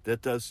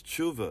that does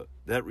tshuva,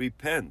 that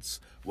repents,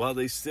 while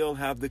they still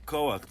have the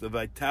koach, the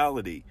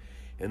vitality,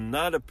 and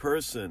not a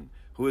person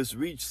who has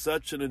reached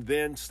such an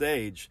advanced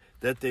stage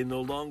that they no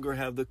longer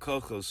have the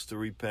kochos to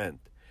repent.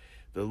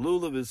 The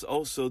lulav is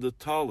also the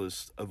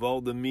tallest of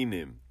all the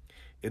minim.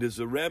 It is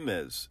a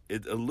remez.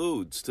 It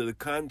alludes to the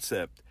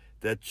concept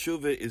that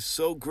tshuva is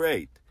so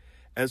great,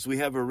 as we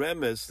have a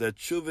remez that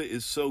tshuva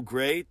is so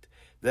great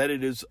that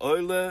it is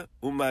oile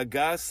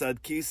umagas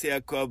ad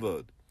kisei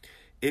hakavod.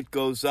 It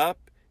goes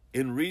up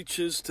and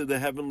reaches to the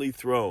heavenly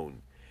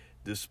throne.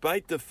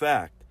 Despite the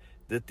fact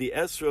that the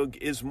esrog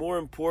is more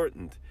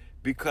important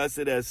because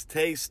it has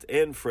taste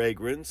and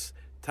fragrance,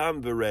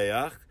 tam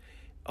v'reach,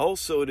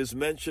 also, it is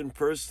mentioned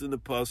first in the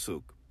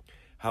pasuk.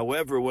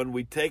 However, when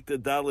we take the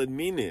daled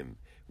minim,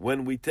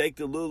 when we take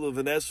the lulav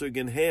and esrog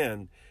in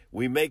hand,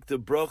 we make the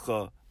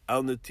bracha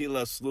al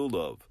netilas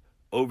lulav,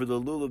 over the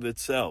lulav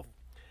itself.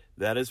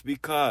 That is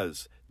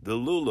because the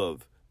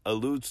lulav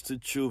alludes to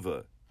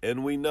tshuva,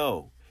 and we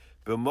know,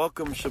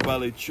 b'makom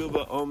shebalei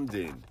tshuva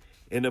omdin,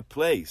 in a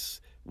place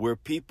where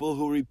people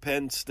who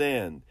repent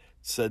stand,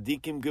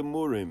 tzadikim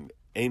gemurim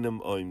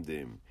einam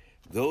omdim.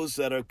 Those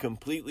that are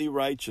completely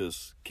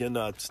righteous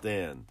cannot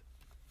stand.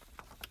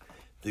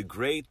 The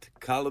great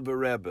Kalber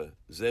Rebbe,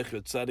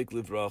 Zecher Tzadik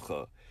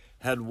Livracha,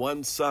 had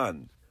one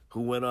son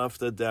who went off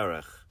the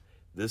derech.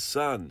 The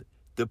son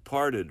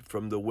departed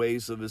from the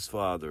ways of his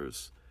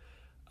fathers.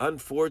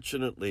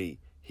 Unfortunately,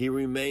 he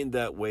remained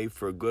that way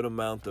for a good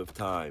amount of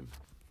time.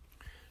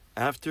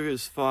 After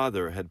his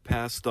father had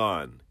passed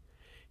on,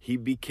 he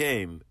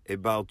became a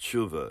Baal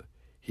Tshuva.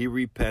 He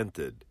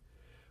repented.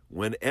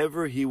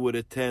 Whenever he would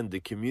attend a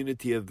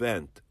community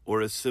event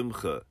or a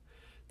simcha,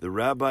 the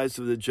rabbis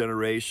of the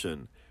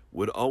generation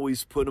would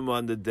always put him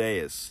on the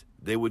dais.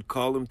 They would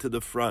call him to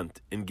the front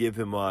and give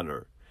him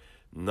honor,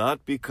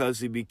 not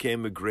because he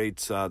became a great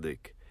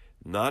tzaddik,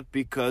 not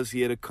because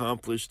he had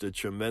accomplished a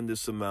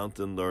tremendous amount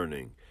in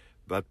learning,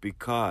 but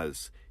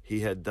because he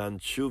had done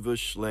tshuva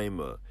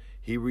shlema.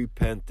 He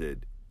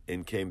repented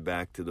and came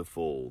back to the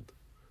fold.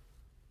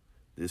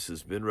 This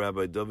has been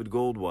Rabbi David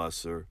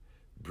Goldwasser,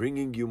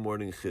 bringing you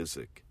Morning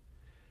Chizuk.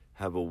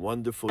 Have a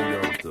wonderful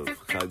Yom Tov.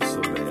 Chag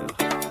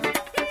Sameach.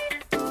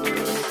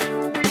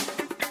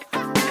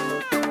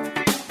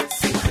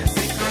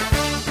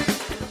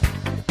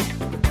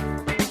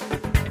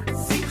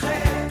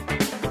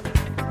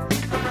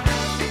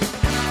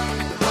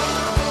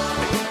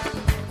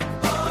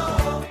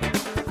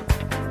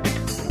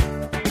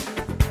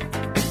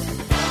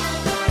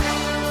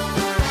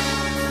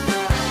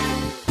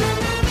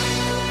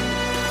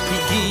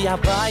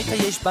 הביתה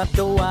יש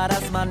בדואר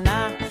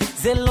הזמנה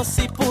זה לא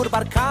סיפור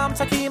בר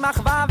קמצא כי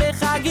מחווה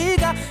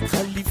וחגיגה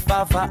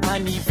חליפה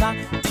ועניבה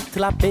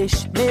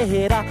תתלבש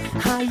מהרה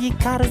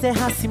העיקר זה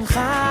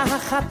השמחה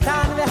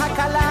החתן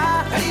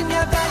והכלה עם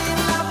ידיים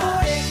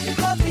לבורק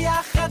נרקוד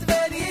ביחד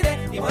ונראה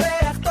אם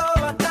אורח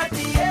טוב אתה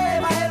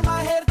תהיה מהר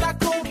מהר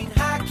תקום מן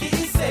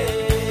הכיסא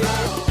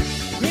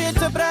mit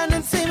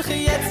brennen Simche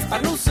jetzt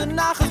Parnusse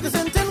nachs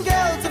gesinnten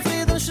Geld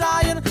zufrieden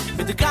schreien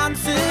mit der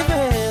ganze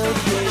Welt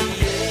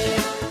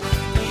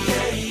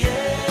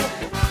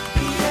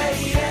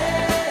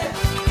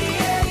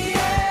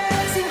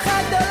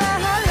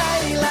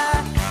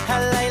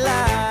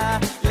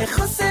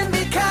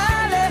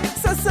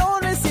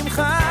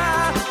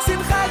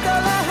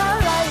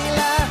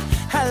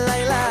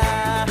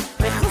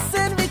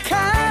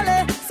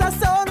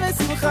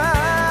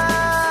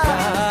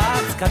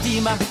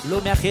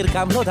לא מאחר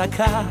גם לא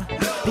דקה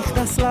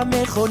נכנס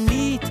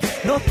למכונית,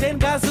 נותן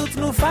גז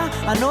ותנופה,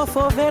 הנוף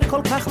עובר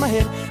כל כך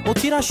מהר,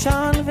 מותיר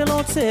עשן ולא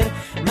עוצר,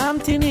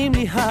 ממתינים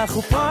לי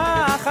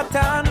החופה,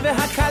 החתן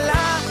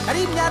והכלה,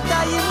 הרים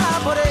ידיים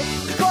לבורא,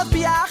 נרקוד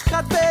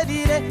ביחד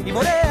ונראה, אם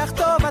אורח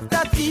טוב אתה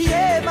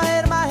תהיה,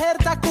 מהר מהר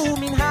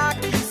תקום מן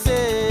הכיסא.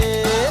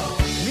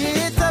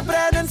 Wir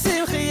brennen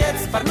Simche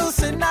jetzt,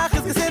 Parnusse nach,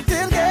 es gesinnt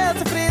in Geld,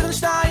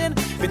 Zufriedenstein,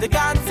 für die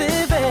ganze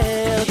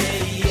Welt.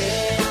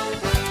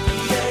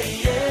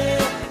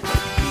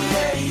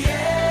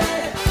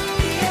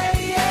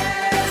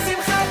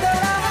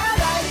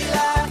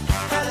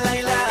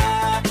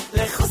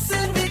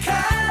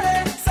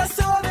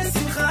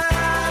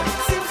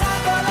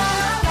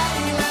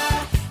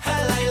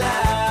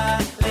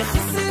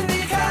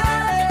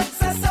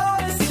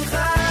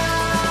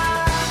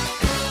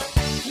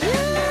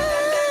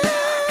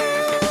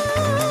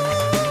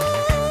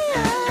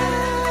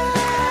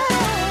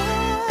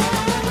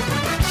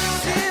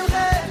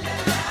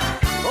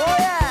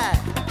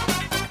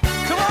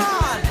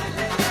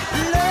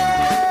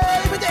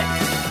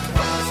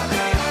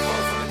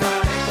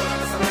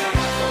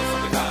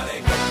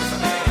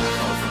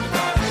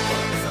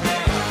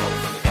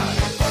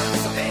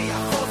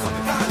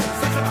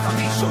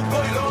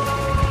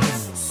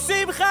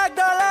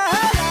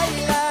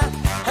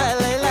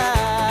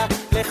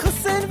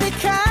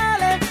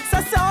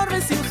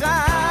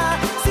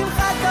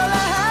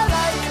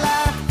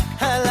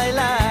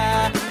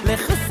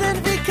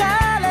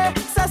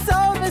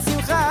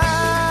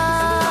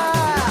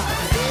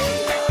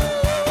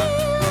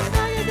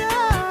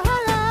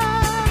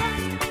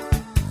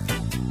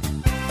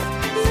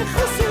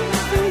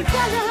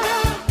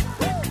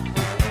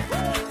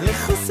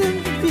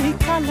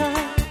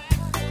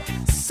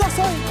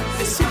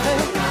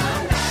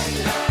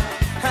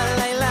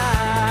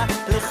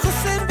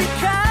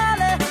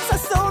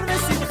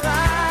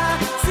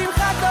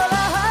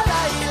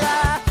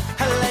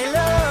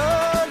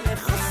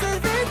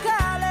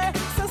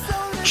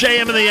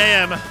 JM in the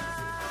AM.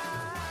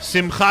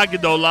 Simcha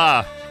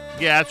Gedolah.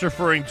 Yeah, that's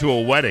referring to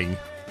a wedding.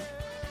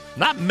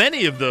 Not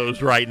many of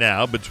those right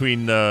now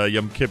between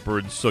Yom Kippur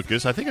and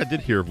Sukkot. I think I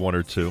did hear of one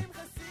or two.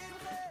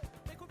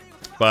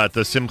 But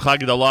the Simcha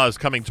Gedolah is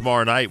coming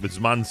tomorrow night with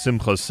Zman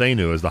Simcha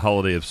Seinu as the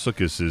holiday of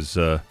Sukkot is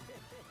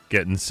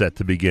getting set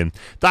to begin.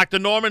 Dr.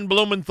 Norman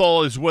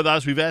Blumenthal is with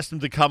us. We've asked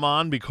him to come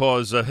on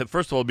because,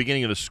 first of all,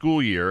 beginning of the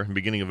school year,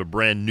 beginning of a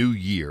brand new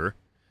year,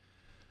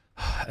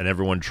 and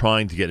everyone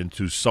trying to get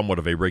into somewhat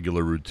of a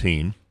regular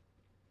routine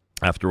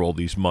after all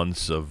these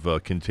months of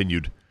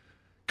continued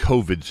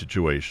COVID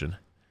situation.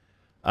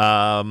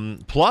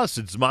 Plus,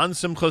 it's Zman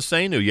Simcha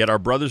Seinu, yet our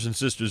brothers and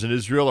sisters in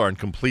Israel are in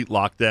complete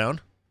lockdown.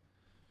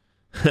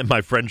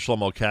 My friend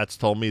Shlomo Katz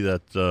told me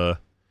that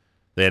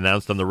they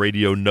announced on the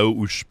radio no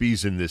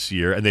Ushpizin this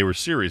year, and they were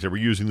serious. They were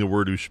using the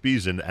word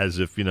Ushpizin as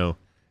if, you know,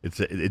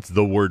 it's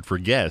the word for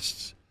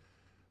guests.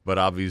 But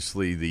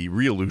obviously the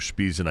real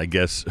Ushpizin, I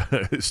guess,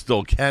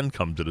 still can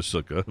come to the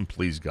Sukkah, and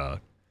please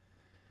God.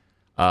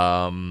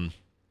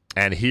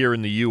 And here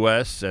in the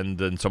U.S.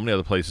 and in so many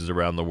other places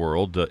around the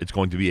world, it's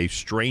going to be a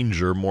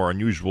stranger, more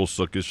unusual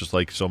Sukkah, just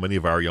like so many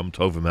of our Yom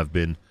Tovim have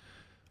been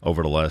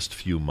over the last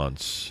few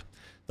months.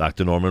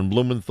 Dr. Norman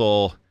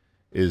Blumenthal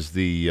is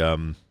the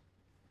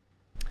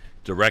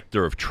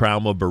Director of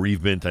Trauma,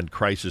 Bereavement, and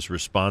Crisis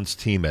Response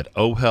Team at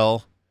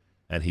OHEL,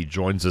 and he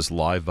joins us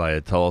live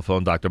via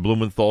telephone. Dr.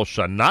 Blumenthal,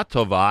 Shana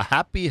Tova,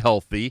 happy,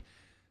 healthy,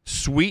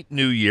 sweet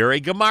New Year.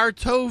 A Gemar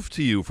Tov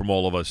to you from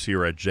all of us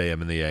here at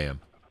JM in the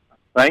AM.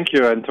 Thank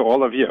you, and to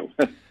all of you.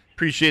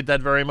 Appreciate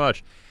that very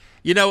much.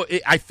 You know,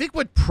 I think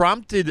what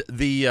prompted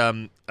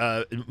the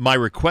my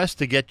request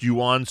to get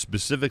you on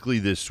specifically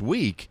this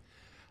week,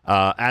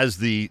 as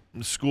the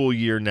school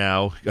year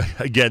now,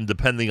 again,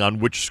 depending on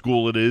which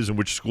school it is and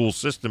which school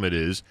system it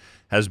is,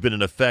 has been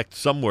in effect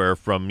somewhere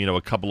from, you know,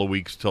 a couple of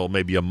weeks till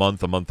maybe a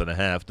month and a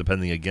half,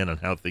 depending, again, on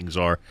how things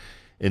are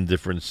in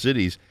different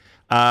cities.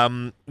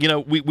 You know,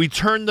 we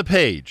turn the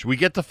page. We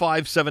get to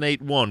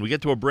 5781. We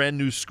get to a brand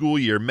new school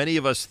year. Many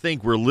of us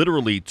think we're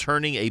literally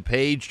turning a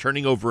page,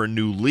 turning over a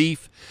new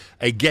leaf,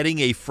 getting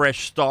a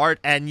fresh start.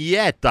 And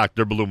yet,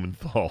 Dr.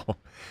 Blumenthal,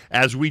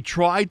 as we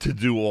try to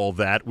do all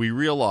that, we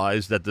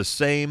realize that the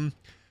same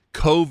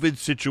COVID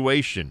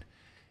situation,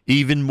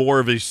 even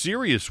more of a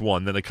serious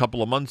one than a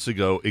couple of months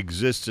ago,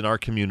 exists in our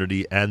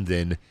community and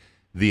in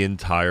the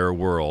entire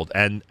world.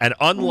 And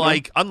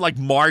unlike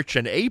March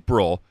and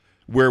April,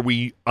 where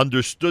we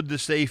understood the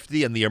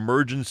safety and the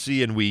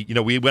emergency, and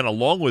we went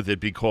along with it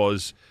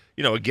because,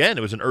 again,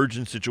 it was an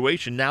urgent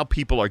situation. Now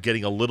people are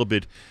getting a little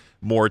bit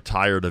more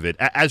tired of it.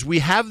 As we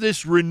have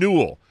this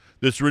renewal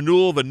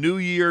of a new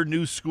year,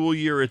 new school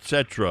year,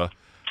 etc.,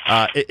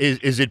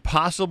 is it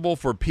possible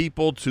for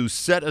people to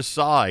set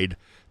aside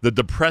the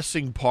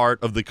depressing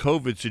part of the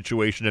COVID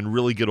situation and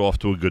really get off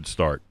to a good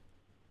start?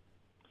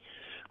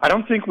 I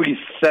don't think we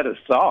set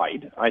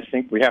aside. I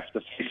think we have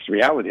to face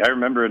reality. I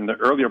remember in the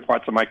earlier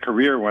parts of my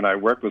career when I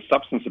worked with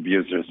substance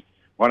abusers,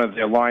 one of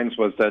their lines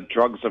was that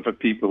drugs are for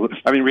people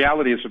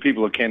reality is for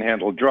people who can't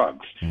handle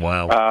drugs.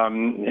 Wow.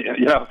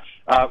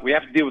 we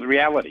have to deal with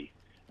reality.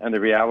 And the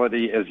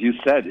reality, as you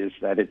said, is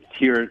that it's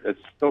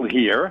still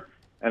here,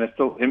 and it's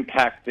still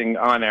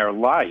impacting on our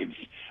lives.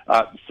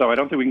 So I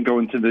don't think we can go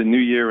into the new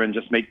year and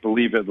just make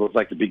believe it was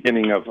like the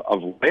beginning of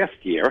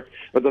last year.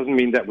 That doesn't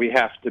mean that we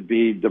have to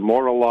be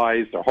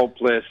demoralized or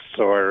hopeless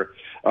or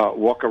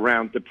walk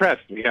around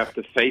depressed. We have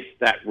to face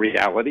that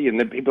reality, and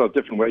then people have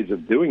different ways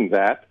of doing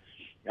that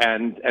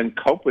and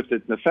cope with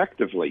it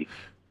effectively.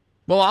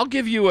 Well, I'll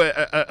give you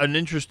an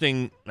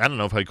interesting, I don't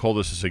know if I call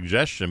this a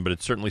suggestion, but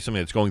it's certainly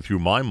something that's going through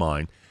my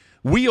mind.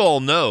 We all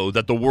know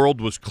that the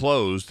world was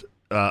closed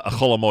a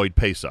Chol HaMoed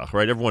Pesach,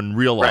 right? Everyone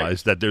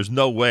realized that there's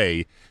no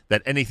way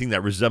that anything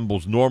that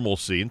resembles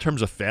normalcy in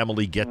terms of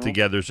family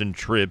get-togethers and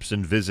trips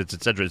and visits,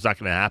 etc., is not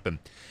going to happen.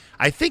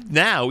 I think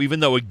now, even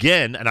though,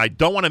 again, and I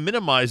don't want to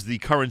minimize the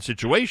current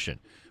situation,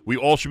 we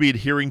all should be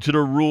adhering to the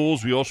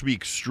rules. We all should be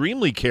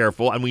extremely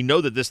careful, and we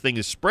know that this thing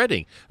is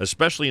spreading,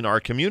 especially in our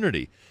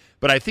community.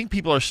 But I think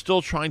people are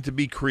still trying to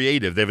be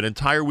creative. They have an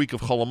entire week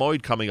of Chol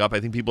HaMoed coming up. I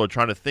think people are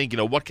trying to think,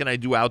 what can I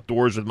do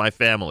outdoors with my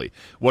family?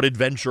 What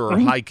adventure or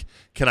hike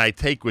can I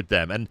take with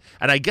them? And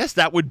I guess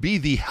that would be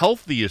the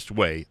healthiest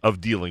way of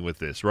dealing with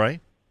this,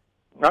 right?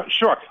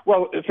 Sure.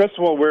 Well, first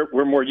of all,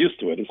 we're more used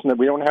to it.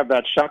 We don't have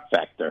that shock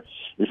factor.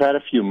 We've had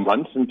a few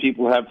months, and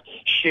people have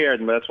shared,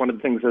 and that's one of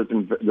the things that's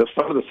been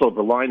some of the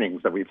silver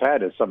linings that we've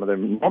had is some of the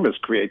enormous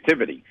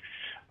creativity.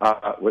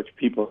 Which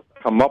people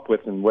come up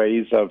with in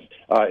ways of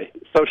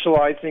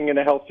socializing in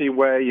a healthy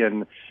way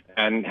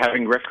and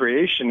having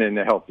recreation in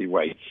a healthy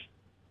way.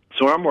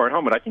 So I'm more at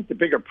home, but I think the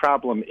bigger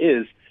problem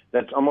is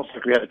that it's almost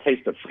like we had a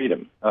taste of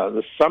freedom.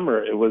 The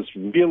summer, it was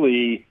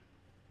really,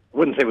 I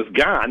wouldn't say it was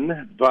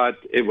gone, but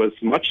it was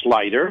much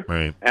lighter,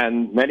 right.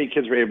 And many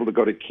kids were able to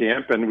go to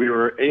camp, and we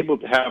were able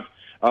to have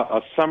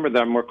a summer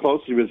that more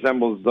closely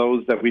resembles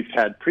those that we've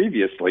had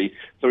previously.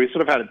 So we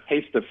sort of had a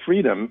taste of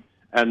freedom.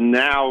 And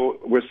now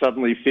we're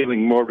suddenly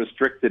feeling more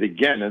restricted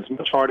again. It's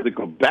much harder to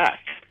go back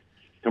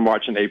to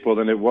March and April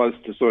than it was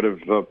to sort of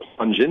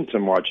plunge into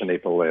March and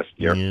April last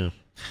year. Yeah.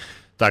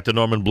 Dr.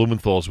 Norman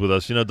Blumenthal is with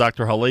us.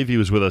 Dr. Halevi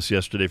was with us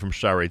yesterday from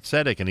Shaarei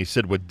Tzedek, and he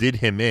said what did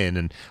him in,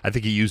 and I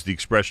think he used the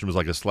expression was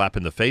like a slap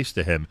in the face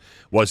to him,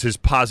 was his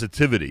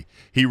positivity.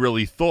 He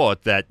really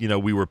thought that,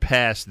 we were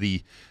past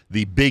the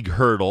big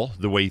hurdle,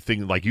 the way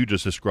things like you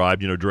just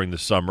described, during the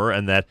summer,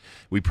 and that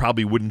we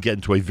probably wouldn't get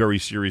into a very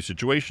serious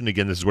situation.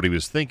 Again, this is what he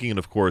was thinking, and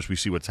of course, we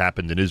see what's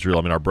happened in Israel.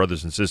 I mean, our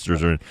brothers and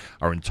sisters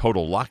are in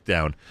total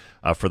lockdown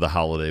for the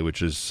holiday,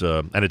 which is,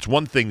 and it's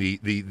one thing,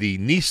 the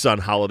Nissan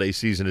holiday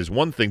season is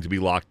one thing to be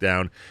locked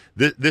down.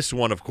 This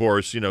one, of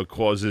course,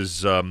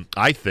 causes,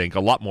 I think,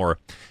 a lot more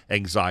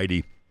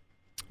anxiety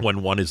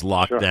when one is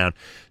locked down.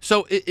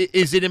 So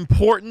is it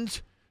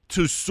important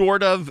to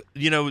sort of,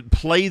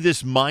 play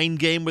this mind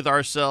game with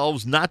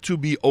ourselves, not to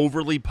be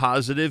overly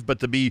positive, but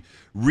to be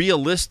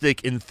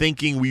realistic in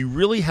thinking we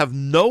really have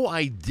no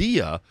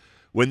idea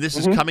when this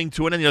is coming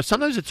to an end?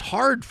 Sometimes it's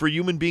hard for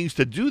human beings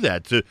to do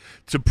that,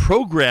 to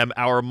program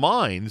our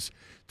minds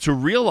to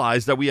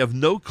realize that we have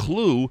no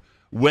clue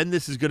when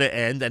this is going to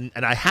end, and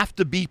I have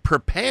to be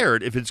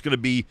prepared if it's going to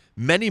be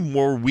many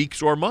more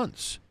weeks or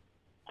months.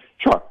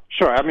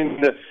 Sure. I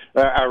mean,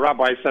 our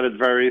rabbi said it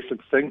very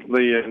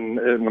succinctly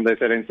when they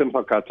said in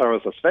Simcha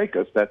Kataros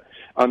Asfekas that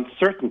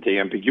uncertainty,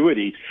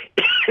 ambiguity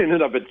in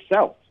and of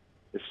itself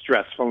is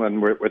stressful,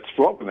 and it's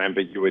fraught with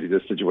ambiguity,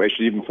 this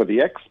situation, even for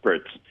the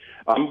experts.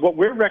 What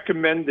we're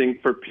recommending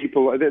for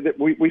people,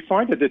 we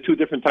find that there are two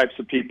different types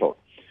of people.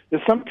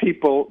 There's some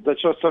people that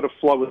just sort of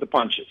flow with the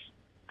punches.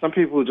 Some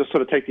people who just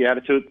sort of take the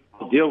attitude,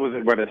 deal with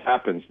it when it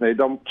happens. They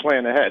don't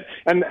plan ahead.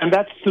 And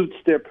that suits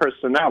their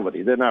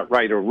personality. They're not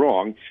right or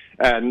wrong.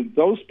 And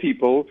those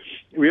people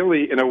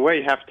really, in a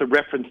way, have to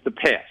reference the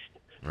past.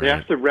 Right. They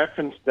have to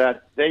reference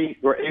that they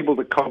were able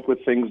to cope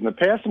with things in the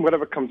past, and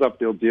whatever comes up,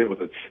 they'll deal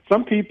with it.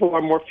 Some people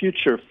are more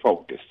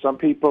future-focused. Some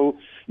people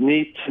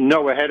need to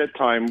know ahead of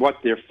time what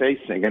they're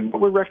facing. And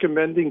what we're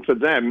recommending for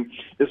them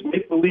is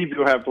make believe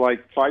you have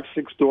like 5-6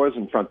 doors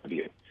in front of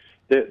you.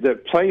 They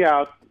play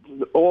out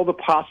all the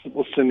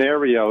possible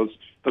scenarios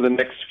for the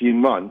next few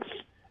months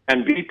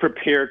and be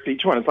prepared for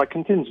each one. It's like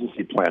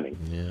contingency planning,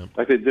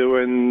 like they do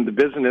in the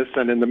business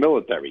and in the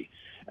military.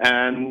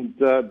 And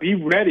be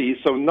ready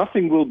so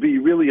nothing will be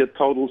really a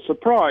total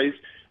surprise.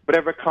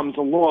 Whatever comes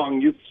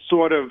along, you've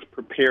sort of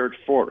prepared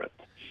for it.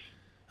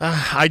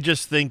 I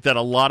just think that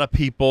a lot of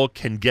people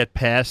can get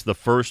past the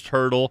first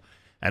hurdle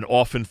and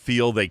often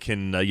feel they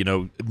can,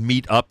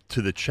 meet up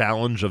to the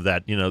challenge of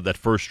that, that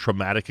first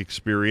traumatic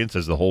experience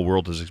as the whole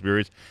world has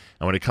experienced.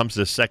 And when it comes to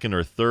the second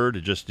or third,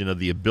 it just,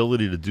 the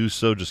ability to do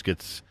so just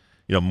gets,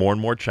 more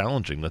and more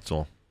challenging. That's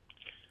all.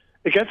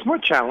 It gets more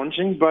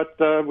challenging, but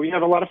we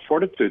have a lot of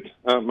fortitude.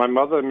 My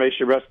mother, may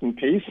she rest in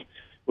peace,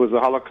 was a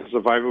Holocaust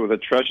survivor with a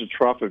treasure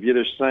trove of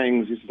Yiddish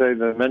sayings. You say,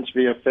 the mensch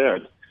wie a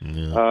Pferd.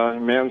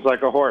 Man's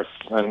like a horse.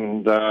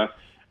 And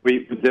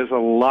there's a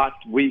lot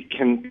we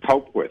can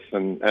cope with,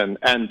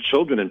 and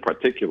children in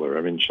particular.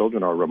 I mean,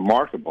 children are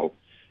remarkable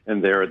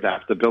in their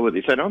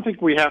adaptability. So I don't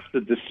think we have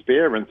to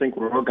despair and think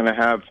we're all going to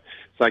have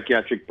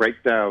psychiatric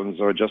breakdowns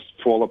or just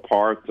fall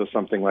apart or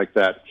something like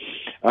that.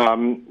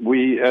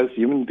 We, as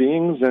human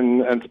beings,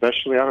 and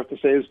especially I have to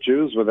say as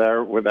Jews, with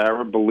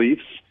our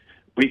beliefs,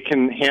 we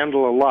can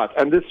handle a lot,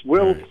 and this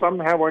will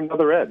somehow or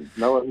another end.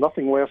 No,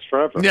 nothing lasts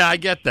forever. Yeah, I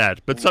get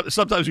that, but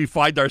sometimes we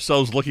find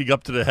ourselves looking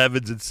up to the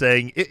heavens and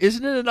saying,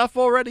 "Isn't it enough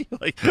already?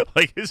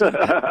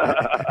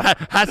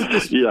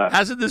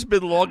 Hasn't this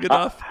been long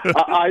enough?"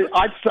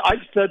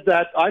 I've said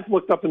that. I've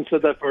looked up and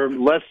said that for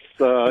less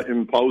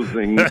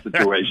imposing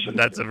situations.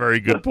 That's a very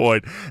good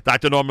point.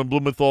 Dr. Norman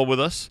Blumenthal with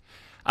us.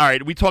 All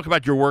right, we talk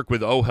about your work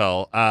with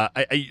OHEL.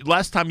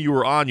 Last time you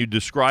were on, you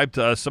described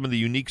to us some of the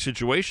unique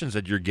situations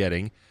that you're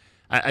getting.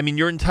 I mean,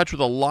 you're in touch with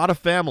a lot of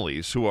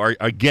families who are,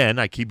 again,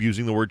 I keep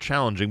using the word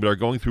challenging, but are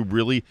going through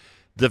really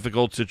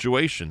difficult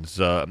situations.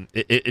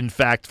 In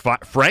fact,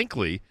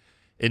 frankly,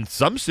 in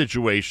some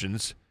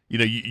situations,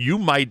 you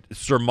might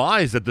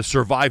surmise that the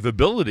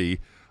survivability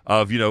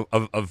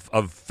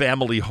of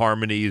family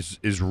harmony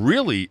is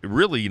really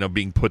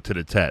being put to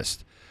the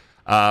test.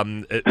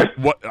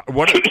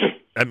 What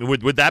I mean,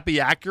 would that be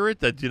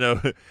accurate? That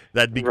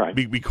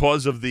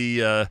because of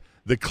the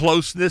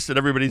closeness that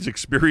everybody's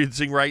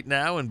experiencing right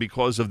now, and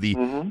because of the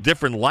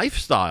different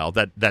lifestyle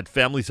that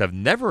families have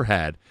never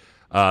had,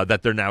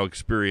 that they're now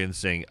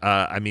experiencing.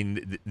 I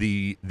mean,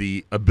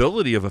 the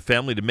ability of a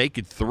family to make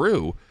it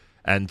through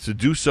and to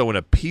do so in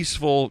a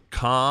peaceful,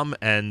 calm,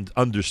 and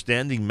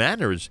understanding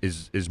manner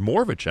is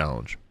more of a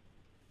challenge.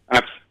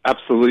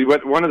 Absolutely.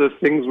 One of the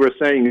things we're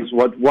saying is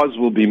what was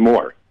will be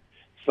more.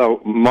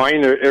 So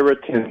minor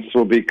irritants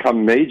will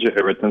become major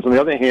irritants. On the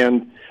other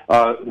hand,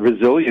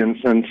 resilience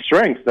and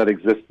strength that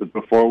existed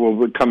before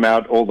would come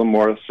out all the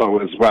more so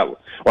as well.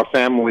 Or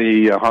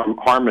family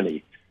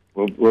harmony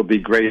will be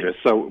greater.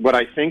 So what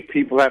I think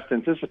people have to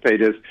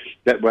anticipate is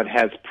that what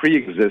has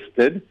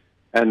pre-existed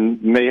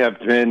and may have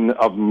been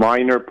of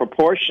minor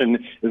proportion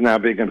is now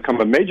going to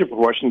become a major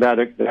proportion that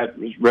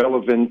is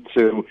relevant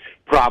to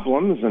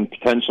problems and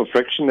potential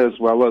friction, as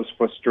well as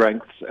for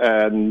strengths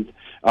and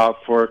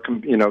for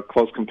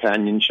close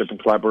companionship and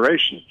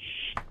collaboration.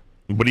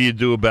 What do you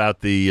do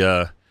about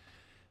the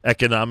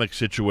economic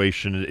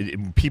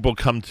situation? People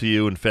come to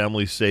you and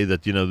families say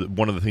that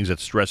one of the things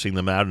that's stressing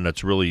them out and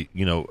that's really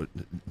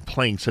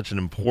playing such an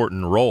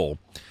important role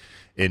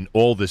in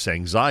all this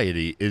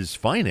anxiety is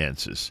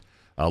finances.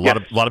 A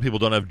lot of people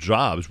don't have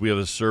jobs. We have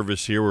a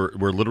service here where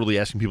we're literally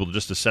asking people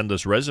just to send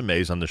us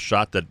resumes on the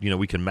shot that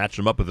we can match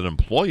them up with an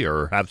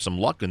employer or have some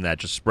luck in that,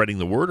 just spreading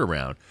the word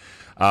around.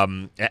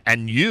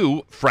 And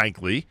you,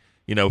 frankly,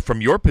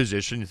 from your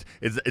position,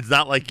 it's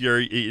not like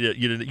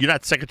you're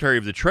not Secretary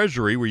of the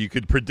Treasury where you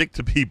could predict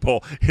to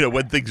people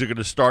when things are going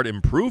to start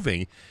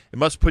improving. It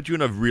must put you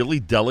in a really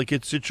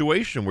delicate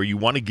situation where you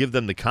want to give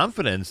them the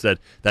confidence that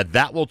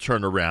will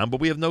turn around,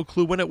 but we have no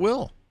clue when it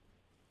will.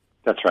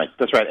 That's right.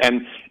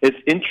 And it's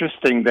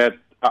interesting that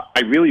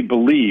I really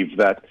believe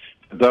that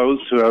those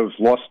who have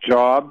lost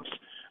jobs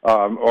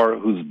or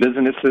whose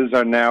businesses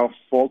are now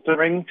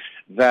faltering,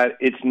 that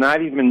it's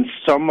not even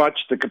so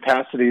much the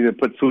capacity to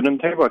put food on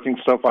the table. I think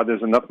so far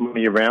there's enough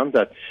money around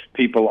that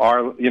people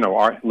are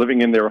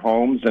living in their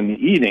homes and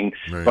eating,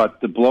 right.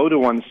 But the blow to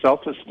one's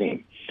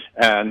self-esteem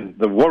and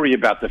the worry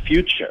about the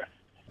future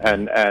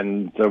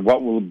and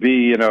what will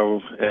be,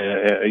 weddings,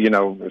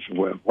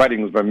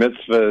 bar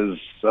mitzvahs,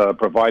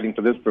 providing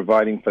for this,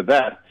 providing for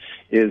that,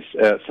 is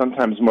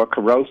sometimes more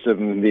corrosive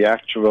than the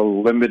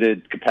actual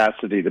limited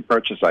capacity to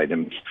purchase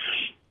items.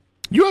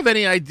 You have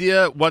any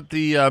idea what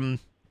the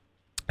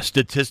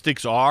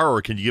statistics are,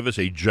 or can you give us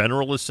a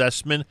general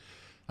assessment?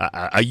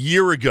 A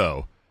year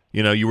ago,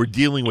 you were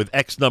dealing with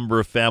X number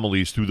of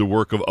families through the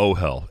work of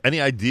OHEL.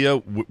 Any idea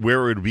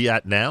where it would be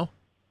at now?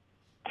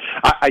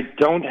 I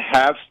don't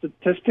have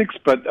statistics,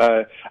 but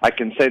I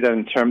can say that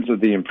in terms of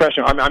the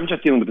impression. I'm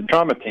just dealing with the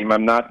trauma team.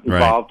 I'm not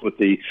involved with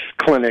the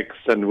clinics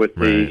and with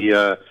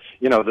the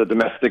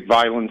domestic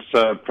violence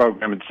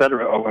program, et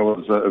cetera.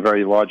 OHEL is a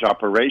very large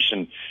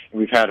operation.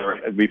 We've had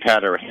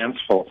our hands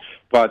full,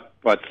 but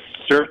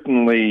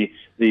certainly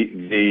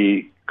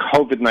the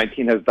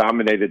COVID-19 has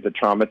dominated the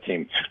trauma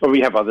team. But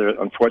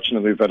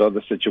unfortunately, we've had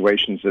other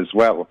situations as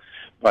well.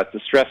 But the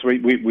stress,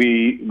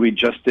 we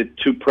just did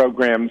 2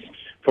 programs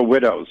for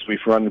widows. We've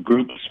run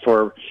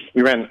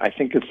we ran, I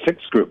think it's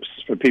 6 groups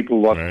for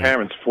people who lost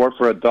parents, 4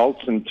 for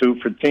adults and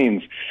 2 for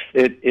teens.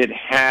 It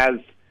has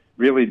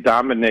really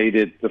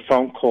dominated the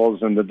phone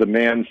calls and the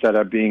demands that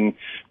are being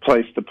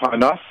placed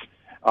upon us.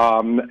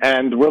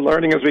 And we're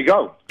learning as we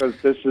go, because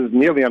this is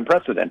nearly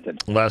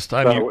unprecedented.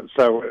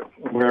 So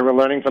we're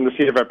learning from the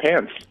seat of our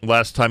pants.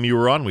 Last time you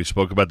were on, we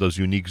spoke about those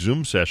unique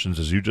Zoom sessions,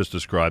 as you just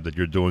described, that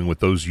you're doing with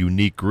those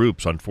unique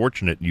groups,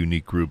 unfortunate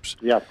unique groups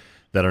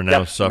that are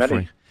now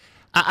suffering. Many.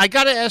 I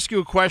got to ask you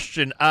a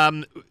question.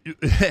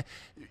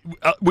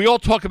 We all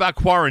talk about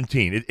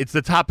quarantine. It's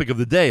the topic of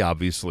the day,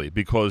 obviously,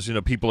 because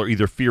people are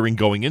either fearing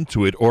going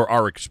into it or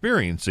are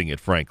experiencing it,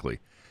 frankly.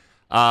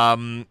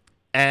 And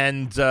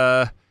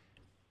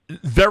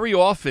very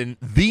often,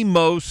 the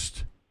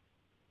most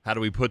how do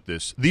we put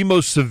this? The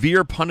most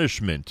severe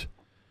punishment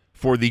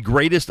for the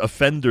greatest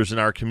offenders in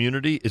our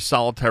community is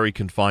solitary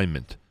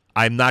confinement.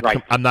 I'm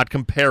not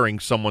comparing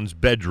someone's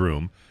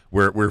bedroom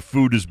where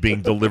food is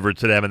being delivered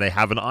to them and they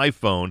have an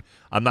iPhone.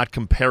 I'm not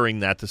comparing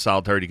that to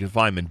solitary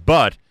confinement,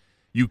 but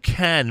you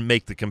can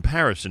make the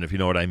comparison if you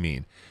know what I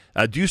mean.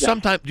 Do you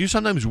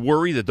sometimes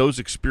worry that those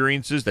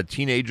experiences that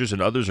teenagers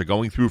and others are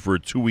going through for a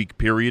 2-week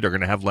period are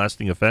going to have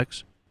lasting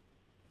effects?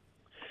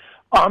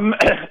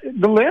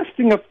 The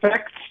lasting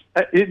effects,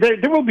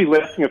 there will be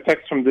lasting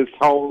effects from this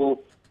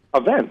whole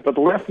event, but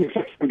the lasting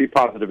effects can be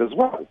positive as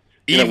well.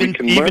 Even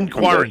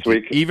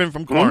quarantine, even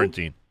from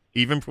quarantine.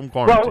 Even from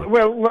quarantine.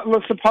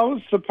 Well,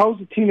 suppose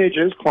the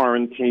teenager is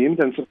quarantined,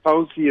 and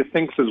suppose he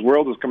thinks his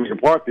world is coming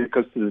apart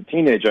because to the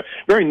teenager,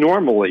 very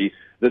normally,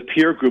 the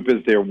peer group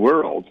is their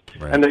world,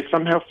 and they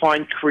somehow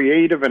find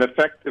creative and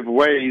effective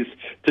ways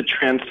to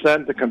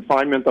transcend the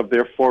confinement of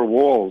their four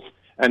walls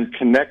and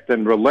connect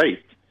and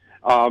relate.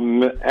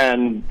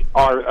 And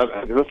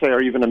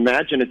are even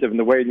imaginative in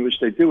the way in which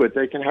they do it.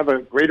 They can have a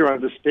greater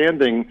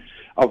understanding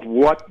of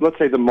what, let's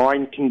say, the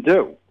mind can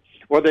do,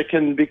 or they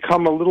can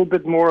become a little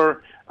bit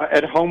more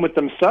at home with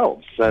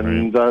themselves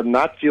and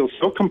not feel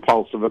so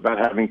compulsive about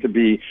having to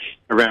be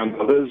around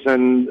others,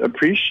 and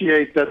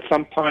appreciate that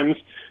sometimes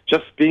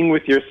just being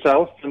with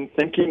yourself and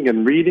thinking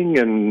and reading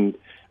and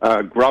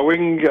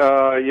growing,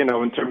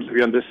 in terms of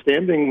your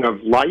understanding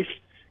of life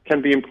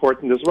can be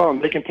important as well.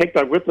 And they can take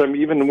that with them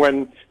even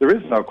when there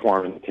is no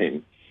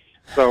quarantine.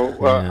 So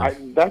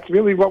that's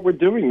really what we're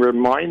doing. We're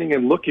mining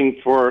and looking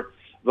for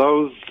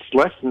those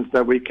lessons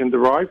that we can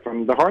derive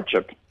from the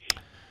hardship.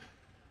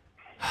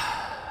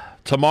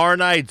 Tomorrow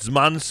night,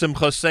 Zman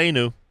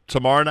Simchasenu.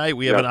 Tomorrow night,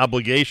 we have an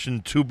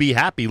obligation to be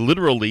happy,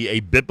 literally a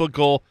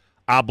biblical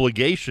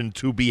obligation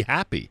to be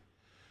happy.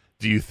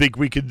 Do you think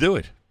we could do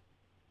it?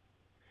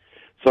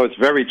 So it's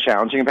very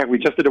challenging. In fact, we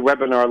just did a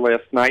webinar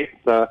last night.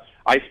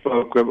 I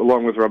spoke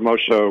along with Rav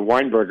Moshe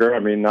Weinberger. I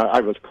mean,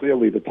 I was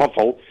clearly the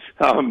tuffle,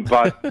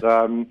 but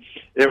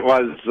it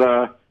was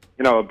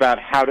about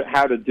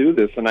how to do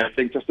this. And I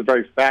think just the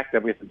very fact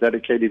that we had to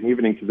dedicate an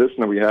evening to this,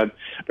 and we had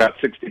about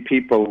 60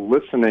 people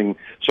listening,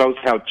 shows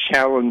how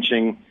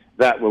challenging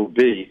that will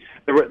be.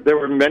 There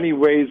were many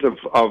ways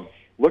of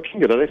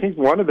looking at it. I think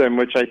one of them,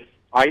 which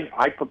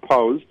I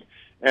proposed,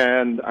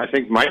 and I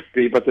think might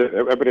be, but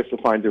everybody has to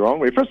find their own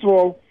way. First of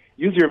all,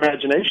 use your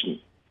imagination.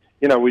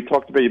 We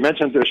talked about, you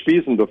mentioned the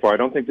Spiesen before. I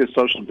don't think there's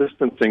social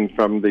distancing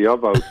from the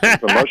Ovos,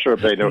 from Moshe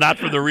Rabbeinu. Not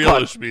for the real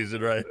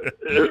Spiesen, right?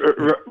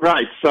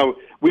 Right. So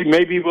we'll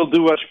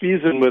do a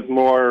Spiesen with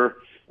more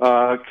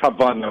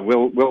kavanah.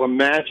 We'll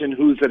imagine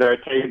who's at our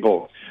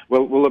table.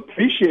 We'll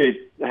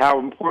appreciate how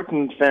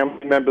important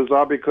family members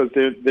are because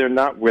they're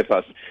not with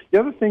us. The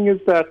other thing is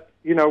that,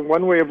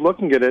 one way of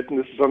looking at it, and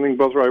this is something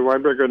both Roy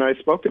Weinberger and I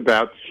spoke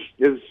about,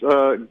 is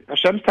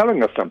Hashem's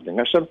telling us something.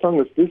 Hashem's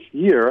telling us this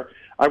year,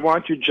 I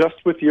want you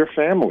just with your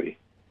family.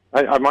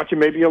 I want you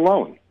maybe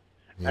alone.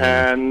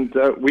 Yeah. And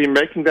we're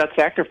making that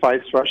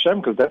sacrifice for Hashem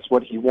because that's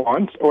what He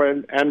wants,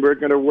 and we're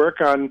going to work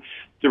on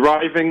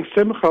deriving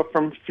simcha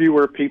from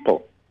fewer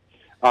people.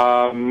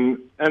 And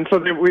so,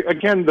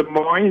 the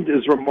mind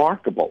is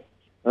remarkable.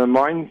 The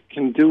mind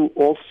can do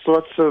all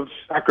sorts of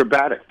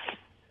acrobatics.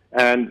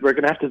 And we're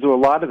going to have to do a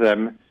lot of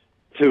them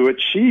to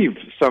achieve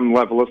some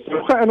level of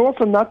simcha, and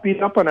also not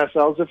beat up on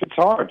ourselves if it's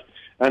hard.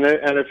 And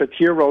if a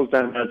tear rolls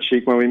down our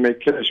cheek when we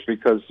make Kiddush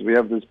because we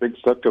have this big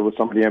sukkah with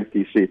so many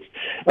empty seats.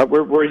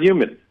 We're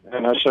human,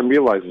 and Hashem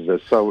realizes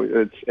this. So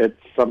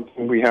it's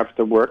something we have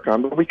to work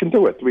on, but we can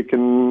do it. We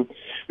can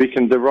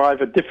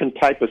derive a different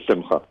type of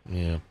simcha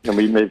than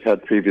we may have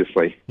had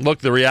previously. Look,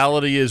 the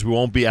reality is we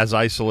won't be as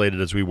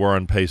isolated as we were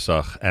on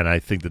Pesach, and I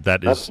think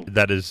that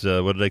is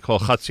what do they call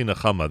Chatzi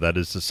Nechama? That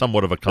is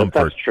somewhat of a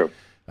comfort. That's true.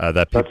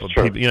 That people,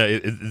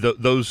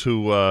 those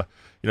who.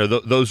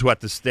 Those who have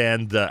to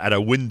stand at a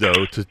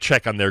window to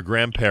check on their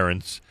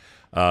grandparents,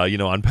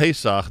 on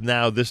Pesach.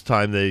 Now, this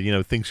time,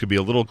 things could be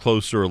a little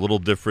closer, a little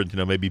different.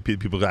 Maybe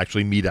people could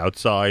actually meet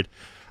outside.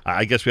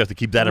 I guess we have to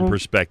keep that in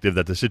perspective,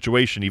 that the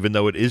situation, even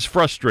though it is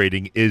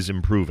frustrating, is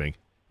improving.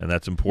 And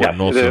that's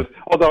important also. It is.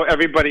 Although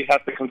everybody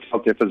has to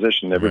consult their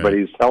physician.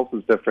 Everybody's health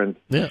is different.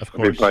 Yeah, of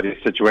course.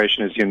 Everybody's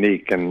situation is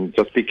unique, and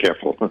just be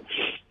careful.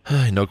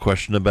 No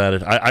question about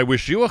it. I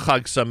wish you a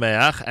Chag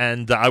Sameach,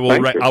 and I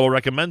will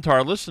recommend to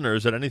our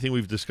listeners that anything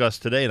we've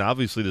discussed today, and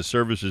obviously the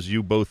services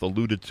you both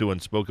alluded to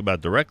and spoke about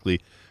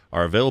directly,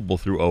 are available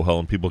through OHEL,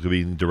 and people can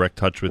be in direct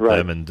touch with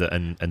them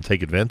and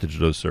take advantage of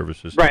those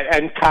services. Right,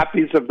 and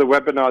copies of the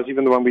webinars,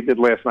 even the one we did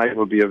last night,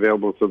 will be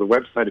available through the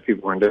website if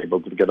people aren't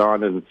able to get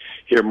on and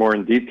hear more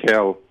in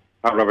detail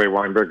how Rabbi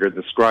Weinberger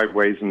described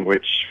ways in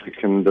which we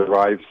can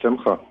derive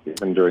simcha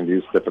even during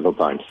these difficult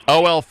times.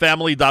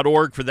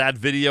 OHELfamily.org for that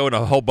video and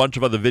a whole bunch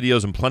of other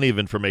videos and plenty of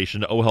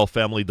information.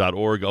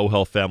 OHELfamily.org,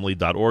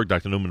 OHELfamily.org.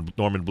 Dr.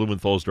 Norman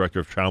Blumenthal is Director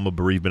of Trauma,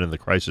 Bereavement, and the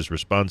Crisis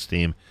Response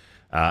Team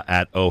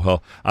at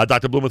OHEL.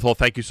 Dr. Blumenthal,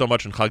 thank you so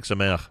much, and Chag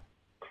Sameach.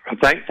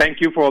 Thank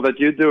you for all that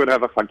you do, and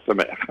have a Chag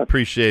Sameach.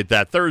 Appreciate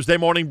that. Thursday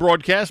morning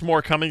broadcast,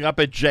 more coming up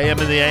at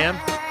JM in the AM.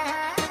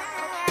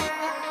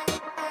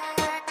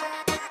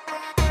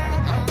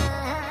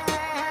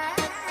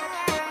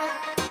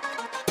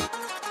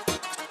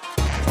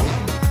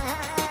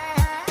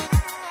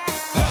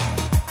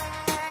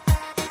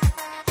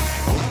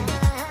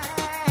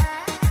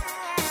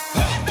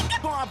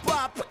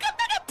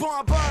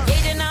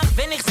 Jede Nacht,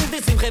 wenn ich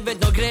singe, Simche wird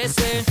noch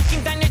größer.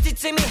 Kind an dir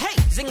zu mir, hey,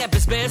 sing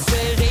etwas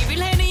besser. Der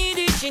will eine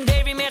Jiddisch, in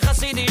der wie mehr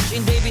Chassidisch,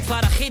 in der wie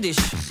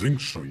Tfarachidisch. Sing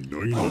schon,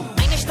 nein.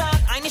 Eine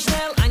stark, eine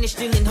schnell, eine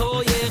still in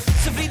Hoyer.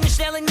 Zufrieden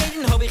stellen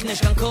jeden, hab ich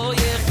nicht kann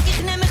Koyer. Ich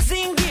nehm mich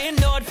singen,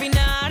 dort wie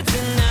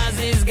Narzen, as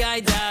is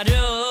geid da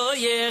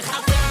royer.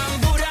 Atam,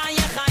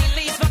 Buraya,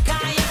 Chaylis,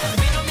 Vakaya,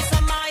 bin um is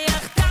Amaya,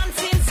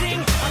 tanzen,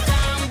 sing.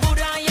 Atam,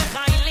 Buraya,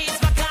 Chaylis,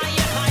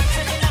 Vakaya,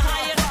 heizen in der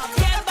Haier,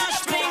 Keba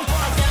spring.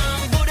 Atam,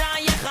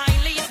 Buraya,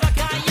 Chaylis,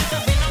 Vakaya,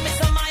 bin um is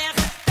Amaya,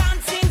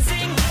 tanzen,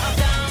 sing.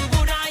 Atam,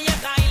 Buraya,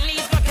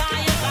 Chaylis,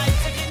 Vakaya,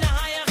 heizen in der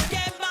Haier,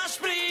 Keba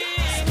spring.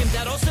 Kimmt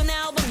da raus ein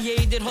Album,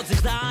 jeder hat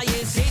sich da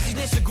jetzt. Seht sich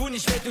nicht so gut,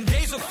 nicht schlecht und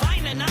der so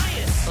feine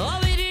Neues. Oh,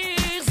 wie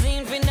dich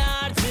sind für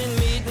Narzen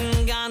mit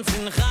dem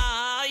ganzen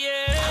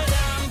Chaier.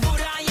 Atam,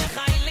 Buraya,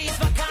 Chaylis,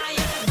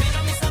 Vakaya, bin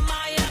um is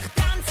Amaya,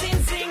 tanzen,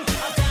 sing.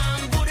 Atam,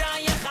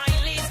 Buraya,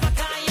 Chaylis,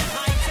 Vakaya,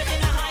 heizen in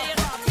der Haier,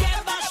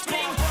 Keba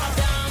spring.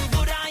 Atam,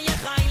 Buraya,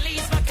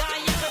 Chaylis,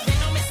 Vakaya,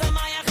 bin um is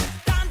Amaya,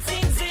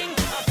 tanzen, sing.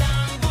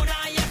 Atam,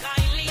 Buraya,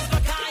 Chaylis,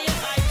 Vakaya,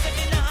 heizen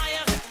in der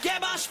Haier,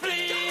 Keba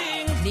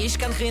spring. Nicht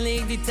kann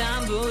chillig die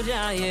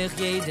Tamburaya,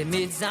 jede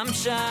mit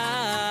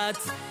Samschat.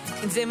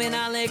 In Zemen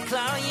alle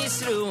klar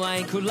Yisru,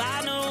 ein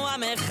Kulanu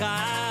am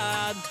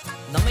Echad.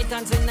 No mit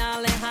tanzen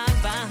alle Hand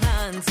bei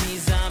Hand,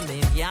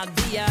 zusammen Yad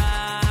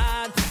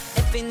b'Yad.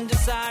 In the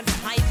side,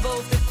 high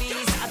both the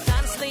fees, I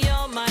dance the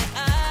all my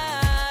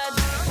ad.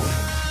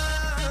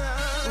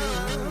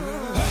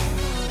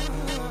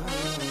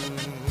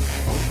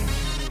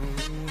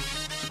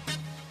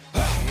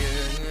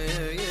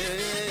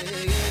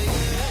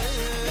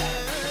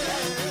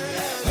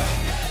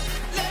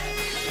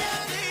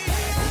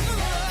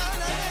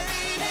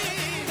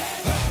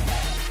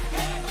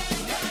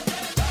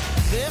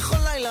 בכל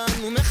לילה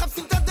אנו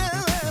מחפשים את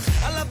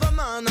הדרך, על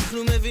הבמה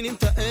אנחנו מבינים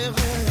את הערך.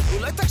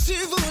 אולי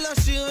תקשיבו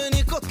לשיר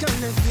ונרקוד כאן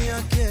לפי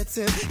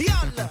הקצב.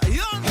 יאללה,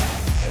 יאללה.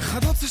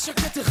 אחד רוצה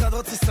שקט, אחד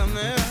רוצה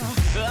שמח,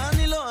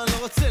 ואני לא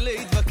רוצה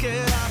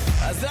להתווכח.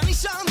 אז אני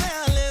שר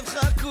מהלב,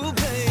 חכו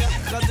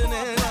ביחד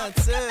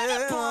וננצח.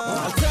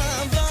 אל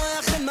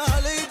תברך, אין מה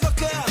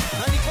להתווכח,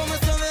 אני פה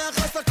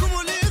משמח, אז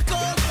תקומו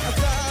לרקוד. אל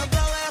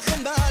תברך,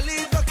 אין מה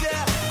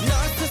להתווכח,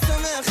 נעשה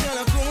שמח,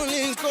 יאללה קומו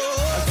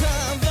לרקוד.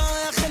 אל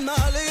תברך, אין מה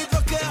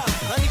להתווכח,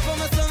 אני פה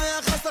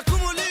משמח, אז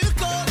תקומו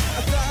לרקוד.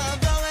 אל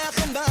תברך,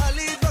 אין מה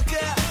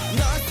להתווכח,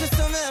 נעשה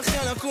שמח,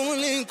 יאללה קומו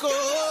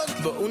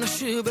לרקוד. בואו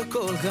נשיר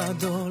בקול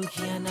גדול,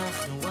 כי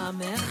אנחנו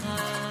עם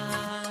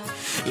אחד.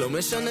 לא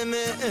משנה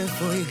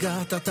מאיפה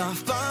הגעת, אתה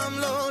אף פעם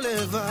לא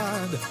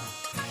לבד.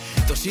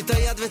 תושיט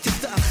היד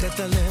ותפתח את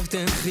הלב,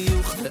 תן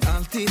חיוך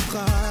ואל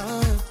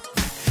תבחר.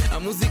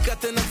 המוזיקה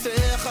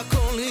תנצח,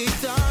 הכל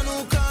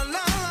איתנו כאן לבד.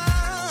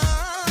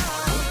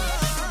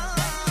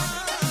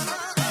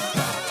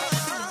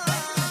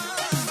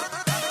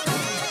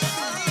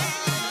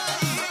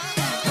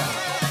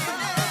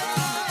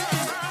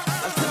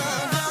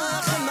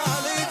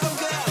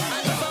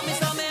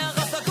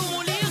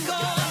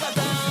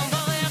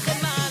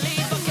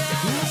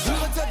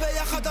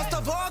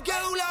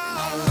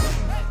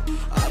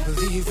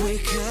 We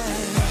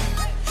can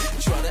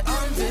try to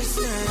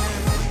understand,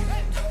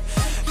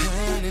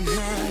 hand in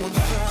hand, one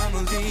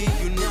family,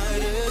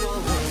 united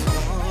always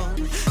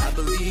one. I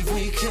believe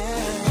we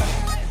can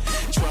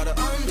try to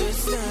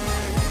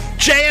understand.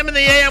 JM in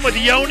the AM with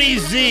Yoni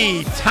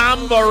Z.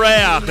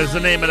 Tambareach is the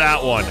name of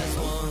that one.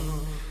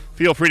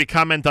 Feel free to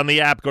comment on the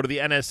app. Go to the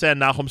NSN,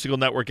 Nahum Single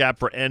Network app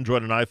for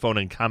Android and iPhone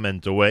and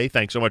comment away.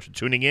 Thanks so much for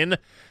tuning in.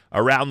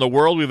 Around the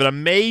world, we have an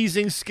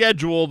amazing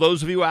schedule.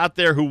 Those of you out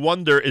there who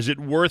wonder, is it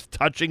worth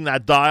touching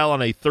that dial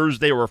on a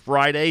Thursday or a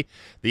Friday?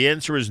 The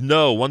answer is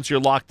no. Once you're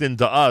locked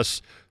into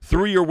us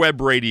through your web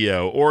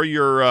radio or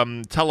your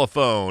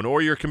telephone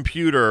or your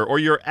computer or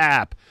your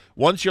app,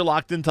 once you're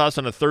locked into us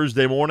on a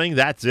Thursday morning,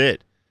 that's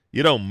it.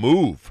 You don't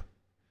move.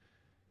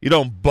 You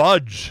don't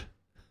budge.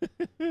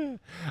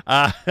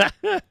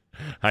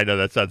 I know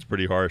that sounds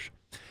pretty harsh.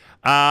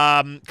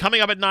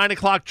 Coming up at 9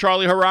 o'clock,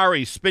 Charlie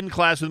Harari, spin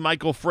class with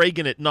Michael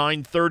Fragan at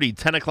 9:30.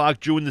 10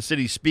 o'clock, Jew in the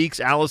City Speaks.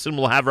 Allison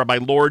will have Rabbi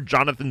Lord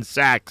Jonathan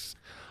Sachs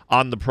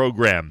on the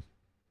program.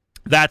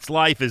 That's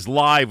Life is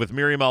live with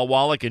Miriam L.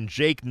 Wallach and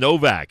Jake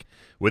Novak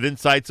with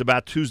insights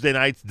about Tuesday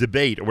night's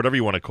debate, or whatever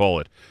you want to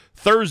call it.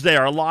 Thursday,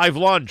 our live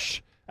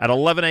lunch at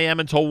 11 a.m.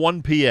 until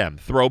 1 p.m.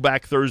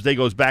 Throwback Thursday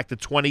goes back to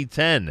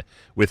 2010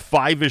 with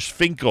Five-ish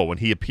Finkel when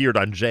he appeared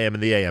on JM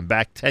in the AM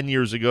back 10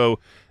 years ago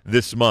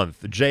this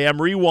month. JM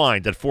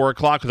Rewind at 4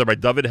 o'clock with our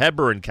David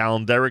Heber and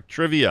calendaric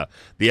trivia.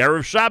 The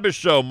Erev Shabbos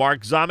show.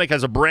 Mark Zamek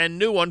has a brand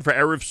new one for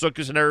Erev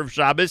Sukkot and Erev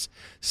Shabbos.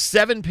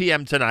 7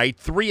 p.m. tonight,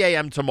 3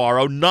 a.m.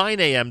 tomorrow, 9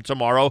 a.m.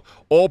 tomorrow,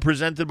 all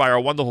presented by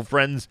our wonderful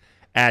friends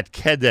at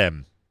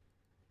Kedem.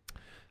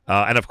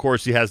 And, of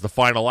course, he has the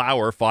final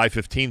hour,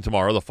 5:15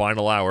 tomorrow, the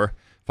final hour.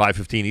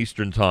 5:15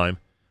 Eastern Time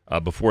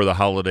before the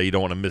holiday. You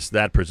don't want to miss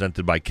that,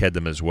 presented by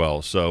Kedem as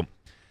well. So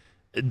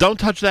Don't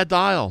touch that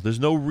dial. There's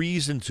no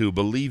reason to,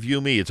 believe you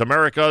me. It's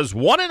America's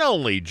one and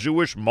only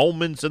Jewish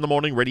Moments in the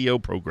Morning radio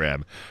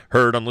program.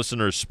 Heard on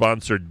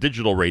listeners-sponsored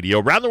digital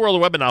radio. Around the world, the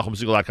web at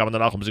NachumSegal.com and the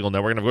Nachum Segal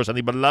Network, and of course on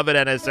the beloved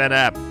NSN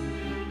app.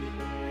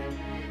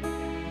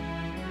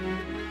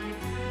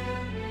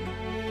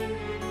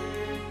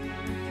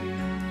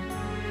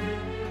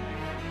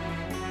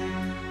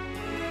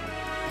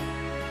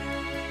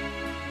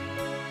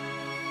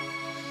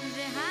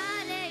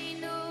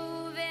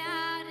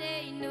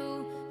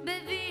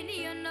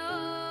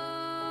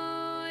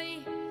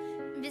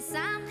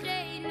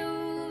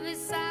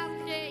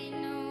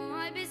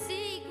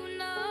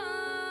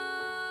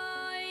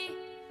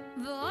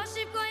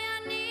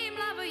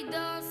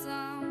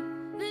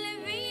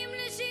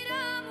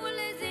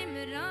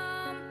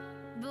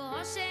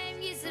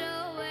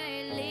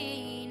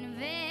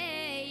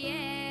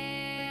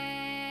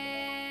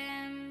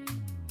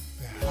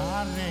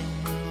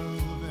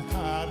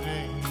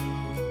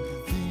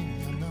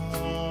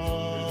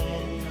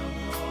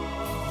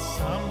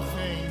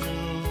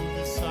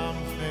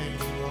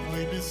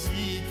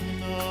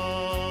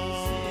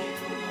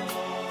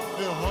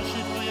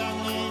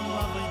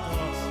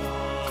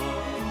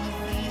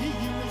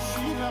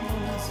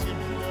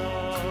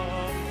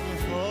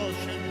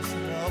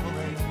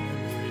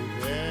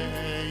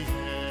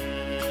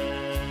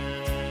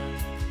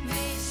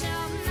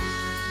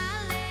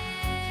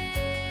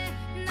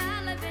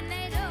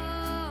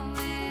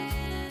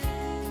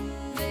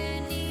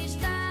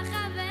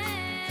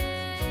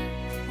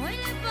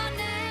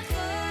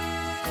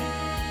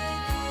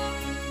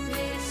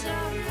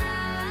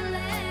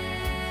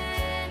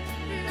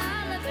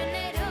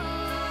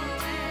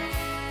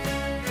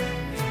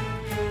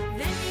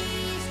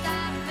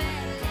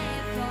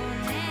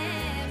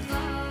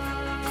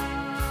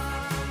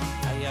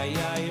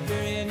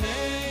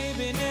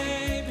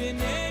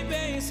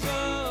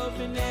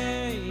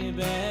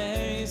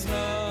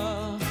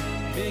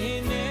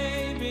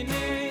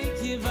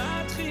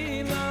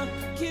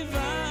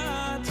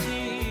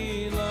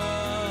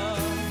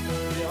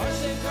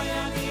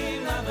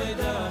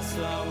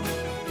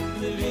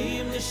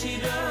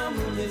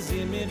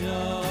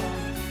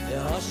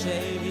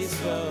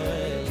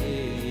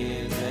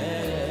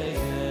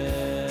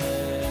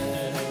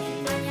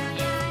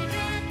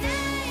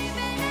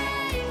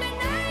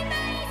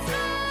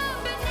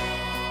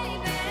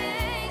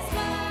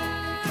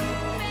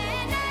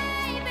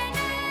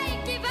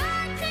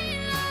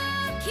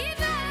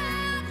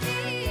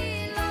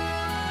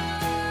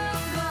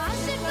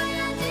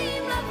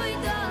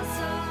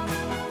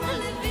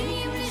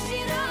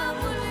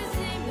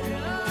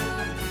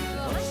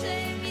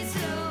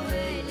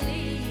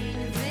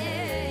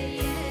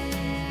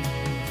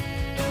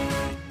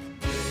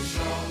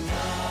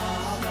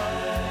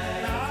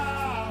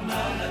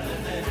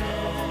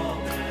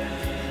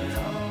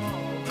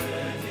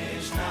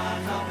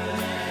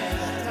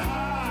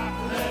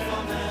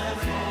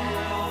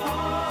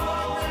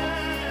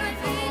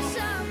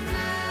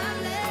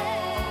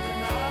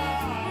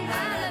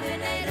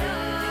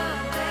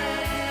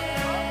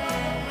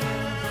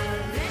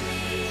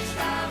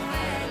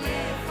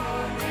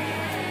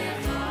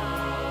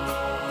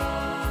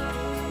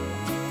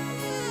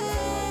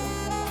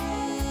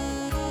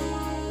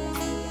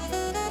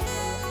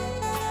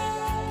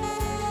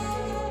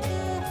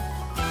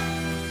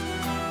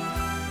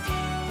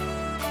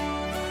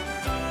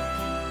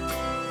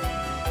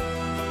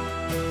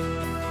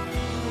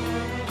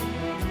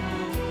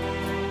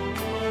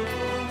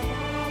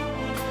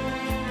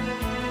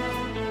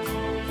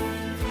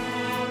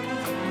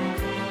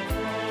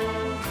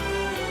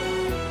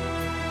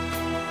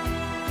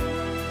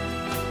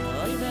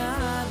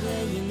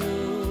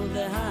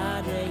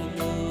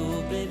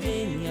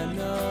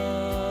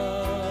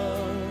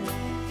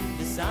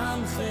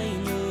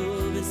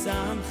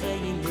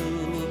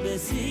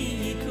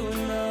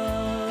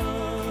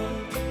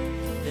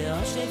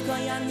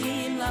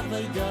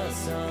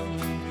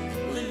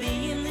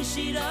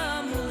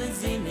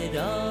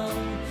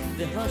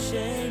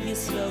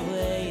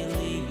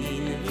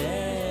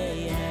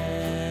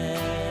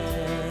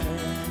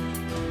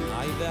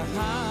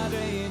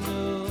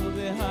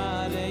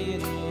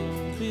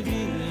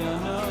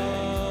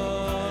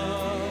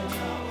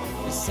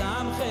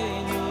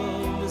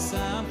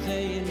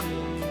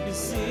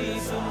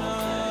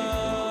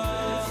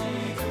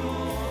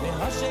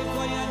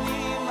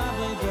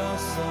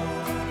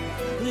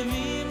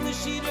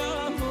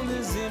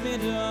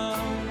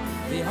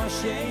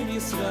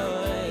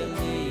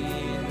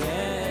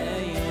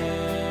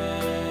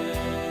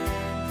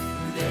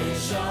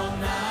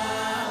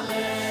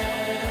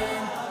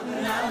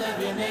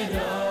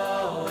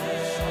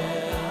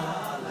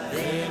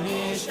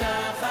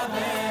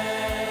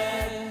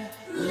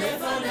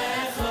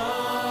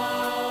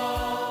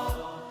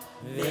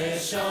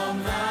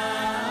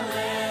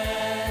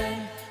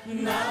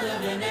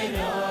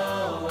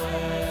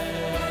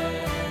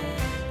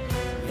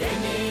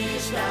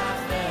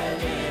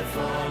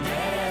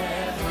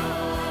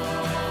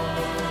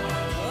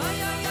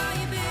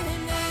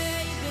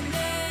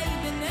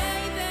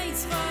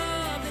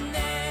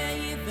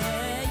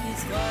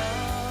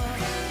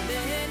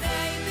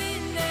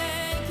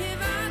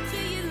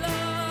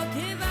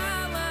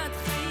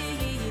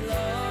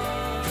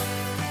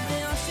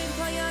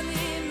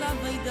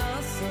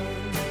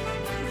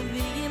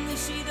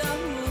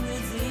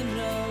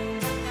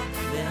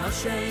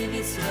 Shein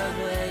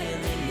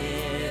Yisrael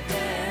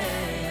Yedei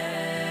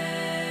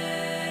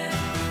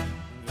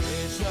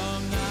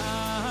Vishom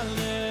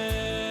Nale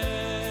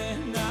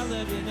Nale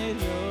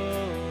B'Neyo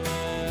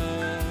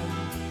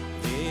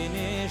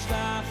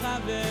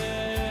V'nishtachave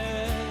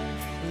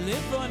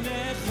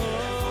Lifonecho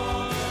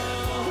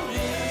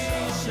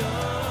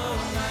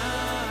Vishom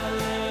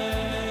Nale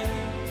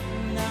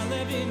Nale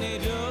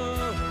B'Neyo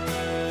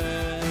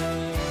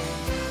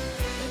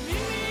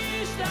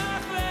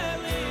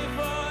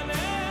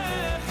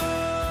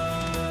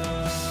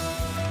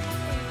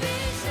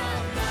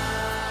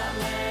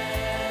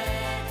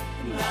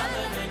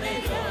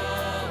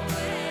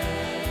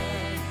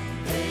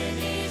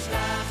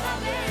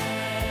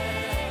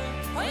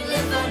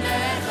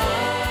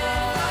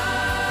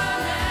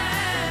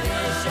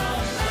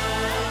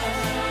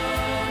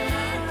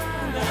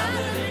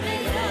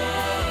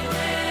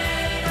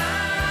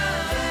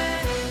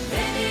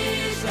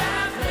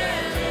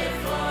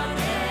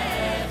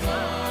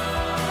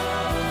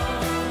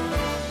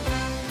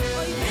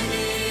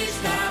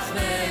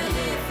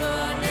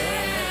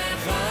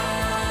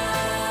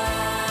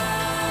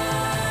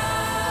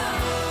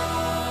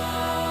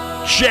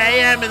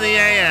JM in the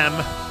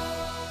AM.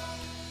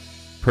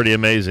 Pretty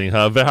amazing,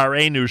 huh?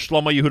 V'hareinu,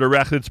 Shlomo Yehuda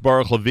Rechitz,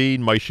 Baruch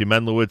Levine, Moshe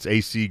Menlowitz,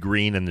 A.C.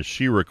 Green, and the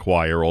Shira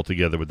Choir all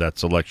together with that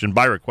selection.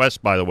 By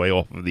request, by the way,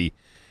 off of the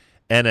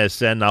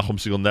NSN, Nachum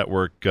Segal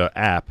Network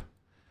app.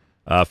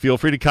 Feel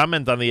free to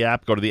comment on the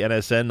app. Go to the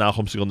NSN,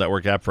 Nachum Segal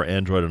Network app for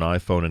Android and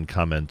iPhone and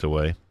comment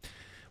away.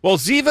 Well,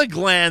 Ziva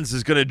Glanz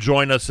is going to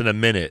join us in a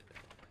minute.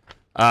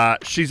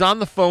 She's on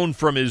the phone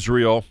from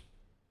Israel.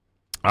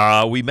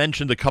 We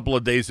mentioned a couple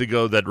of days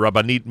ago that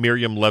Rabbanit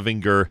Miriam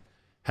Levinger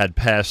had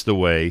passed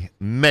away.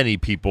 Many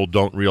people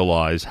don't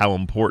realize how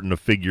important a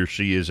figure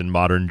she is in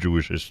modern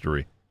Jewish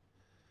history.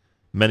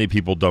 Many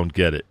people don't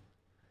get it.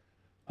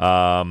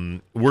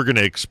 We're going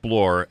to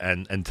explore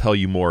and tell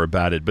you more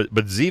about it. But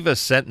Ziva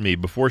sent me,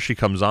 before she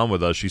comes on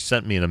with us, she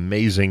sent me an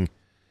amazing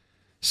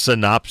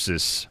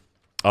synopsis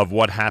of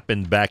what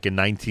happened back in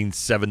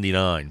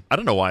 1979. I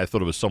don't know why I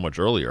thought it was so much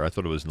earlier. I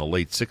thought it was in the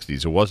late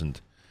 60s. It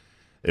wasn't.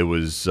 It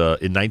was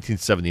in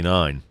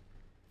 1979.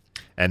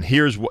 And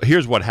here's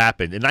what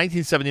happened. In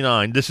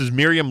 1979, this is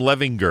Miriam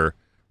Levinger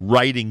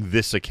writing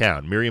this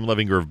account. Miriam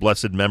Levinger of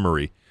blessed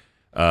memory,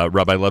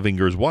 Rabbi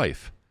Levinger's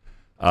wife,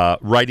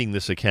 writing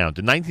this account.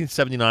 In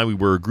 1979, we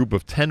were a group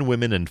of 10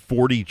 women and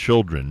 40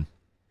 children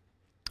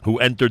who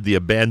entered the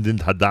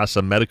abandoned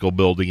Hadassah Medical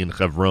Building in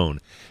Hebron.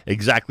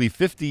 Exactly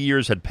 50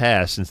 years had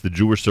passed since the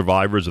Jewish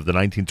survivors of the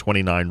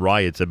 1929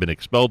 riots had been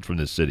expelled from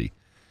this city.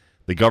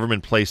 The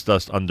government placed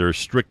us under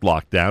strict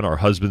lockdown. Our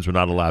husbands were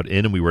not allowed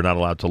in, and we were not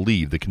allowed to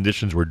leave. The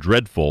conditions were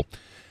dreadful.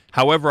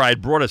 However, I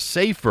had brought a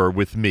sefer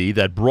with me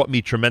that brought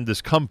me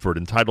tremendous comfort,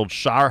 entitled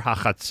Shar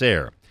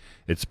HaChatzer.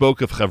 It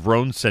spoke of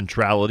Hebron's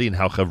centrality and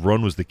how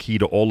Hebron was the key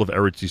to all of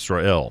Eretz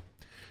Yisrael.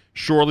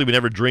 Surely we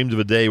never dreamed of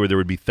a day where there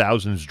would be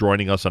thousands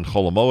joining us on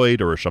Chol HaMoed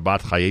or a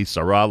Shabbat Chayei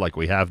Sarah like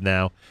we have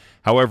now.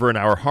 However, in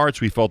our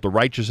hearts we felt the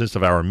righteousness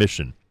of our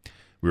mission.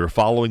 We were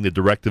following the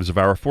directives of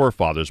our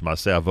forefathers,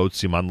 Maseh Avot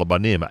Siman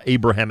Labanim.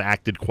 Abraham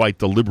acted quite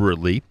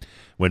deliberately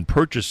when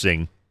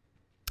purchasing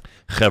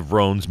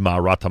Hebron's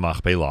Ma'arat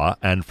HaMachpelah,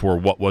 and for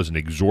what was an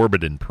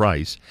exorbitant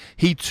price.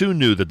 He too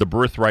knew that the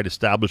birthright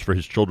established for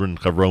his children in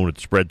Hebron had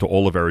spread to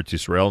all of Eretz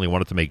Yisrael, and he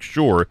wanted to make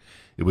sure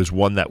it was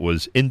one that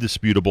was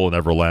indisputable and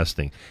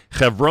everlasting.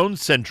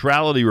 Hebron's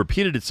centrality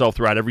repeated itself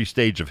throughout every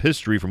stage of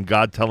history, from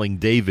God telling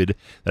David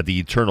that the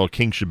eternal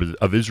kingship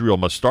of Israel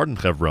must start in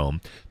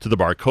Hebron, to the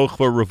Bar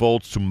Kokhba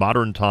revolts, to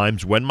modern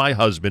times when my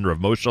husband, Rav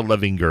Moshe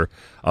Levinger,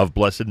 of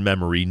blessed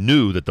memory,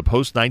 knew that the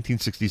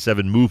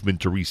post-1967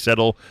 movement to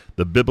resettle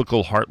the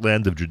biblical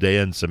heartland of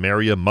Judea and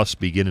Samaria must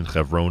begin in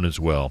Hebron as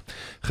well.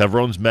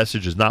 Hebron's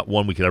message is not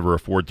one we could ever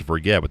afford to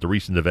forget. With the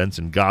recent events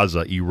in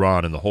Gaza,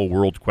 Iran, and the whole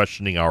world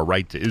questioning our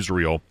right to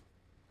Israel,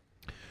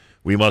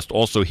 we must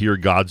also hear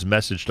God's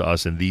message to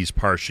us in these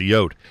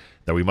parshiot,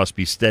 that we must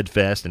be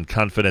steadfast and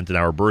confident in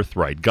our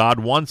birthright. God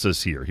wants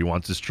us here. He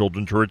wants his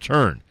children to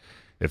return.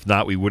 If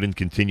not, we wouldn't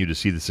continue to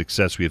see the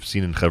success we have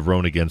seen in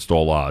Hebron against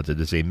all odds. It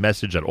is a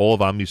message that all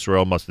of Am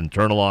Yisrael must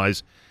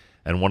internalize,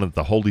 and one that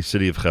the holy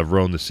city of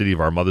Hebron, the city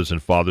of our mothers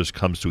and fathers,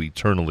 comes to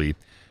eternally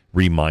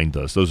remind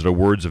us. Those are the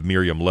words of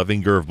Miriam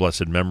Levinger of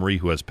blessed memory,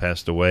 who has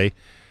passed away.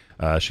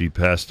 She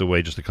passed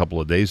away just a couple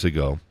of days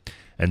ago.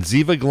 And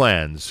Ziva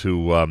Glanz,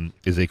 who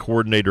is a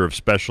coordinator of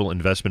special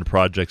investment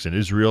projects in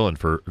Israel, and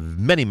for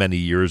many, many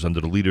years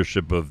under the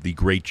leadership of the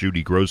great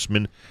Judy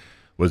Grossman,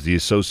 was the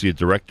associate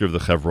director of the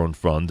Hebron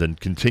Fund and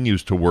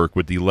continues to work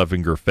with the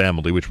Levinger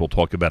family, which we'll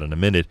talk about in a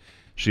minute.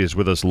 She is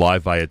with us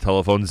live via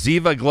telephone.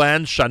 Ziva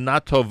Glanz,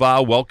 Shana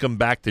Tova, welcome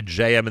back to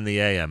JM in the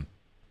AM.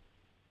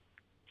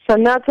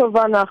 Shana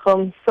Tova,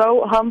 Nachum.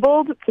 So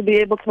humbled to be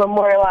able to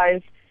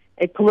memorialize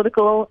a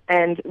political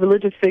and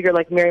religious figure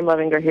like Miriam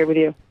Levinger here with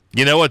you.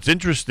 You know what's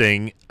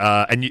interesting,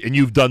 and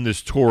you've done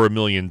this tour a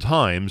million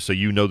times, so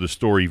you know the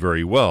story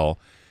very well.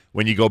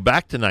 When you go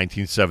back to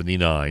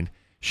 1979,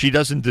 she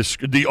doesn't.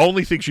 The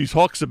only thing she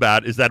talks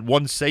about is that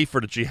one sefer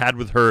that she had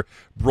with her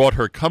brought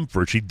her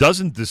comfort. She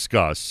doesn't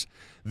discuss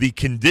the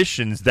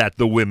conditions that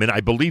the women,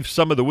 I believe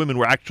some of the women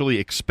were actually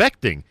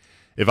expecting,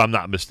 if I'm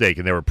not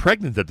mistaken. They were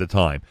pregnant at the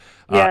time.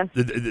 Yes.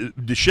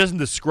 She doesn't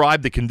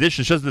describe the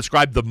conditions. She doesn't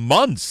describe the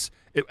months.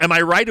 Am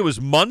I right? It was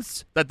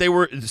months that they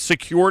were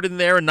secured in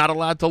there and not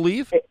allowed to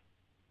leave?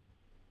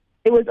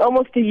 It was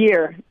almost a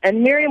year.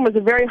 And Miriam was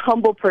a very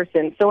humble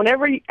person. So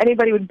whenever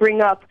anybody would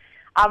bring up,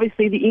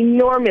 obviously, the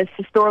enormous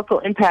historical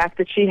impact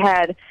that she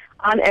had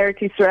on Eretz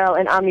Yisrael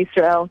and Am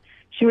Yisrael,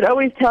 she would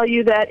always tell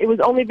you that it was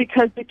only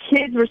because the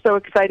kids were so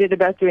excited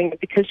about doing it,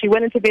 because she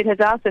went into Beit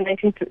Hadassah in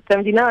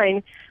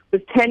 1979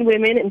 with 10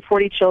 women and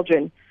 40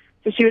 children.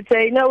 So she would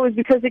say, no, it was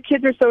because the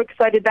kids were so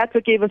excited, that's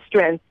what gave us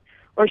strength.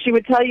 Or she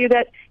would tell you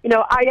that,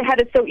 I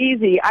had it so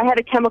easy. I had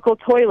a chemical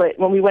toilet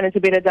when we went into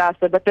Beit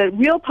Hadassah, but the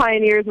real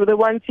pioneers were the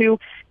ones who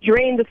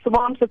drained the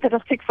swamps of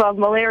Petach Tikva of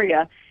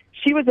malaria.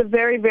 She was a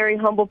very, very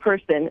humble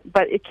person,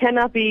 but it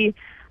cannot be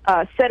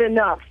said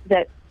enough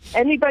that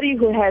anybody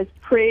who has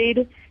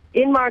prayed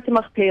in Ma'arat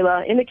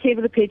Machpelah, in the Cave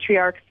of the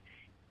Patriarchs,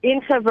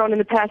 in Hebron in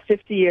the past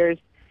 50 years,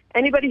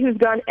 anybody who's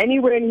gone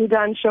anywhere in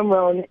Yudan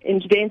Shomron,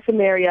 in Judea and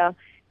Samaria,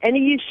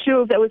 any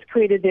yeshuv that was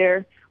created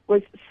there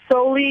was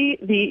solely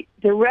the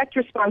direct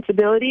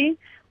responsibility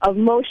of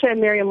Moshe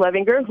and Miriam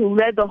Levinger, who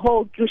led the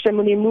whole Gush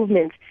Emunim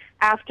movement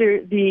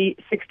after the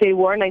Six-Day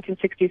War in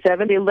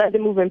 1967. They led the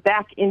movement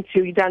back into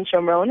Yudan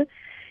Shomron.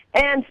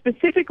 And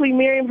specifically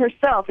Miriam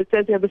herself, it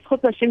says there,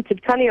 B'schut Nashim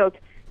Tzidkaniot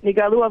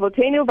Nigalu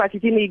Avotenu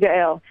V'Atitim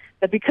Nigael,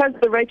 that because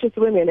of the righteous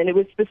women, and it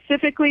was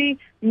specifically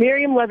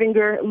Miriam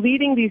Levinger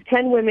leading these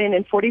 10 women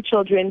and 40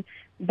 children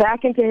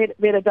back into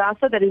Beit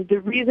Hadassah, that is the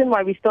reason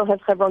why we still have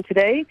Hebron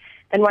today,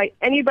 and why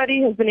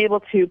anybody has been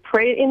able to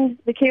pray in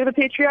the Cave of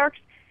the Patriarchs,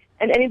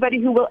 and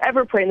anybody who will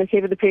ever pray in the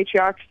Cave of the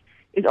Patriarchs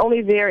is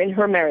only there in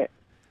her merit.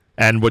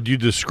 And what you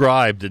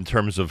described in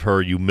terms of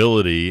her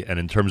humility and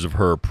in terms of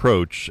her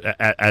approach,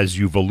 as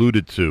you've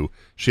alluded to,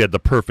 she had the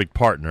perfect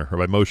partner,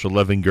 Rabbi Moshe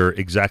Levinger,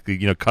 exactly,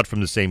 cut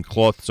from the same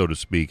cloth, so to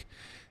speak,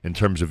 in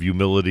terms of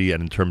humility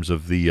and in terms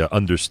of the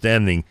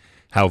understanding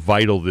how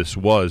vital this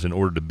was in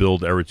order to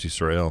build Eretz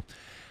Yisrael.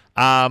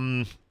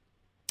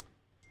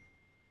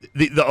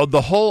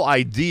 The whole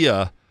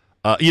idea,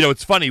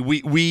 it's funny,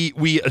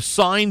 we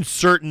assign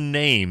certain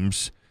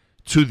names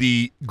to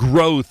the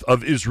growth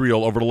of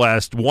Israel over the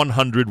last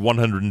 100,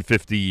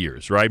 150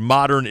 years, right?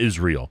 Modern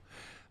Israel.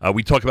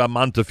 We talk about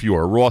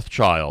Montefiore,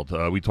 Rothschild.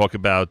 We talk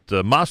about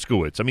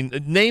Moskowitz. I mean,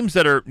 names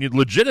that are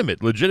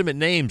legitimate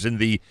names in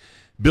the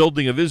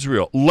building of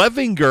Israel.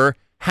 Levinger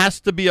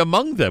has to be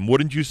among them,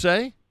 wouldn't you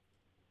say?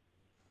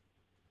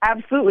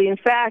 Absolutely. In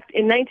fact,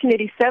 in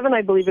 1987,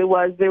 I believe it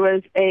was, there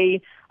was a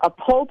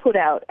poll put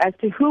out as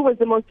to who was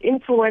the most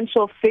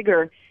influential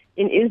figure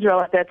in Israel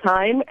at that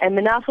time, and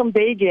Menachem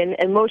Begin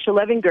and Moshe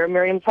Levinger,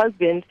 Miriam's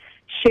husband,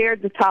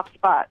 shared the top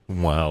spot.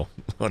 Wow.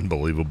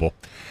 Unbelievable.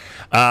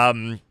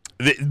 By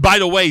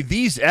the way,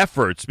 these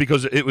efforts,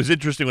 because it was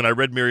interesting when I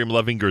read Miriam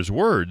Levinger's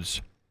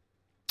words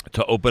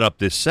to open up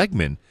this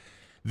segment,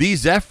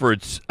 these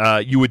efforts,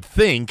 you would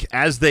think,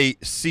 as they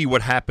see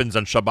what happens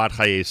on Shabbat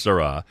Chayei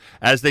Sarah,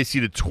 as they see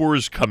the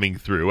tours coming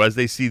through, as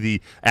they see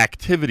the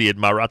activity at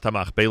Ma'arat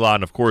Machpelah,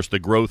 and of course the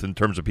growth in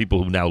terms of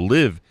people who now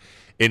live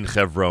in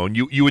Hebron,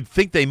 you would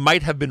think they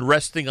might have been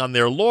resting on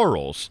their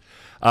laurels.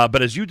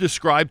 But as you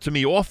described to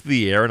me off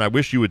the air, and I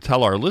wish you would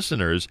tell our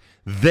listeners,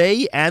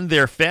 they and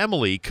their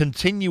family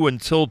continue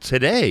until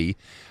today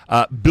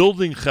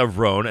building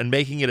Hebron and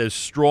making it as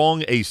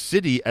strong a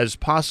city as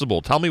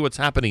possible. Tell me what's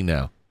happening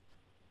now.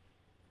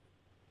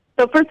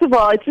 So first of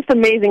all, it's just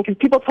amazing because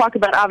people talk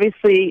about,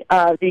 obviously,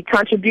 the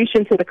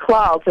contribution to the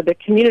Klal, to the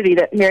community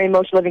that Miriam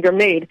Moshe Levinger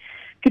made.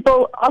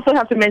 People also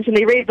have to mention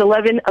they raised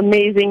 11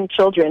 amazing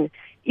children,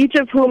 each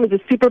of whom is a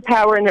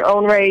superpower in their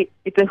own right.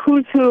 It's a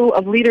who's who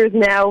of leaders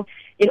now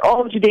in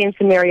all of Judea and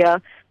Samaria.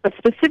 But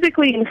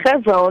specifically in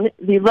Hebron,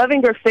 the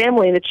Levinger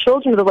family, the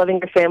children of the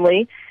Levinger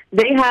family,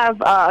 they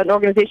have an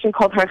organization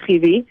called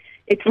Harchivi.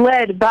 It's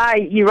led by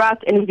Yirat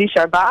and Udi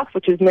Sharbaf,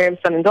 which is Miriam's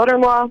son and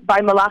daughter-in-law,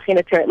 by Malachi and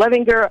Ateret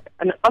Levinger,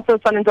 and also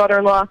son and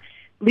daughter-in-law,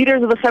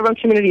 leaders of the Hebron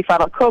community,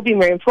 Fadal Kobi,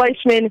 Miriam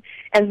Fleischman,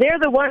 and they're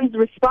the ones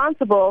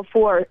responsible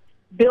for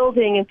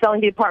building and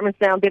selling the apartments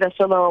now in Beit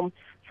HaShalom,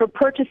 for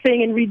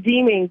purchasing and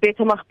redeeming Beit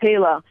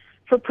HaMachpelah,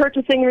 for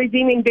purchasing and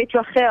redeeming Beit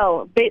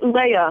Rachel, Beit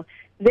Leah.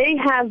 They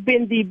have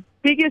been the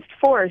biggest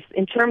force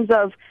in terms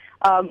of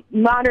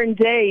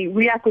modern-day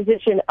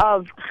reacquisition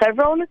of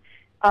Hebron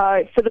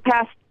for the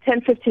past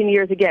 10, 15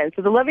 years again.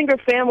 So the Levinger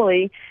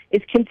family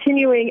is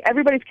continuing,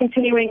 everybody's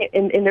continuing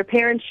in their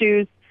parents'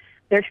 shoes.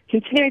 They're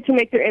continuing to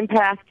make their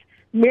impact.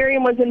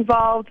 Miriam was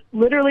involved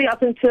literally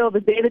up until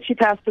the day that she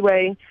passed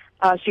away.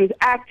 She was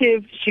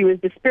active. She was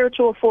the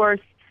spiritual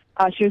force.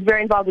 She was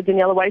very involved with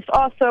Daniela Weiss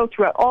also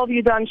throughout all of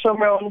Yudan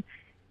Shomron.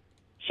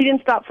 She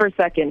didn't stop for a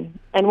second.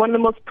 And one of the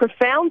most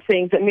profound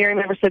things that Miriam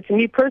ever said to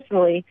me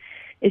personally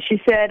is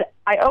she said,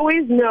 I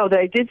always know that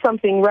I did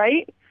something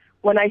right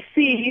when I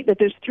see that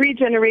there's 3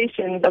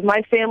 generations of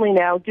my family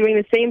now doing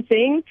the same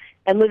thing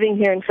and living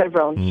here in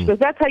Hebron. She goes,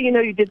 that's how you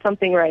know you did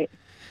something right.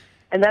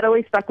 And that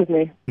always stuck with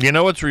me. You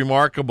know what's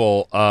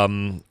remarkable?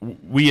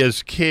 We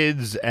as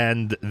kids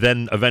and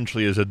then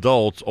eventually as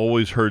adults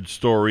always heard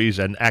stories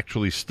and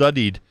actually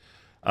studied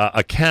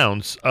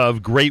accounts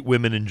of great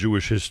women in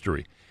Jewish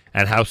history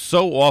and how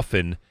so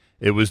often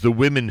it was the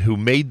women who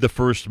made the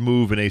first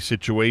move in a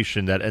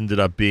situation that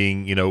ended up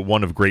being,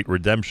 one of great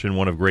redemption,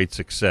 one of great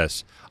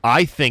success.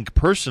 I think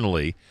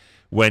personally,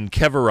 when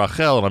Kever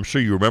Rachel, and I'm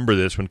sure you remember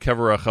this, when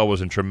Kever Rachel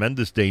was in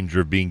tremendous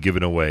danger of being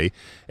given away,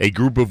 a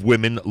group of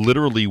women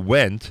literally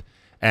went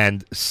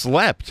and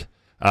slept,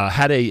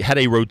 had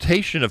a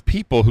rotation of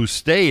people who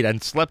stayed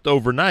and slept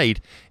overnight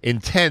in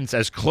tents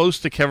as close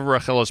to Kever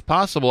Rachel as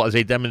possible as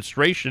a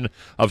demonstration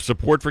of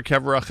support for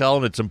Kever Rachel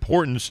and its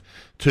importance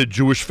to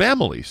Jewish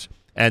families.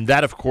 And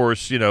that, of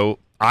course,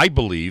 I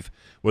believe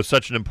was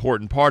such an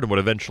important part of what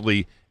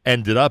eventually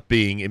ended up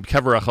being, and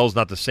Kever Rachel is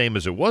not the same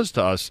as it was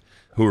to us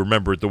who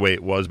remember it the way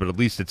it was, but at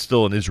least it's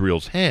still in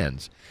Israel's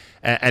hands.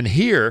 And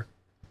here,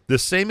 the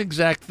same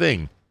exact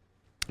thing.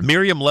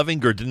 Miriam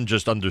Levinger didn't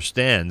just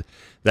understand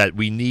that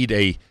we need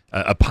a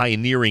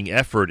pioneering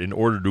effort in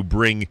order to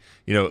bring,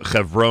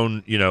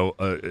 Hebron,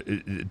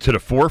 to the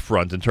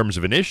forefront in terms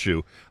of an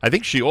issue. I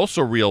think she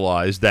also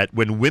realized that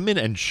when women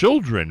and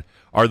children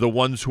are the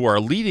ones who are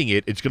leading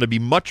it, it's going to be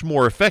much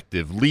more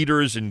effective.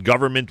 Leaders in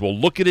government will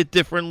look at it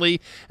differently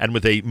and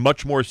with a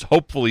much more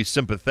hopefully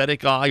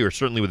sympathetic eye, or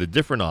certainly with a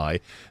different eye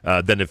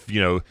than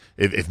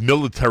if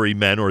military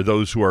men or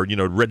those who are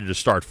ready to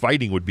start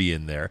fighting would be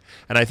in there.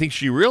 And I think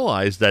she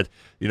realized that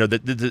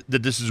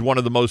that this is one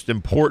of the most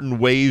important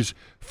ways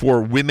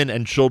for women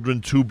and children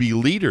to be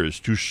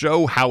leaders, to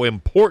show how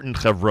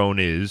important Hebron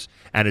is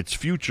and its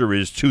future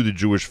is to the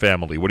Jewish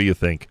family. What do you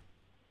think?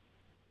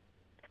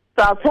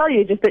 So I'll tell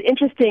you just an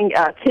interesting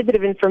tidbit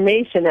of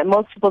information that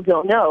most people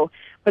don't know,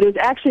 but it was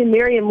actually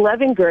Miriam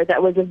Levinger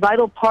that was a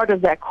vital part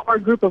of that core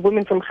group of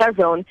women from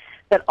Hebron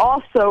that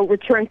also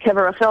returned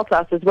Kever Rachel to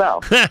us as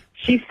well.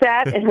 She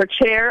sat in her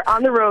chair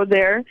on the road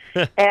there,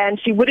 and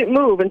she wouldn't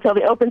move until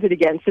they opened it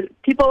again. So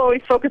people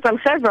always focus on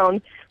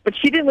Hebron, but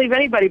she didn't leave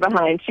anybody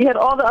behind. She had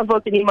all the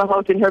Avot and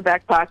Imahot in her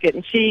back pocket,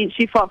 and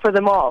she fought for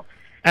them all.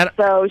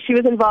 So she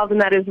was involved in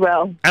that as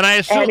well.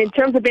 And in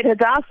terms of Beit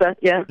Hadassah,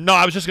 yeah. No,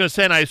 I was just going to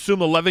say, and I assume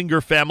the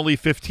Levinger family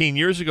 15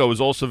 years ago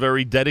was also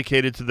very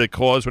dedicated to the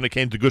cause when it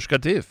came to Gush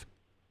Katif.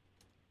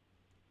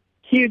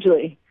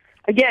 Hugely.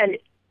 Again,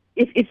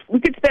 if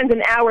we could spend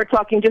an hour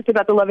talking just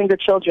about the Levinger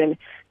children.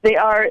 They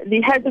are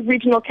the heads of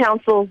regional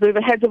councils. They're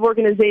the heads of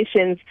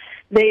organizations.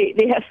 They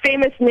have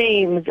famous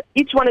names.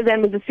 Each one of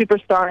them is a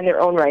superstar in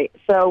their own right.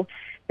 So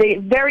they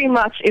very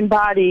much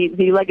embody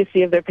the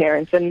legacy of their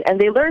parents, and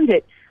they learned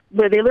it.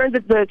 They learned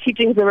the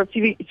teachings of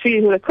Tzvi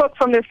Yehuda Kook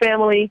from their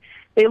family.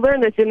 They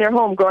learned this in their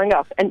home growing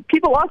up. And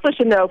people also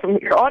should know from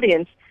your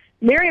audience,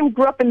 Miriam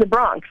grew up in the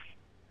Bronx.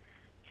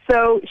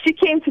 So she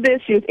came to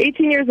this. She was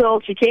 18 years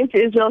old. She came to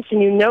Israel. She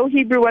knew no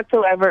Hebrew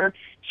whatsoever.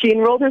 She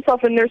enrolled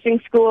herself in nursing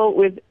school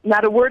with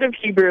not a word of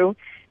Hebrew,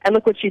 and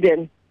look what she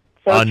did.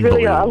 So it's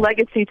really a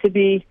legacy to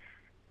be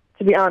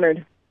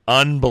honored.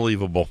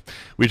 Unbelievable.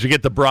 We should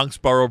get the Bronx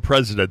Borough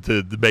president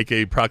to make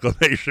a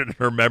proclamation in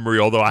her memory,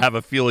 although I have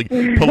a feeling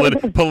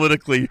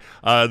politically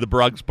the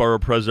Bronx Borough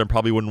president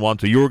probably wouldn't want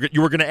to. You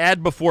were going to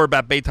add before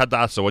about Beit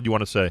Hadassah. What do you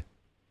want to say?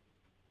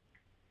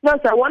 No,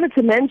 so I wanted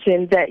to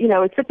mention that,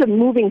 it's such a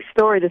moving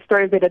story, the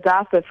story of Beit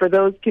Hadassah, for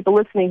those people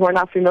listening who are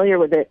not familiar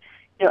with it.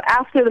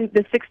 After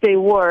the Six-Day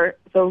War,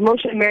 so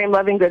Moshe and Miriam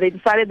Levinger, they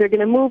decided they're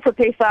going to move for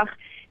Pesach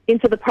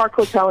into the Park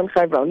Hotel in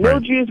Hebron. No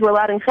Jews were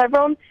allowed in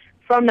Hebron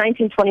from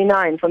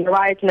 1929. From the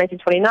riots in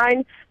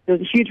 1929, there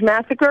was a huge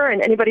massacre,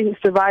 and anybody who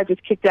survived was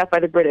kicked out by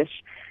the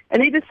British.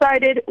 And they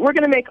decided, we're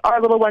going to make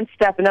our little one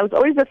step. And that was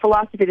always the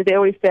philosophy that they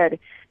always said.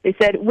 They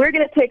said, we're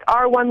going to take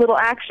our one little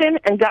action,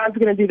 and God's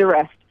going to do the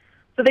rest.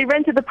 So they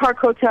rented the Park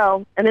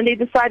Hotel, and then they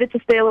decided to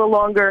stay a little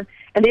longer,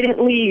 and they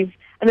didn't leave.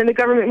 And then the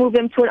government moved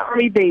them to an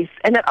army base,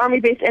 and that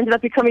army base ended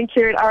up becoming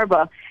Kiryat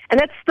Arba. And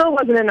that still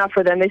wasn't enough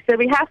for them. They said,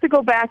 we have to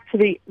go back to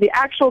the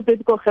actual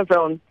biblical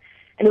Hebron.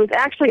 And it was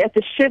actually at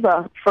the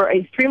Shiva for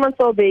a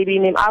 3-month-old baby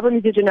named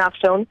Avram Yididya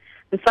Nachshon,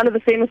 the son of the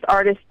famous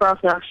artist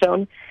Baruch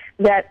Nachshon,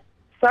 that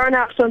Sarah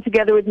Nachshon,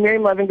 together with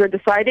Miriam Levinger,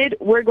 decided,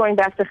 we're going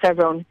back to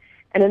Hebron.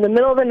 And in the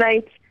middle of the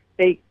night,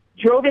 they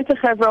drove into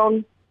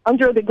Hebron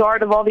under the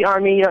guard of all the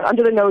army,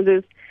 under their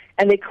noses,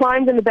 and they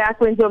climbed in the back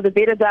window of the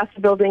Beit Hadassah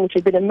building, which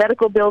had been a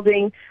medical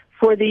building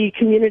for the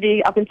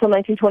community up until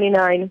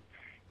 1929.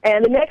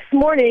 And the next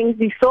morning,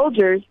 the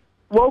soldiers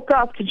woke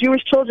up to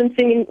Jewish children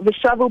singing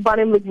V'shavu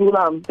banim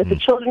l'gvulam, that the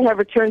children have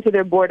returned to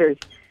their borders.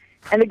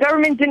 And the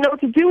government didn't know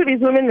what to do with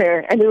these women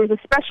there. And there was a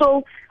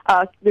special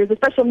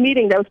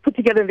meeting that was put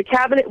together in the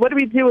cabinet. What do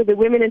we do with the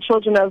women and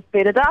children of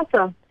Beit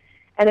Hadassah?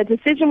 And a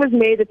decision was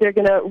made that they're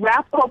going to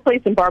wrap the whole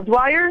place in barbed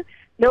wire.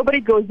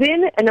 Nobody goes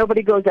in and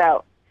nobody goes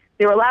out.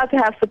 They were allowed to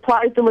have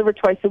supplies delivered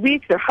twice a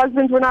week. Their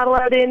husbands were not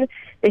allowed in.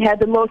 They had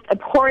the most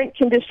abhorrent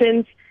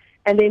conditions,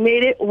 and they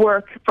made it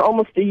work for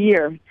almost a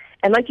year.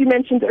 And like you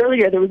mentioned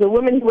earlier, there was a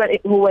woman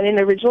who went in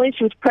originally.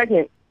 She was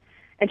pregnant,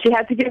 and she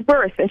had to give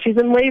birth, and she's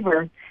in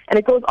labor. And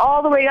it goes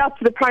all the way up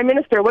to the prime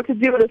minister, what to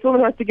do with this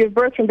woman who has to give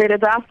birth from Beit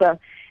Hadassah.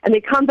 And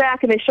they come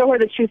back and they show her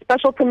that she has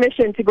special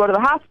permission to go to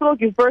the hospital,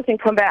 give birth, and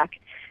come back.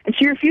 And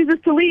she refuses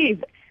to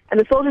leave. And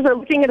the soldiers are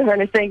looking at her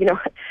and they're saying,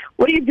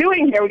 what are you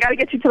doing here? We got to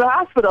get you to the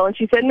hospital. And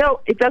she said,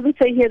 no, it doesn't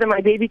say here that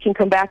my baby can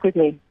come back with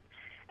me.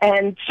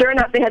 And sure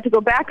enough, they had to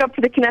go back up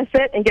to the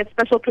Knesset and get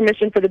special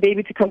permission for the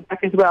baby to come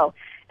back as well.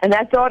 And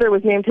that daughter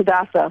was named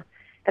Hadassah.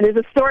 And there's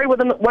a story with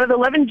one of the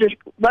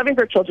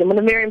Levinger children, one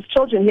of Miriam's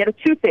children. He had a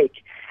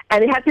toothache.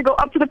 And they had to go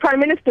up to the prime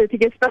minister to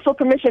get special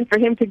permission for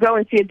him to go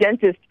and see a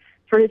dentist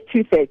for his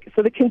toothache.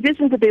 So the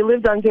conditions that they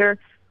lived under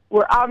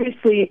were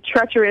obviously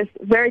treacherous,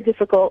 very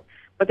difficult,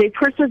 but they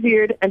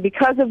persevered. And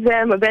because of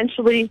them,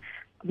 eventually,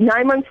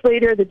 9 months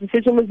later, the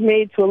decision was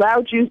made to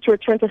allow Jews to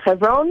return to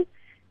Hebron.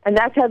 And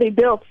that's how they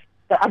built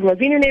the Avraham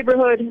Avinu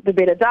neighborhood, the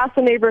Beit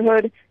Hadassah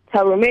neighborhood,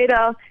 Tel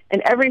Rumeda,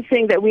 and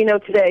everything that we know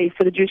today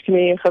for the Jewish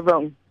community in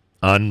Hebron.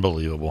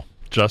 Unbelievable.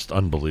 Just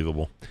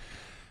unbelievable.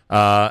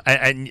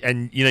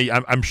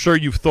 I'm sure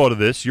you've thought of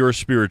this. You're a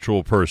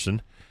spiritual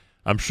person.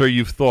 I'm sure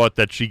you've thought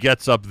that she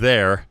gets up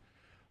there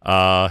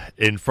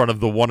in front of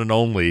the one and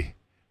only.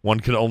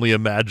 One can only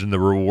imagine the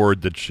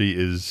reward that she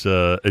is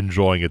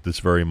enjoying at this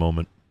very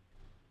moment.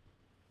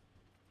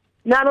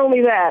 Not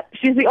only that,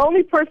 she's the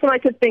only person I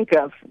could think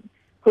of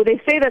who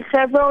they say that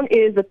Hebron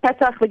is the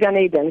Petach Gan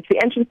Eden. It's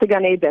the entrance to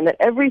Gan Eden, that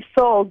every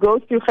soul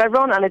goes through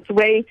Hebron on its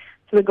way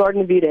to the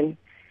Garden of Eden.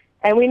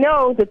 And we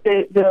know that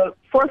the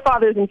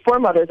forefathers and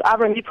foremothers,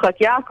 Avraham, Yitzchak,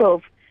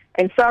 Yaakov,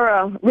 and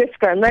Sarah,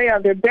 Rivka, and Leah,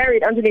 they're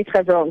buried underneath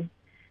Hebron.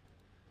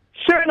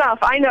 Sure enough,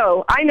 I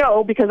know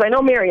because I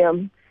know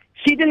Miriam.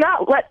 She did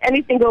not let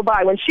anything go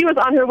by. When she was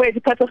on her way to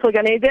Petach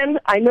Gan Eden,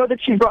 I know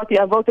that she brought the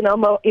Avot and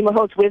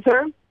Imahot with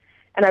her.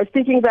 And I was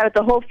thinking about it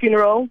the whole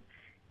funeral.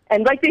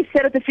 And like they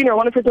said at the funeral,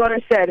 one of her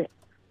daughters said,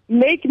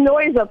 make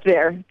noise up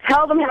there.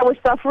 Tell them how we're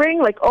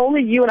suffering like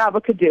only you and Abba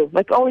could do,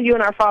 like only you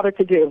and our father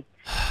could do.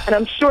 And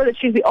I'm sure that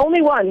she's the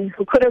only one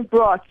who could have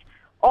brought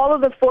all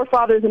of the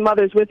forefathers and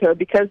mothers with her,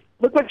 because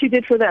look what she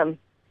did for them.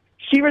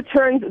 She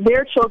returned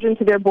their children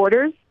to their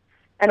borders,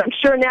 and I'm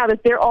sure now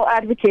that they're all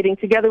advocating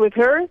together with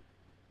her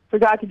for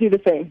God to do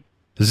the same.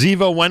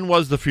 Ziva, when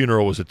was the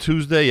funeral? Was it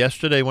Tuesday,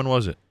 yesterday? When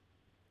was it?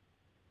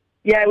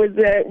 Yeah, it was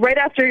right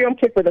after Yom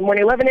Kippur, the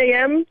morning, 11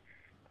 a.m.,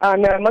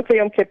 on Motzei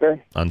Yom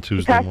Kippur. On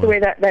Tuesday She passed away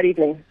that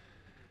evening.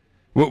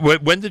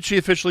 When did she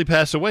officially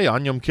pass away?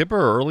 On Yom Kippur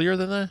or earlier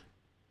than that?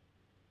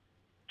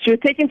 She was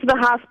taken to the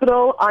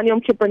hospital on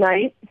Yom Kippur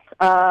night.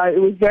 It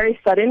was very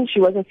sudden.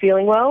 She wasn't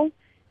feeling well.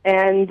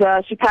 And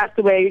she passed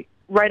away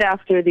right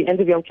after the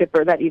end of Yom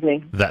Kippur that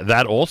evening.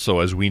 That also,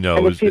 as we know...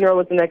 And the funeral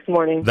was the next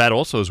morning. That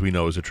also, as we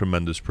know, is a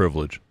tremendous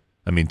privilege.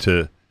 I mean,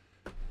 to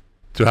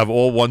have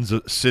all one's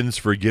sins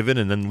forgiven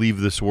and then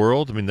leave this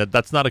world, I mean,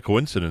 that's not a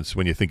coincidence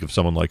when you think of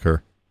someone like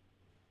her.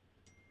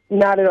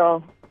 Not at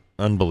all.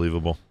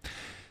 Unbelievable.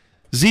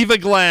 Ziva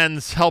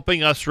Glanz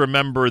helping us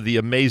remember the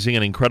amazing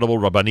and incredible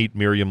Rabbanit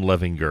Miriam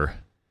Levinger.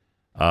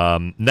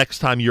 Next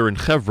time you're in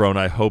Hebron,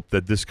 I hope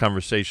that this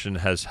conversation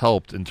has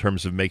helped in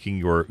terms of making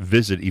your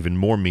visit even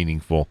more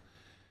meaningful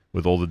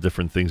with all the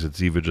different things that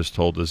Ziva just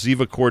told us.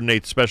 Ziva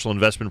coordinates special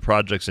investment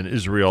projects in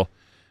Israel,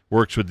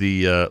 works with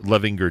the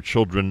Levinger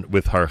children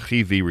with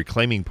Harchivi,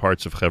 reclaiming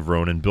parts of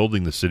Hebron and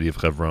building the city of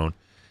Hebron,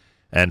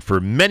 and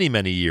for many,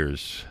 many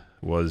years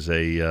was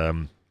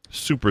a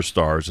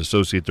superstar as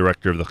associate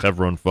director of the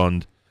Hebron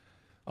Fund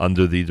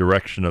under the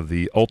direction of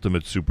the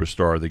ultimate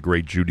superstar, the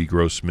great Judy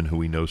Grossman, who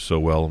we know so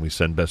well, and we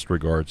send best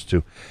regards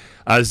to.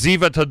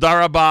 Ziva, Toda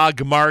Rabah,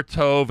 Gemar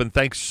Tov, and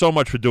thanks so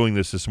much for doing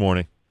this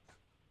morning.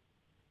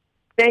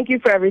 Thank you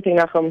for everything,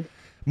 Nachum.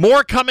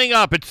 More coming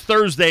up. It's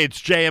Thursday. It's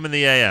JM in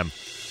the AM.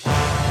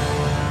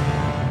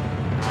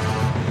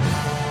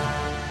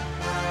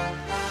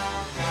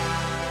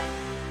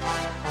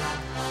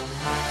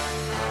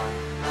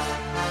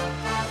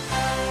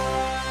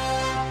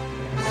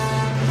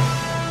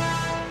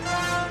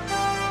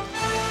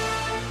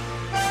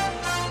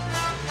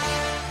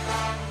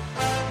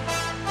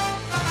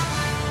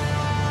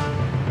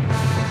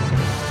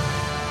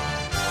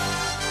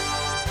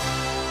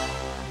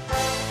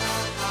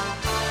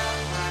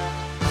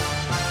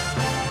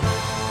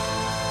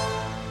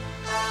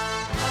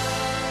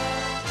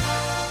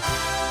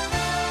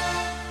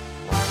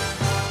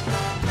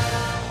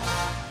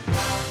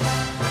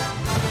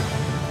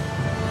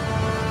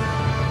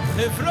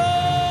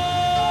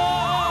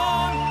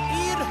 חברון,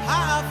 עיר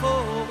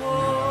האבות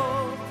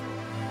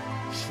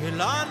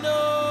שלנו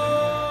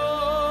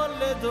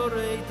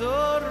לדורי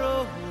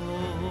דורות,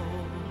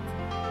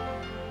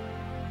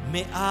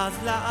 מאז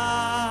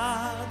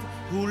לעד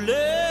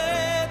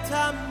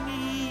ולתמיד,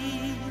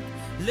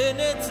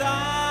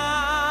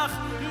 לנצח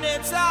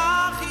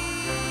נצחים.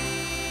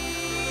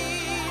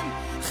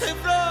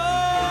 חברון,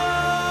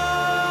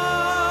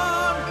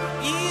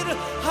 עיר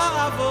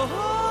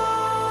האבות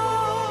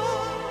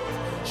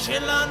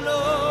שלנו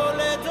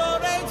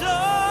לדורי דורות,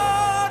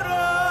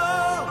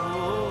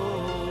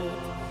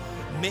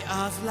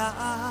 מאז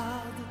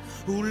לעד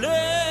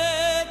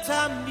ולתמיד,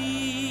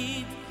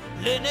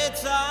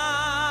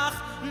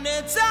 לנצח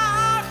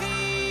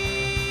נצחים.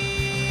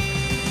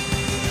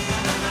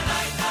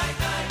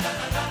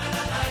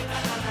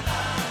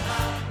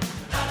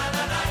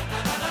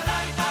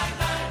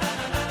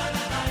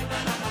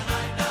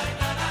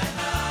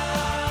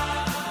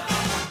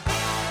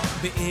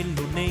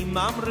 באלוני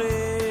ממרא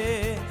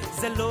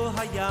זה לא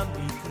היה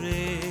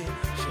מקרה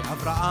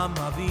שאברהם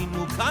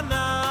אבינו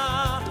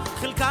קנה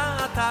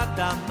חלקת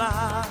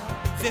אדמה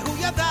והוא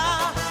ידע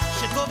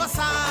שטוב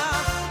עשה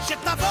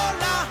שתבוא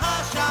לה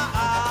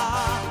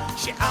השעה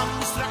שעם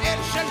ישראל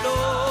שלו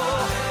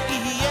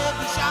יהיה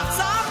בשעת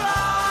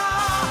צרה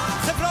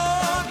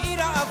חברון עיר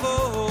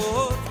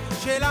האבות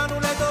שלנו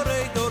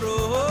לדורי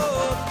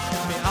דורות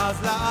מאז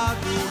לעד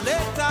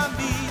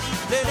ולתמיד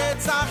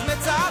לנצח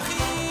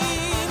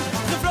נצחים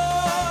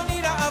חברון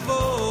עיר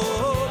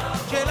האבות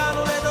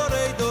שלנו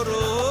לדורי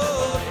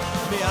דורות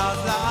מאז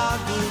לעד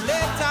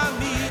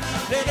ולתמיד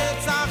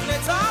לנצח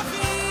נצחים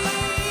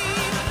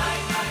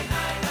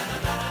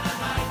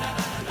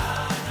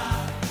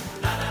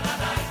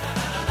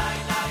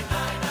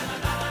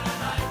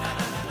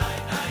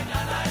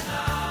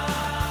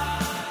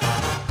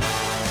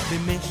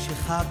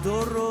במשך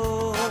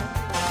הדורות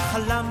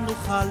חלמנו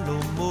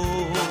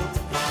חלומות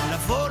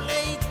לבוא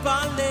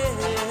להתפלל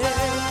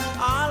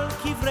על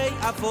קברי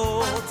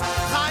אבות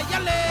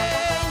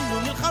חיילינו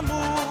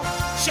נלחמו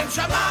שם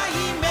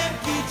שמיים הם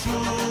קידשו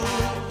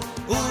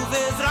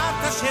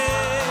ובעזרת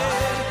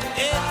השם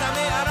את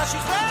המערה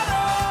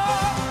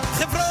שחררו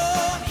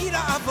חברון עיר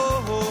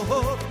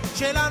האבות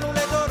שלנו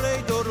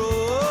לדורי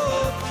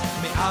דורות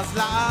מאז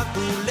לעד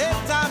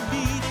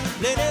ולתמיד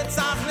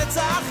לנצח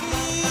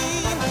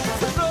נצחים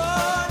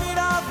חברון עיר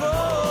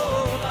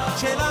האבות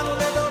שלנו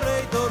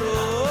לדורי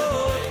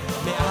דורות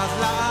מאז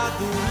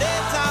לעד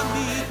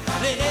ולתמיד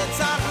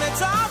לנצח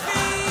נצחים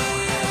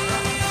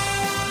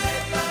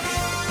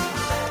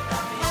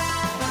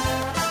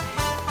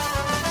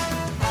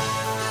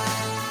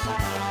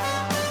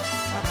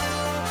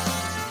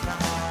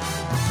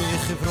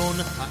בחברון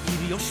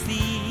העיר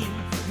יושבים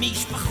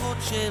משפחות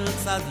של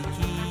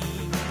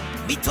צדיקים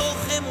מתוך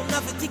אמונה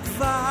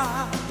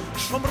ותקווה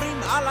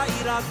שומרים על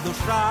העיר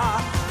הקדושה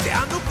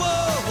ואנו פה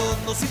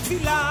נושאים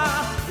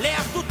תפילה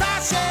לאחדותה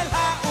של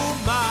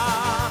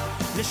האומה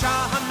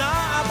לשנה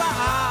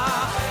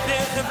הבאה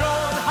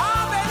לחברון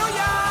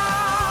הבנויה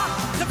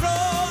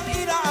חברון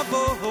עיר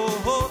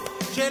האבות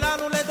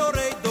שלנו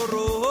לדורי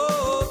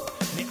דורות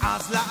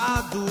מאז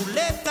לעד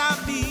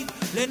ולתמיד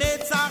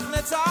לנצח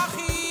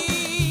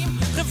נצחים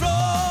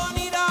חברון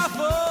עיר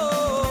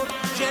האבות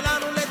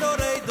שלנו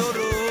לדורי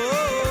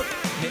דורות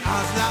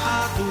מאז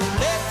לעד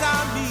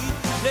ולתמיד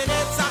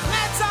לנצח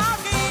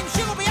נצחים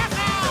שירו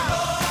ביחד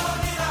חברון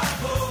עיר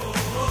האבות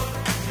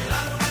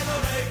שלנו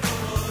לדורי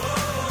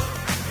דורות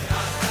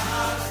מאז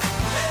לעד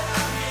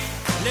ולתמיד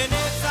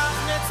לנצח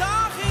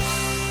נצחים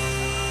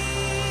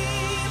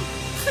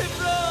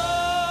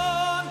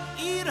חברון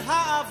עיר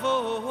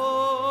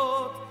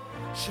האבות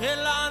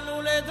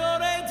שלנו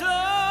לדורי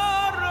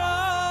דורות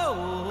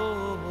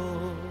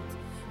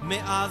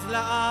מאז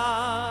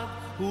לעד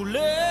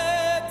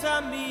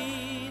ולתמיד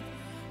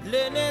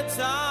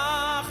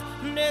לנצח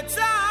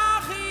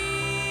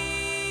נצחים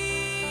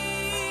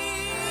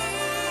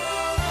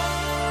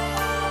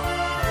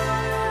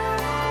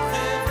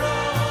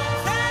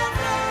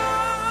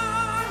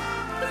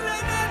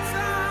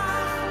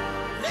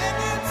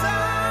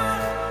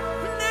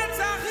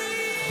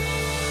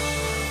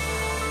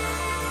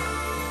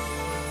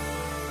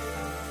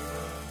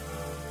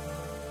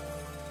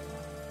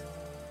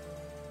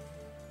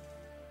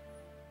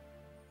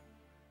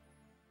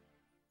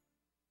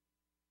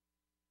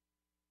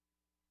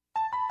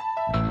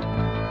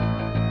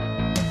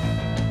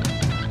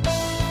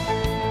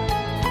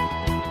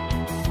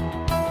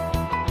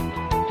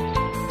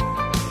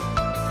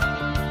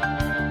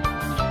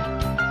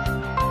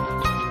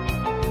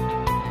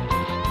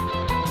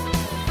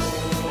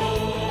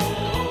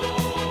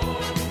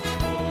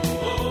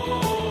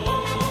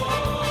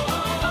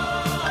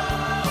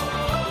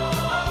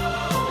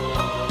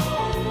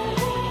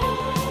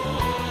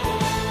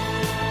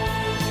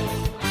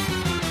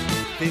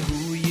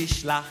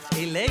ישלח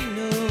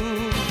אלינו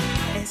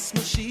אס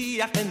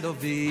משיח בן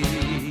דוד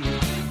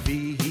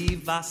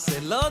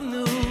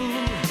ויבשרנו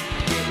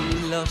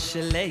גאולה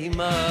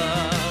שלמה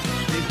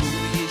והוא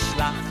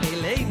ישלח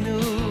אלינו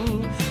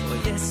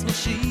אס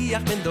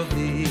משיח בן דוד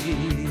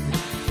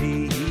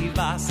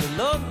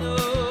ויבשרנו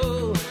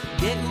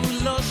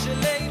גאולה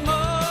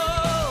שלמה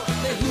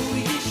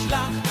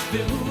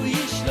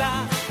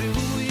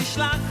והוא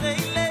ישלח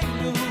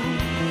אלינו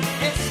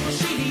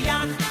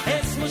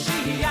אס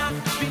משיח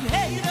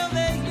במהרה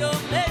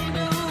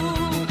ויומנו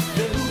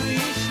והוא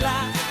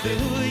ישלח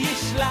אלינו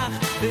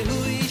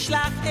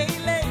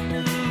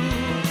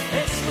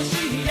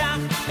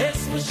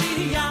אס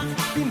משיח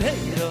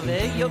במהרה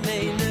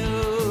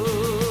ויומנו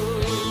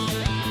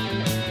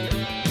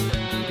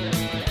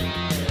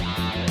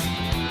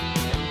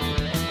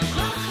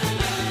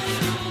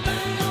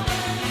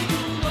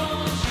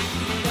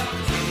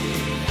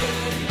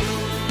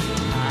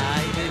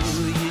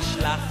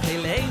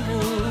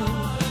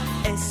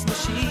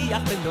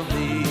משיח בן דוד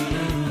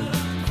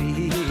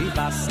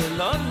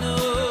ויבשרנו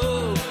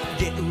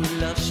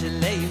גאולה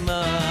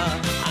שלמה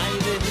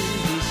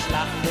והוא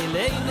ישלח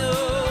אלינו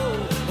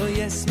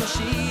יס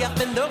משיח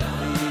בן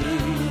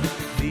דוד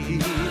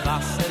ויבשרנו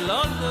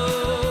Barcelona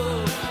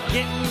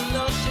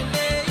Gemulo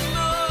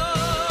Sheleno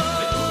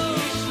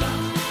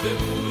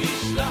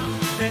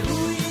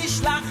והוא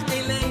ישלח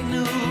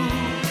אלינו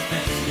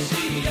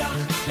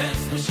את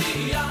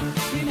משיח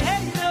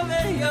במהרה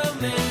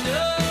בימינו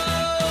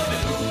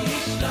והוא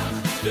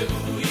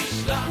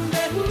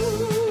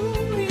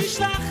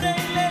ישלח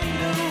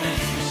אלינו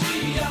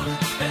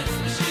את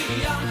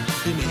משיח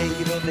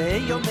במהרה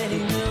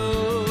בימינו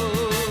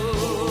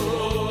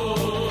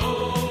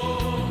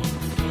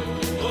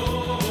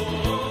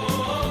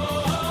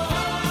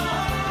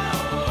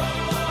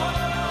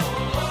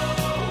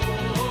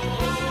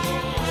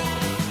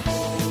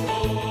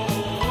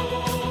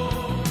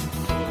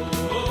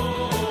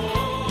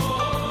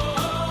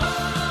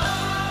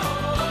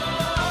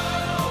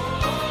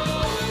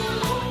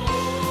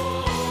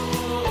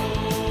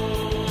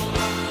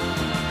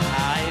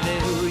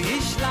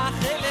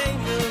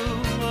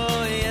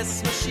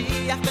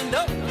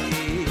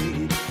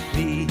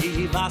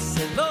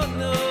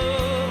Barcelona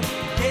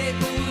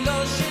Gemulo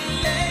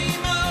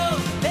Sheleno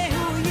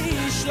והוא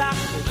ישלח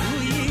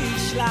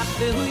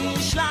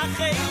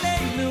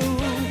אלינו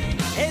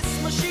את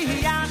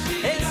משיח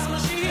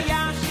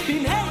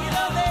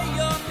במהרה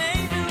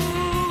בימינו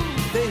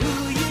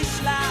והוא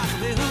ישלח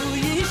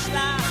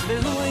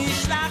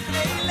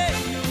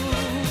אלינו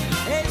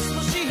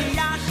את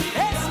משיח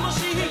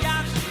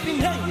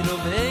במהרה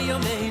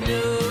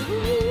בימינו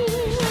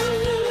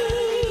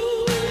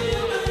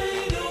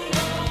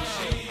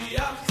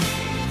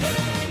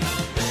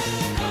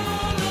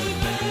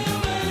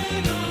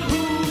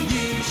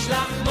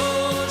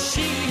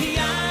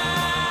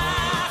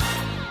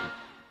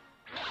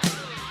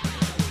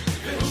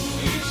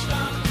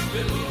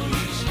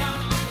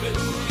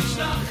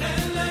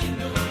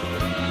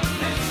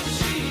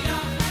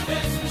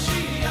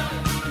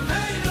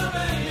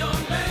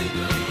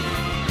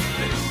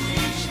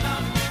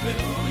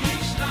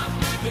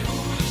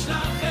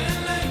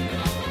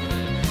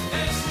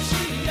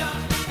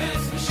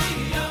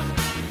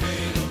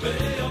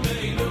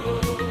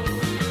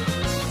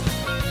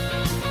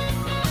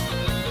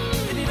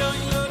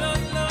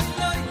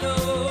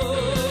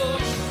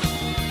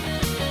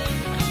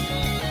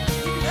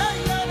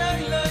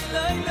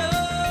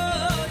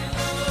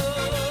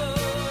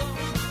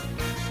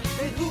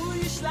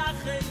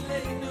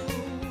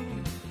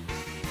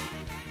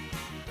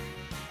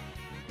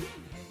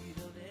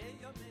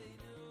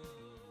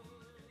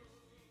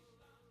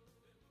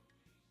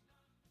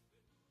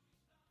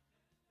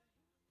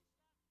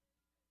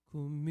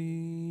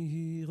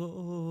קומי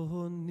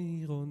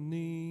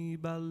רוני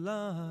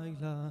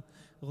בלילה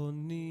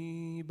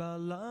רוני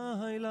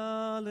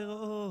בלילה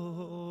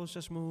לראש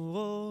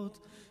השמורות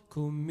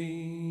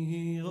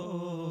קומי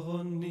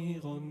רוני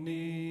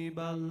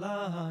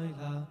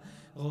בלילה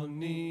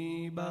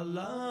רוני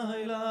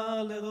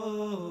בלילה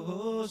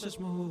לראש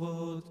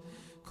השמורות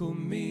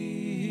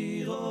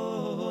קומי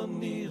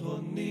רוני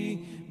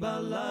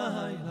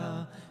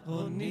בלילה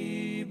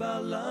רוני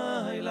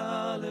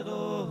בלילה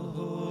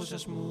לראש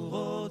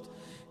השמורות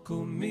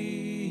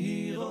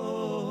קומי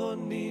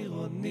רוני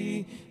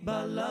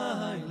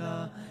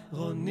בלילה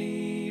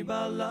רוני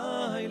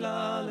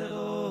בלילה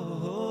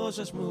לראש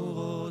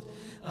השמורות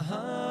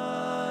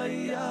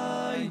איי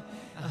איי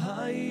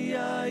איי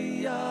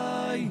איי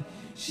איי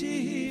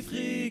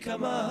שפכי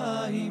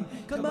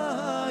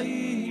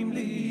כמים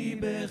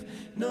ליבך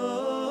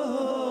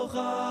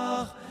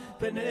נוכח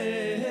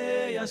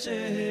פני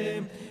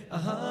השם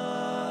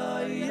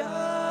איי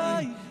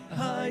איי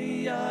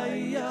איי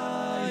איי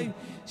איי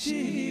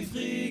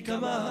שפכי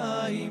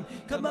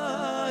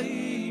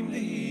כמים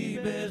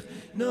ליבך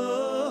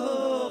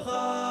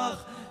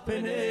נוכח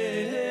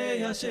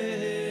פני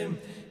השם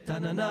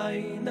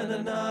תננאי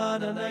נננאי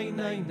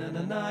נננאי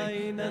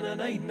נננאי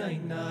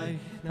נננאי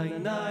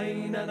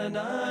נננאי נננאי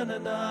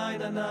נננאי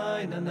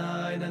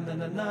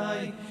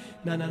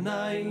נננאי נננאי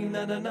נננאי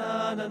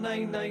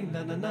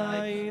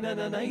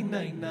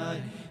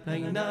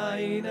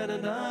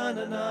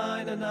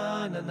נננאי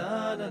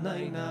נננאי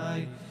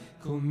נננאי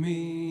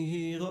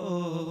קומי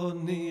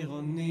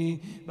רוני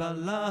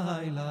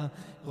בלילה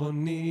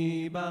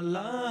רוני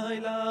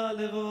בלילה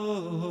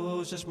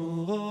לראש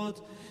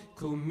השמורות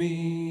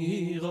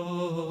קומי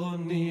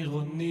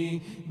רוני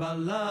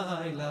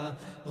בלילה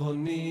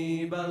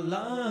רוני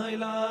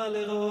בלילה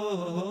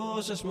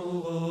לראש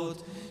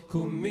השמורות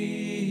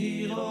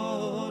קומי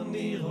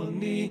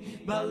רוני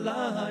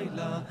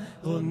בלילה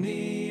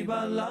רוני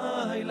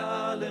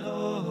בלילה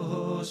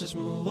לראש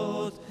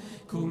השמורות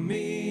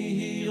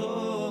קומי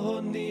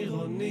רוני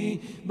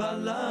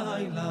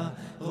בלילה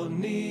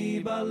רוני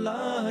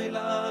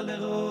בלילה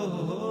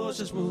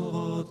לראש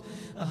השמורות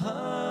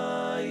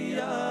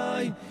איי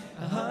איי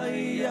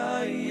איי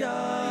איי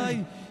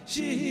איי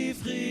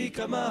שפכי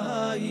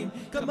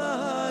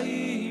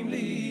כמים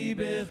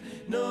ליבך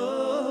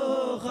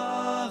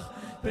נוכח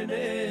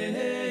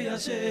פני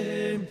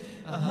השם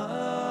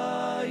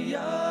איי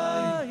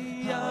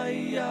איי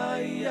איי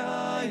איי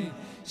איי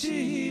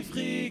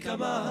שפכי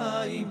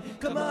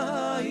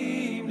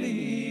כמים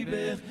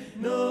ליבך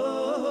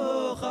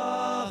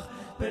נוכח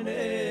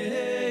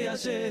פני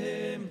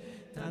השם.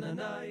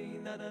 טננאי,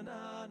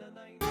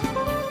 ננננננאי.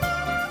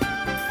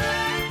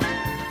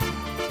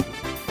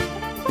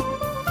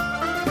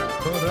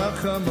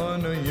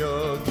 Rachamonu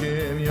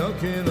yokim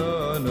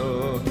yokilonu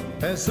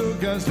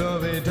Esukas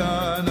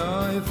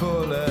dovitanoi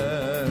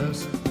fules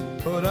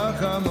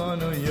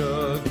Rachamonu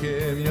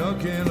yokim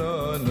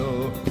yokilonu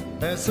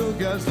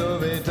Esukas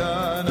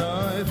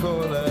dovitanoi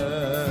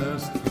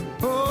fules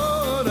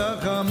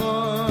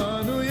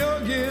Rachamonu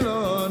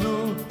yokilonu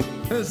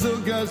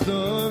Esukas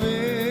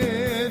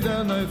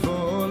dovitanoi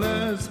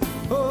fules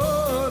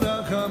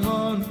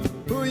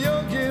Rachamonu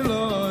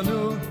yokilonu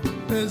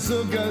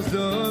Esukas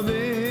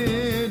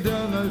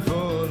dovitanoi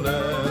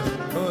fules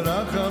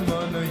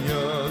Rachamonu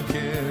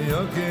yokim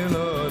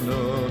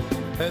yokilonu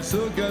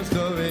Esukas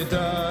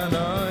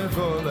dovitanoi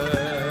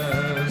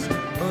fules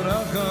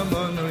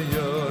Rachamonu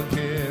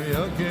yokim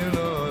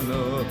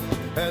yokilonu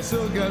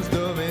Esukas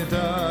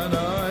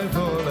dovitanoi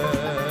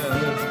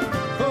fules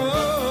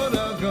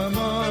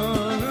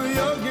Rachamonu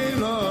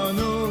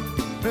yokilonu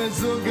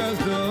Esukas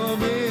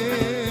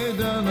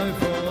dovitanoi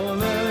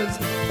fules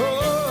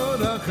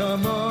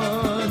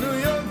Rachamonu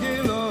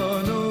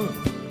yokilonu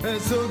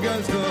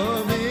Esukas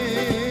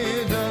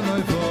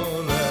dovitanoi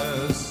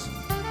fules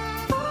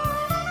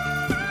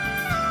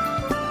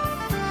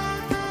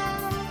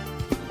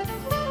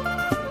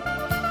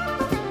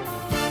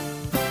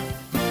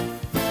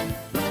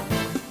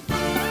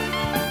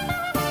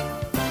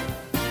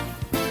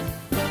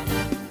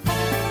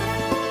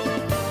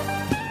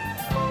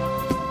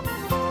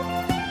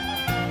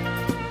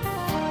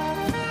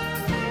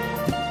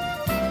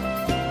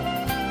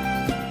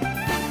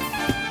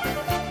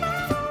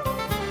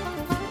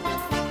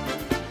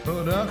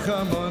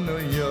Rachamonu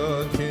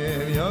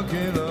yokim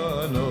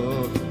yokilonu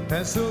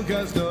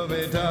Esukas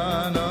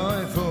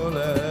dovitanoi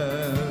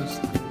fules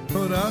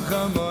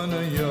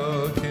Rachamonu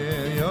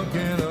yokim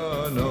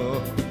yokilonu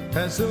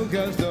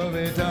Esukas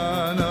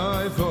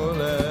dovitanoi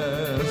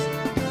fules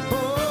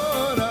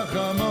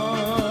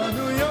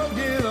Rachamonu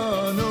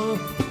yokilonu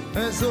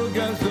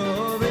Esukas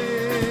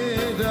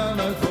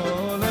dovitanoi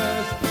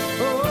fules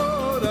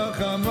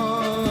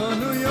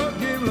Rachamonu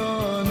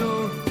yokilonu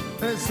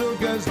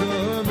Esukas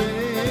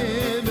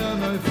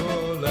dovitanoi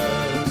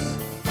fules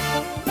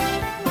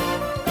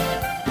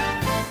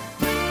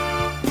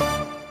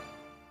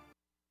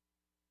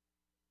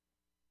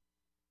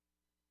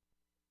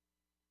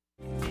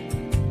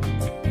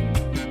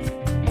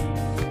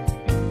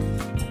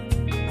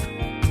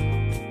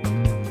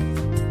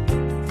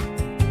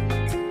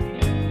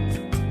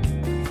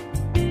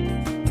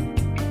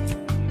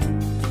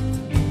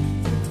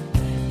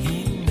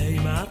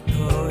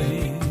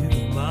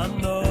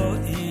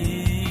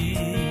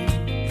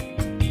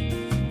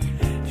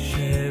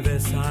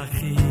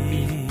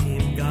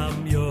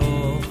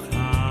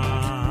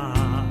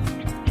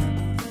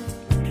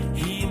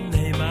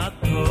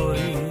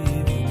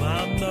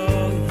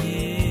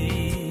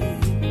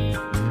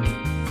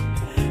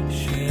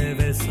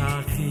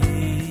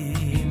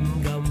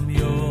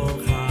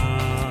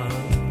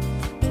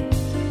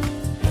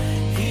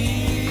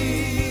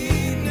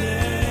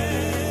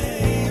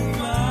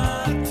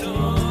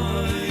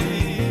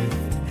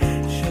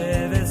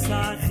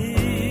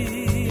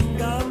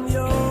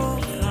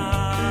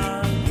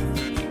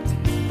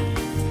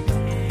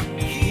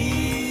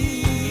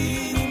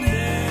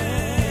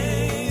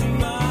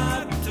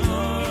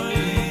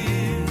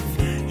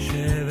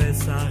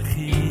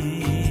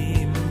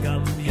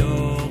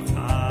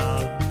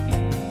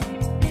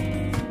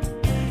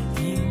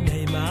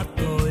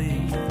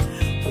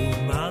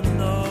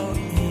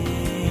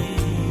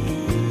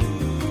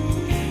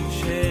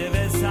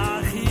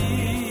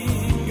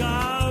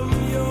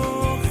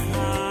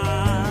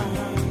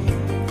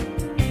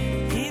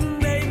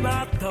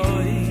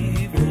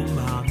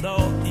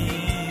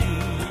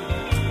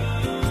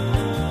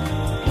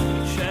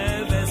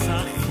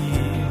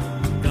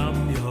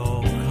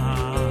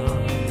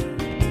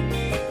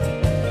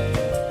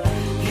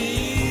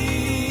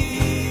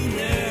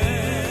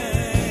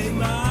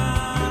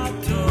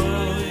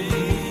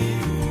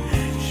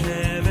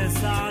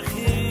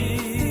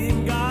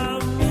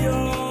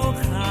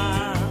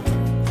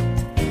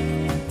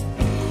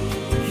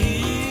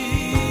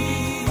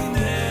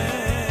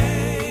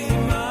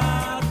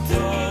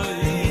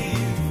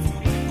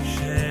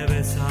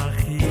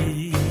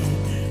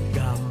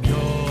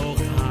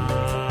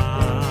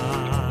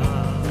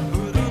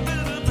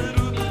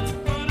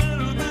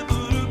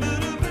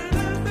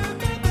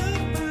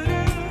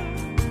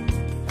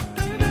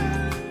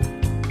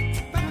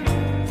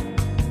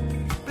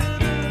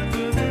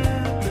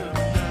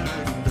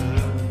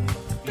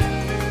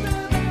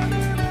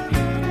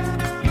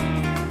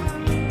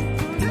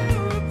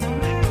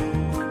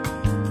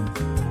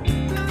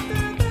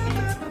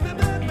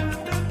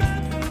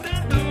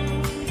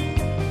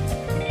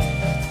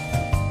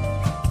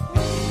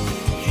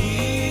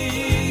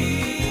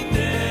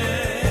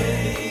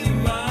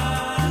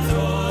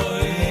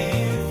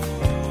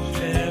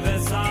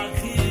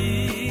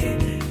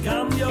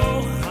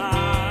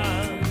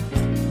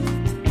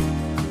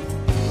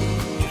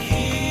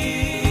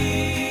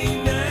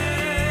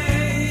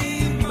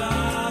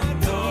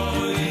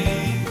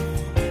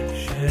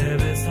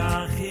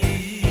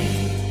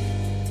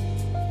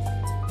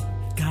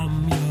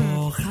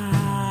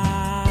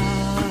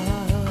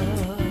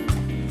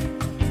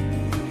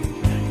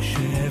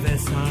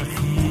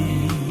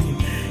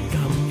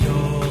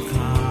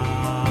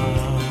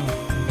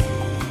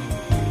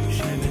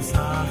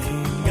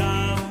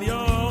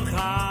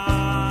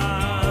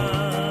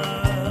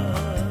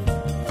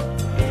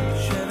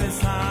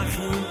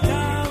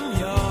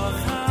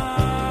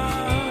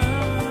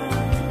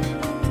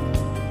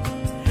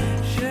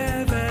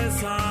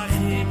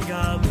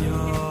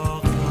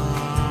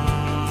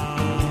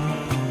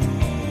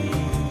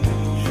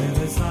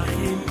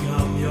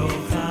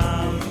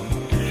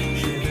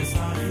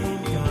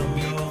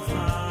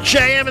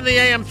JM in the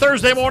AM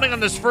Thursday morning on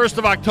this 1st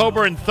of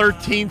October and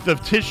 13th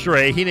of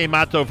Tishrei. Hine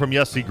Mato from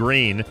Yossi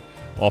Green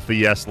off the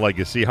Yes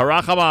Legacy.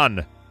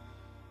 Harachaman.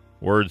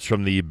 Words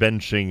from the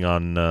benching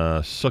on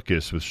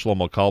Sukkos with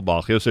Shlomo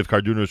Kalbach. Yosef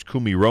Kardunos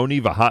Kumi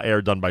Roni.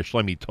 V'ha'er done by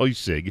Shlomi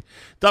Toisig.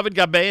 David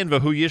Gabein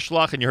V'hu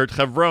Yishlach. And you heard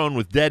Chevron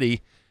with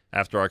Dedi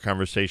after our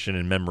conversation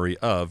in memory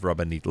of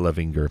Rabbanit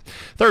Levinger.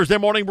 Thursday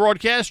morning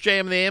broadcast. JM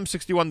in the AM,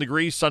 61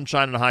 degrees.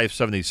 Sunshine and a high of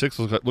 76.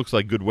 Looks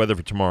like good weather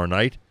for tomorrow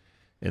night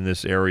in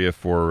this area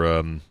for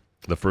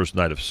the first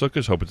night of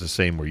Sukkot. Hope it's the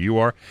same where you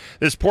are.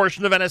 This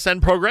portion of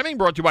NSN programming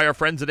brought to you by our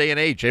friends at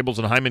A&H. Abel's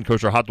and Hyman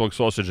Kosher Hot Dog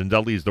Sausage and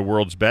Deli is the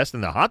world's best,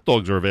 and the hot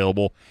dogs are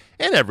available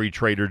in every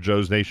Trader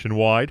Joe's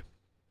nationwide.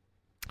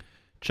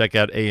 Check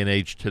out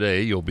A&H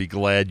today. You'll be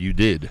glad you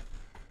did.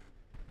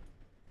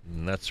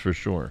 And that's for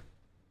sure.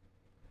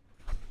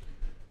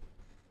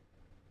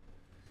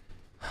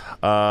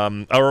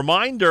 A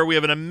reminder, we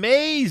have an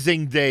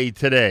amazing day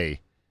today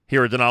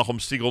here at the Nachum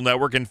Segal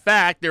Network. In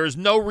fact, there is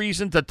no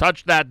reason to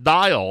touch that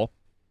dial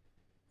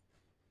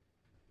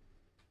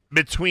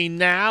between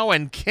now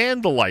and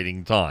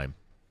candlelighting time.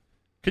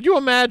 Could you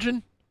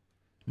imagine?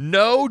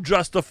 No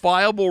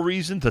justifiable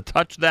reason to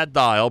touch that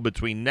dial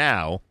between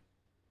now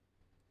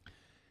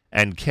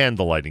and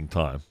candlelighting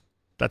time.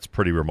 That's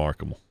pretty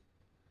remarkable,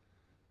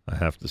 I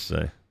have to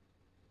say.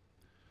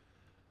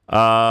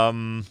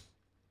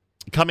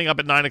 Coming up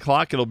at 9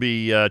 o'clock, it'll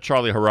be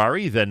Charlie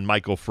Harari, then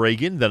Michael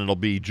Fragan, then it'll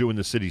be Jew in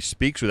the City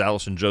Speaks with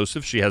Allison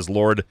Joseph. She has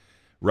Lord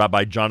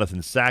Rabbi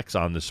Jonathan Sachs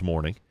on this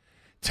morning.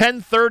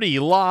 10:30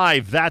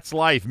 live, That's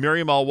Life,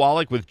 Miriam L.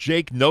 Wallach with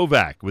Jake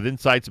Novak with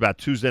insights about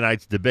Tuesday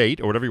night's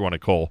debate, or whatever you want to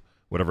call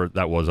whatever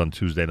that was on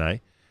Tuesday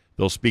night.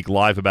 They'll speak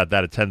live about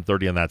that at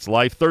 10:30 on That's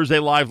Life. Thursday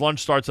live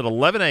lunch starts at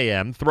 11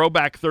 a.m.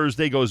 Throwback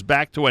Thursday goes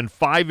back to when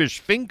Five-ish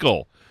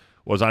Finkel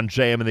was on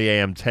JM in the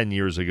AM 10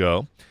 years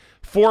ago.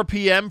 4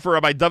 p.m. for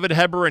Rabbi David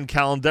Heber and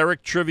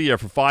calendaric trivia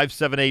for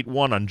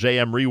 5781 on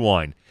JM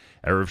Rewind.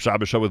 Erev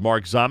Shabbos Show with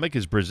Mark Zamek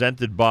is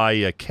presented by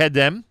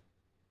Kedem.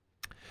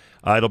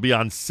 It'll be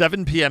on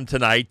 7 p.m.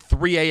 tonight,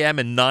 3 a.m.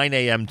 and 9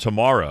 a.m.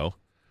 tomorrow.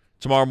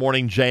 Tomorrow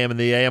morning, JM in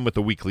the AM with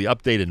the weekly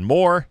update and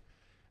more.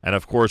 And,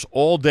 of course,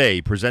 all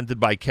day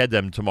presented by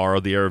Kedem tomorrow,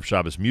 the Erev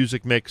Shabbos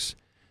music mix.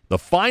 The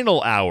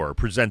final hour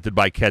presented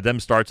by Kedem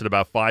starts at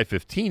about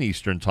 5:15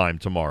 Eastern Time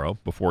tomorrow,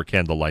 before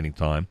candle lighting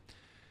time.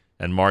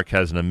 And Mark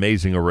has an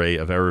amazing array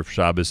of Erev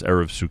Shabbos,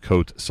 Erev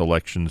Sukkot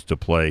selections to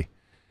play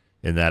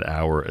in that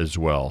hour as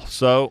well.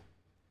 So,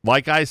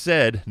 like I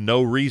said,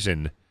 no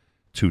reason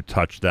to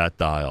touch that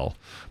dial.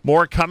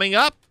 More coming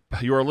up.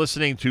 You are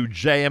listening to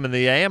JM in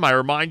the AM. I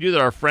remind you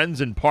that our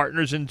friends and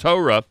partners in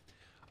Torah,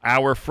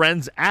 our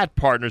friends at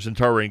Partners in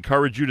Torah,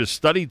 encourage you to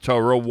study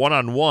Torah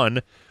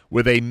one-on-one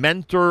with a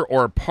mentor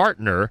or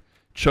partner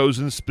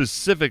chosen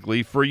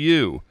specifically for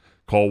you.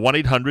 Call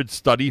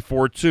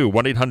 1-800-STUDY-42,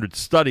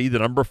 1-800-STUDY, the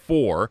number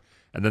 4,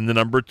 and then the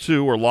number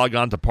 2, or log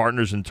on to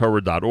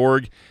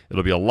partnersintorah.org.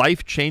 It'll be a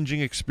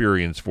life-changing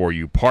experience for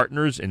you,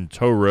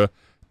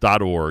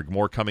 partnersintorah.org.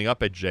 More coming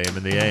up at JM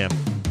in the AM.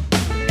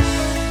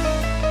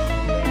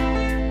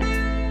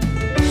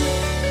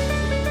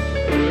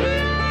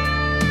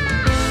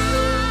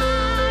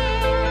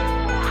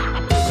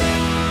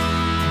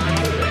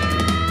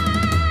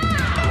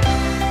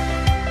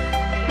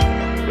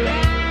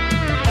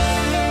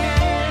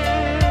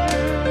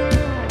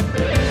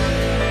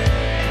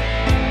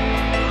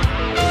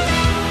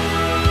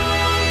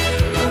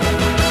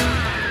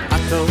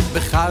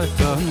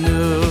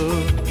 בחרתנו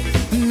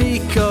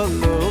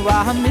מכל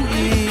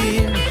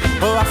העמים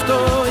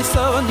אוהבתו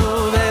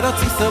יסונו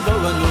ורוצי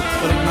סבונו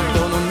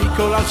רימתנו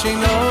מכל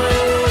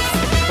השינוי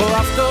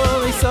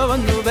אוהבתו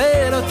יסונו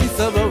ורוצי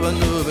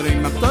סבונו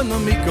רימתנו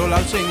מכל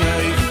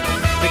השינוי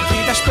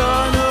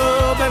וקידשתנו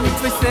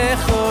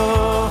במצוותיכו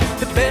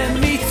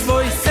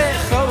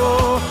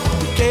במצוותיכו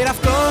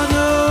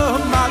וקרבתנו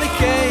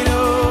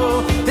מלכנו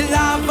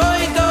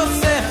לעבוד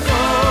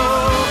דוסכו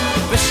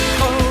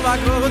ושכו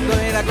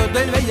הגודל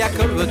הגודל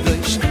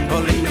ויקודש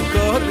עלינו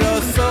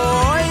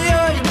קורסוי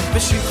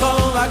ושכו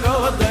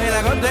הגודל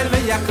הגודל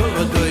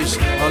ויקודש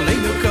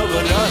עלינו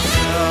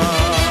קורסוי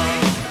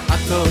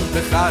הטוב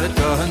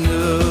בחרתנו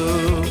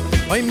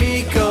אוי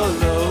מכל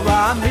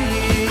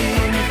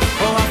העמים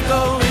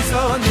אוהבתו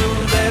יסונו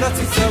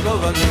ורוצי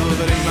סבונו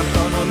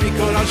ורימתנו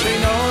מכל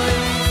השינוי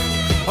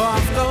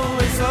אוהבתו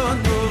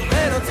יסונו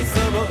ורוצי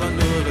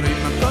סבונו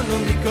ורימתנו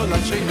מכל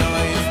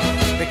השינוי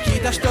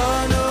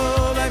וקידשתנו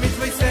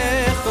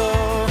במצוותיכו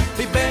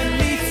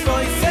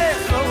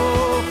ובמצוותיכו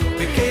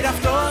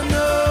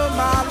וקרבתנו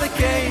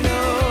מלכנו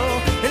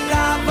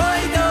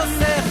לעבוד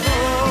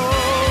דוסכו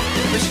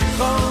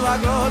ושכו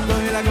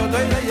הגודל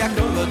הגודל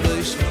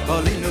ויקודש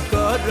עלינו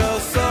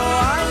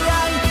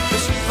קורסוי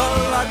ושכו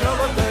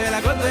הגודל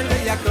הגודל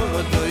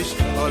ויקודש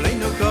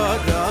עלינו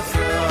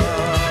קורסוי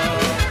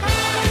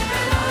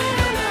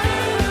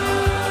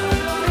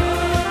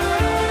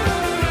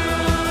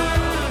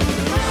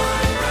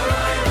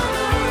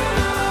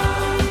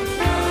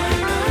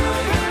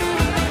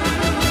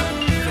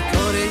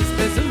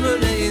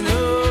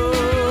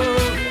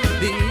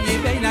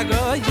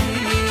Goyim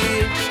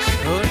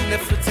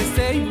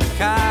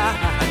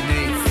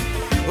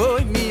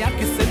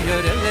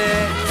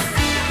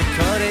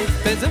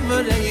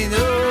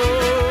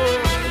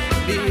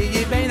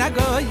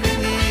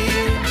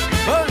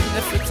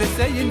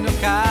sayinu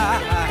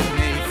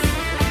kanes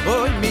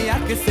Oy mi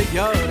arke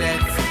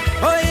seyorets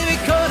Oy mi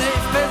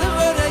kones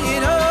pedvore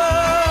yino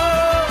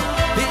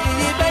Bi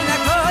beina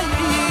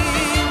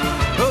koyim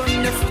Oy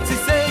nefutzi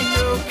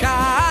sayinu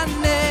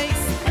kanes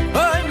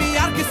Oy mi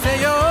arke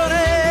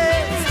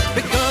seyorets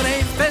Bi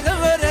kones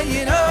pedvore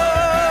yino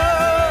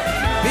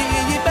Bi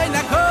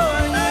beina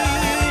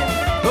koyim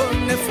Oy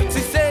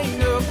nefutzi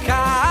sayinu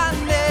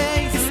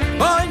kanes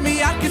Oy mi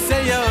arke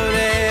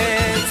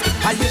seyorets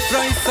Aye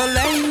froi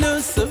soleinu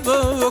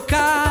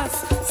suvukas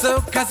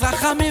Sukas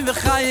rachamim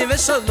v'chayim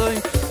v'sholoi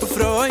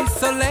Ufroi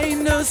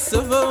soleinu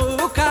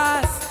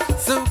suvukas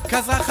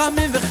Sukas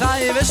rachamim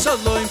v'chayim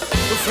v'sholoi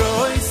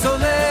Ufroi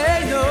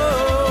soleinu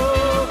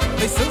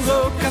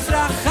Suvukas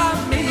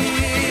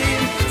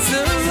rachamim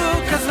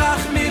Suvukas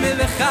rachamim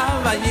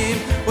v'chavayim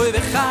Ui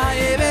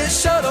v'chayim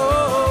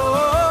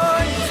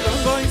v'sholoi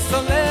Ufroi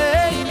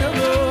soleinu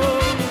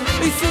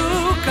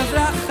Suvukas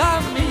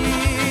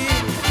rachamim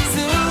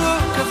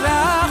Suvukas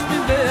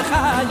rachamim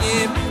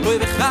v'chayim Ui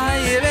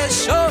v'chayim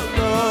v'sholoi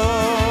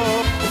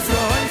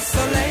Ufroi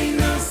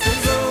soleinu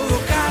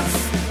Suvukas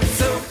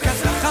Suvukas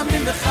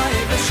rachamim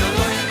v'chayim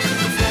v'sholoi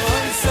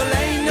Ufroi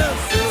soleinu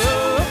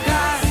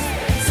Suvukas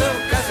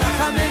Suvukas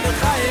rachamim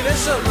v'chayim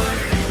v'sholoi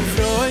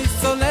Ufroi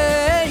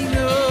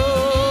soleinu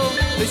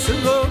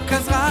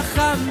Suvukas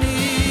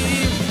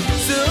rachamim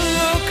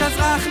Suvukas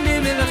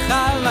rachamim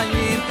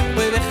v'chavayim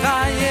Ui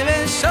v'chayim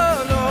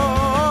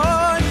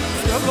v'sholoi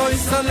Ufroi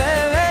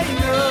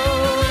soleinu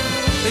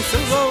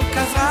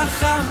Suvukas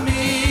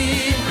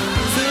rachamim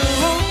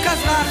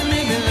Suvukas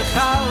rachamim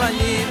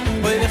v'chavayim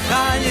Ui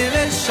v'chayim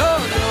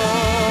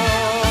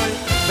v'sholoi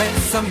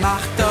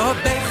V'samachto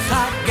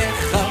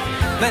b'chagecho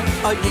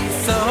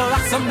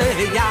V'oyisovach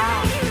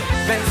someach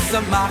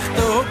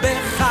V'samachto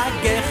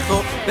b'chagecho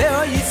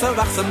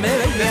V'oyisovach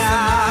someach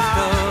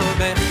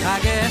V'samachto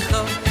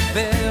b'chagecho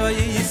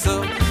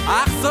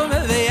V'oyisovach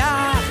someach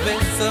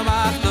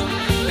V'samachto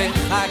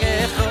b'chagecho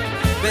V'oyisovach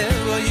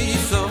someach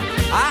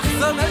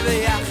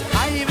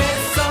Ay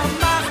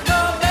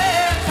v'samachto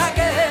b'chagecho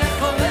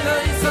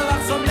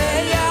V'oyisovach someach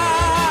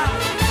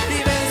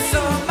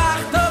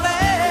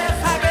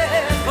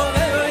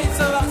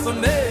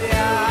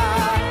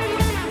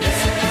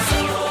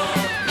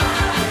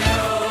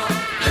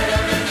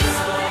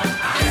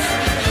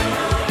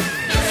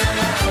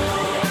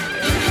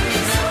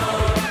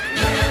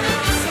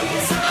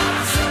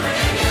b'chagecho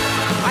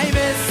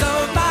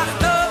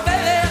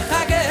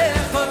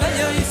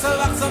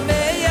V'oyisovach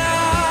someach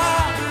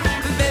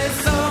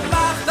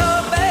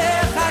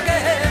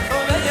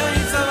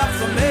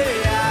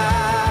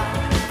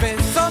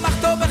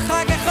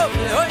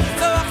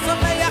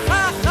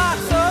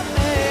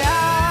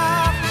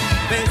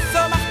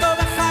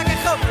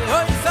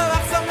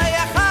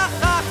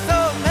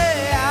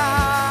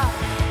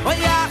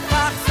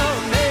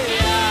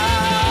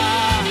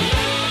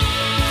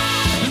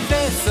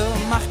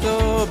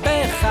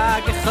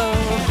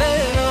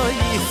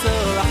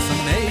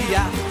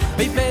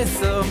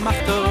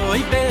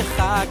Oy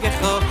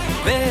bechagecho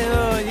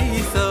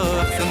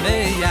ve'oyisov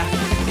sameach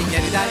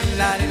la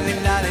la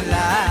la la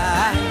la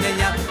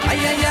ya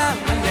ay ay ay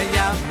ay ay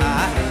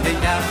ay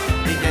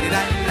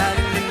la la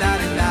la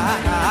la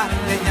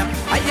ya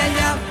ay ay ay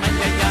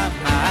ay ay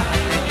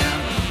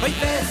oy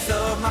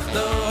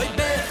besomachto oy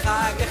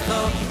bechagecho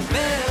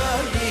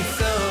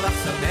ve'oyisov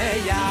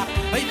sameach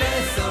oy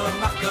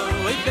besomachto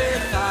oy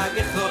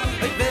bechagecho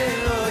oy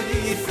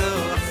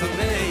ve'oyisov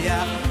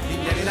sameach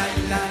la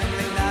la la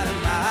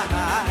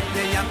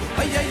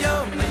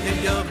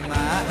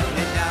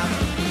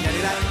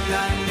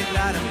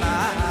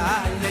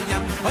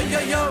Ay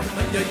ay yo,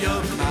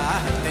 ma,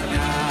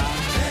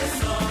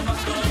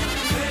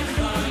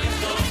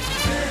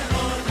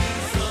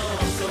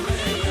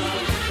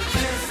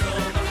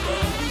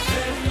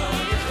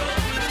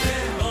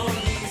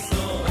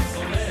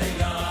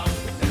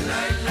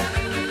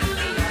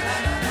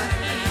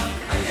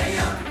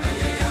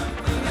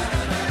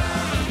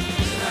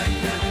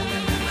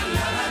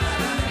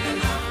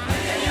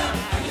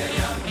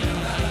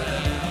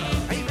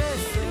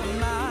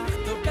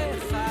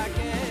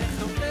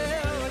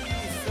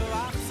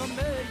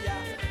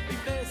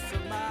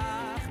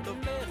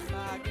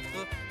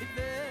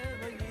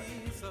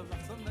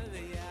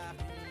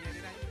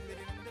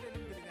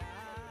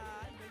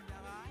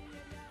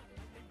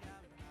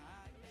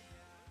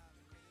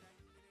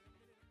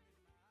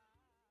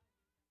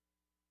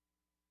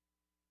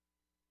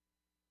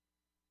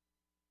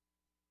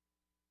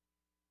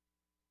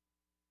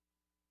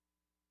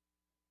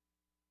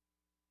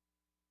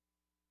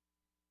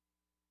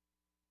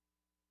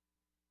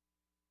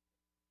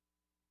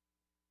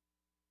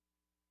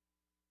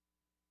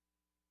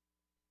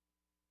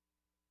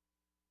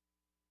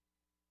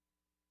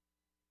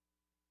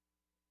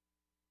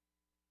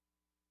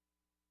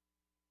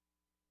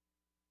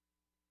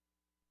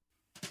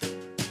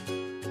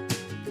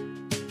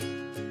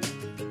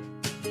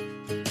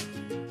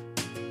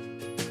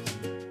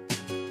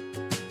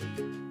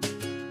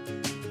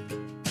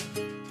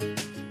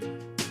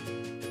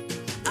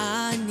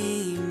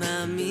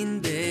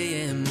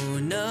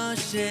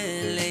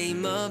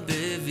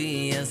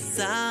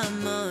 עשה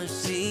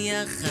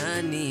משיח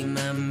אני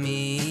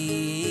מאמין,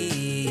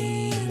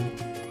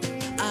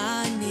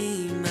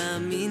 אני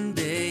מאמין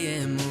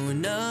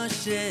באמונו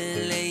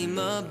של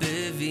אמו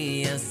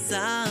בבי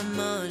עשה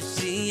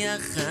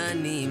משיח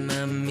אני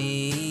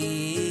מאמין.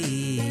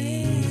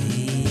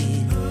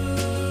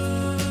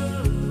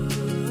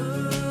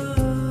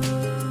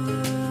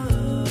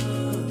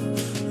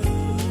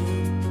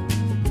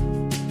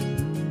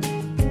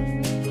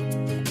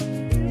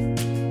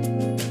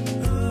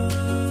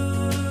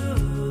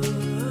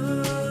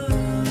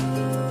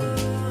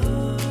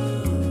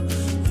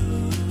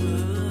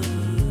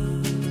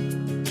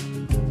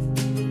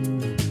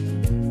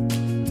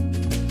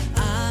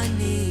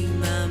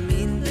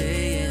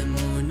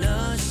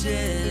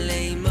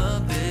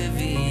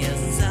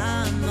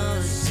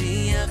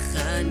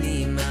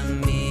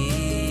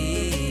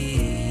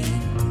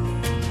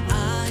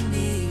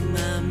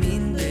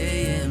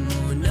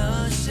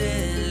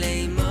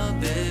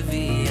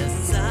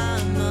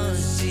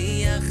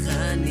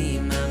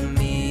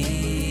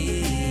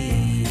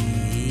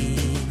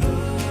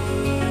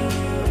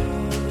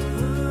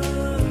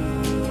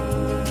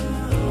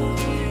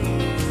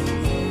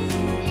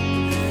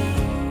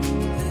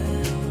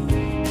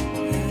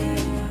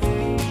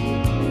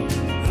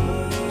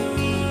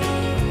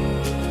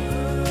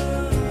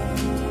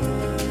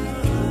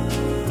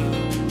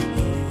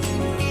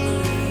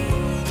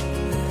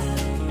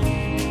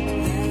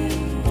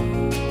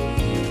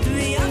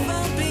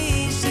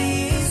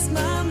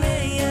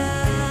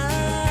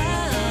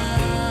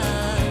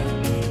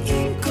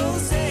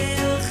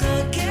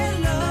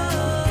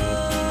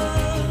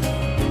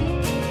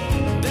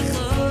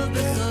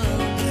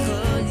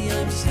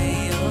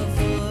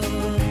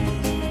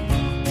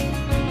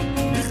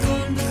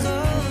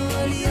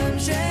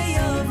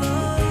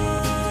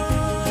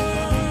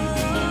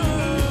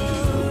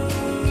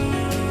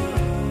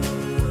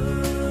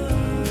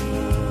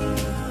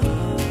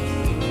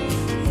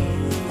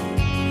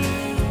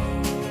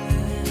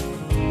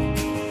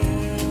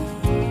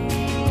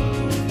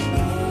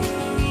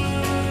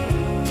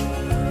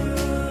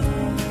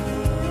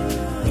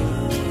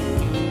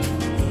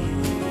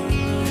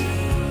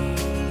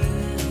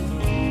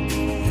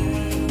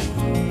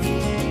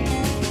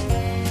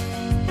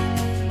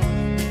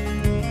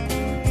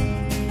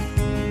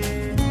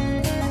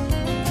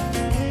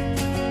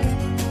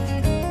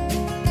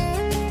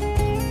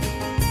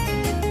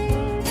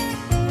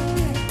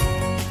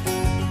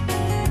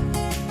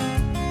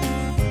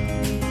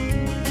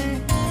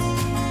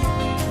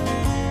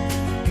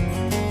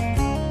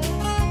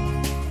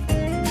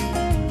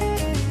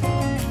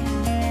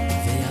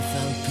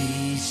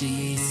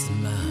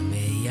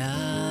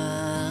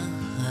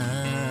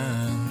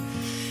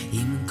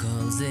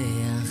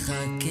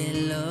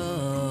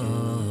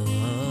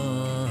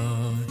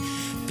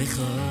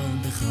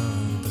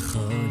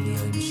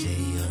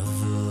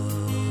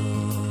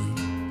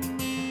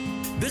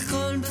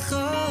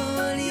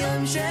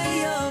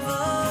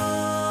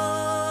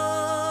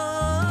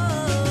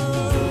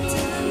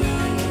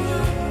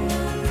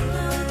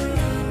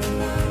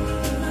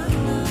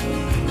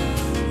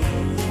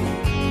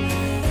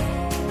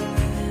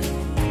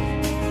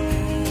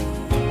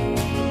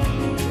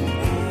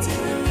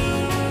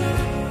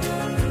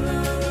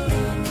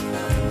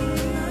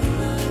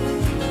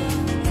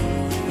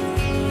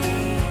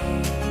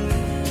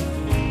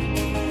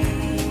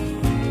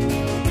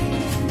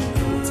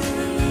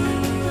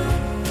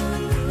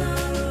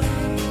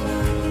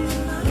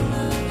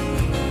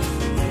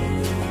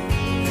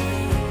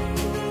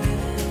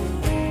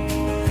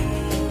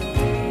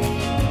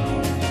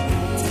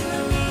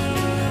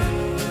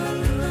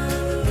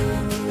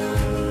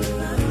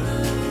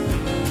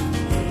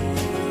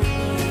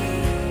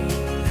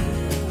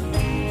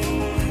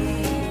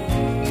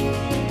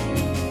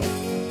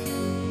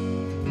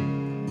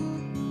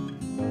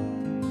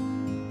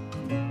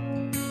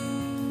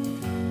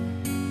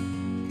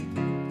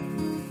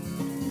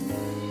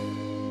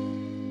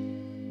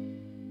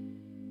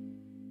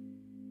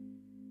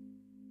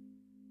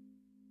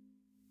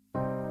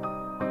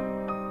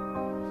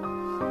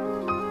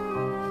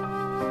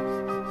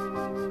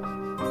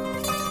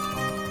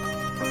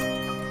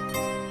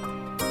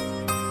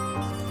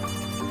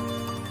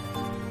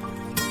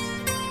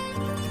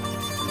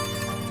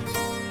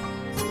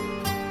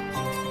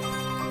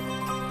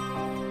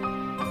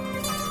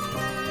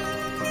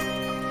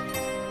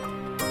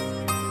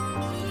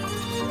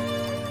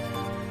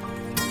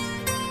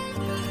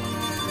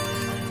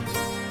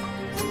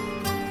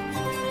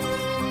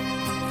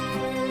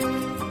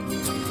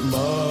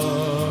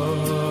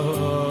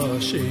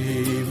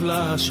 משיב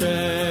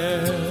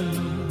לשם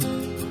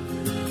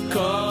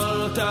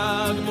כל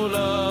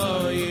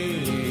תגמולו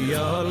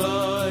יהיה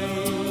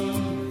אלוהי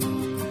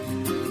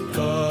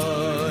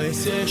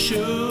כויס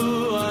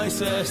ישוע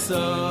יססו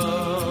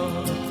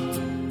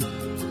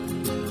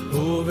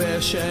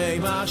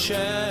ובשם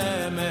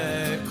השם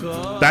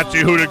אקרא. That's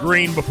Yehuda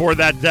Green. Before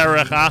that,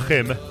 Derech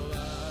Achim.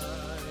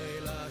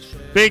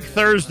 Big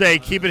Thursday.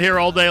 Keep it here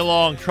all day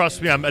long.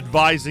 Trust me, I'm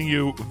advising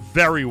you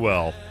very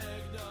well.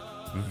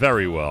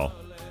 Very well.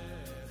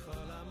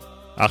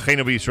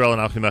 Achenu B'Yisrael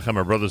and Achim Echem,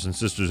 our brothers and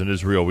sisters in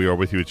Israel, we are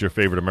with you. It's your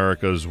favorite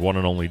America's one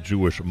and only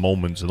Jewish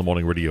Moments in the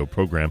Morning radio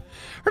program.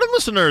 Heard of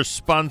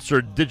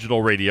listeners-sponsored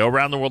digital radio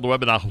around the world, the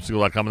web at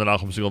NachumSegal.com and the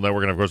Nachum Segal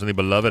Network, and of course, on the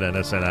beloved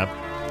NSN app.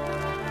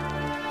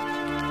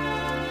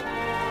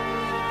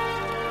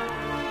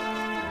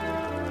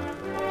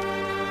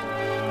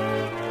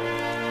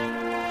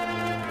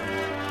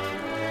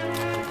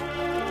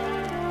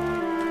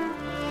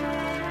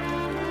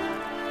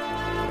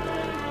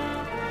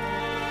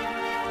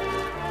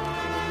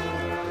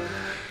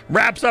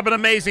 Wraps up an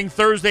amazing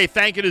Thursday.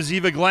 Thank you to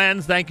Ziva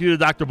Glanz. Thank you to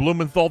Dr.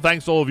 Blumenthal.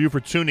 Thanks to all of you for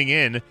tuning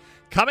in.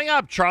 Coming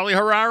up, Charlie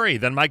Harari,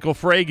 then Michael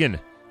Fragan,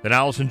 then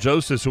Allison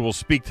Joseph, who will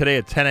speak today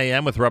at 10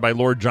 a.m. with Rabbi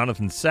Lord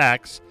Jonathan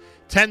Sachs.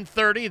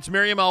 10:30, it's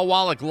Miriam L.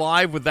 Wallach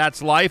live with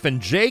That's Life,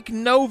 and Jake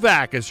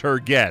Novak is her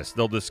guest.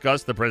 They'll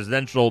discuss the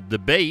presidential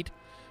debate,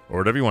 or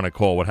whatever you want to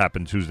call what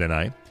happened Tuesday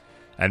night,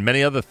 and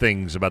many other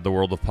things about the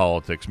world of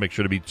politics. Make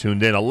sure to be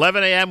tuned in.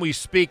 11 a.m., we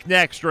speak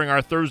next during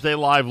our Thursday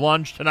live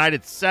lunch. Tonight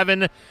at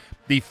 7,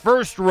 the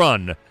first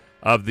run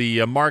of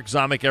the Mark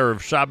Zamek Erev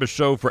Shabbos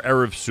show for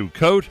Erev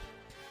Sukkot,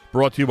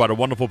 brought to you by the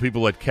wonderful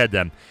people at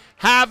Kedem.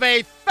 Have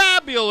a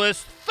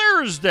fabulous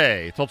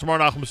Thursday. Till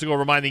tomorrow, Nachum Segal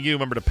reminding you,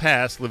 remember the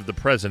past, live the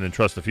present, and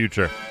trust the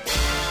future.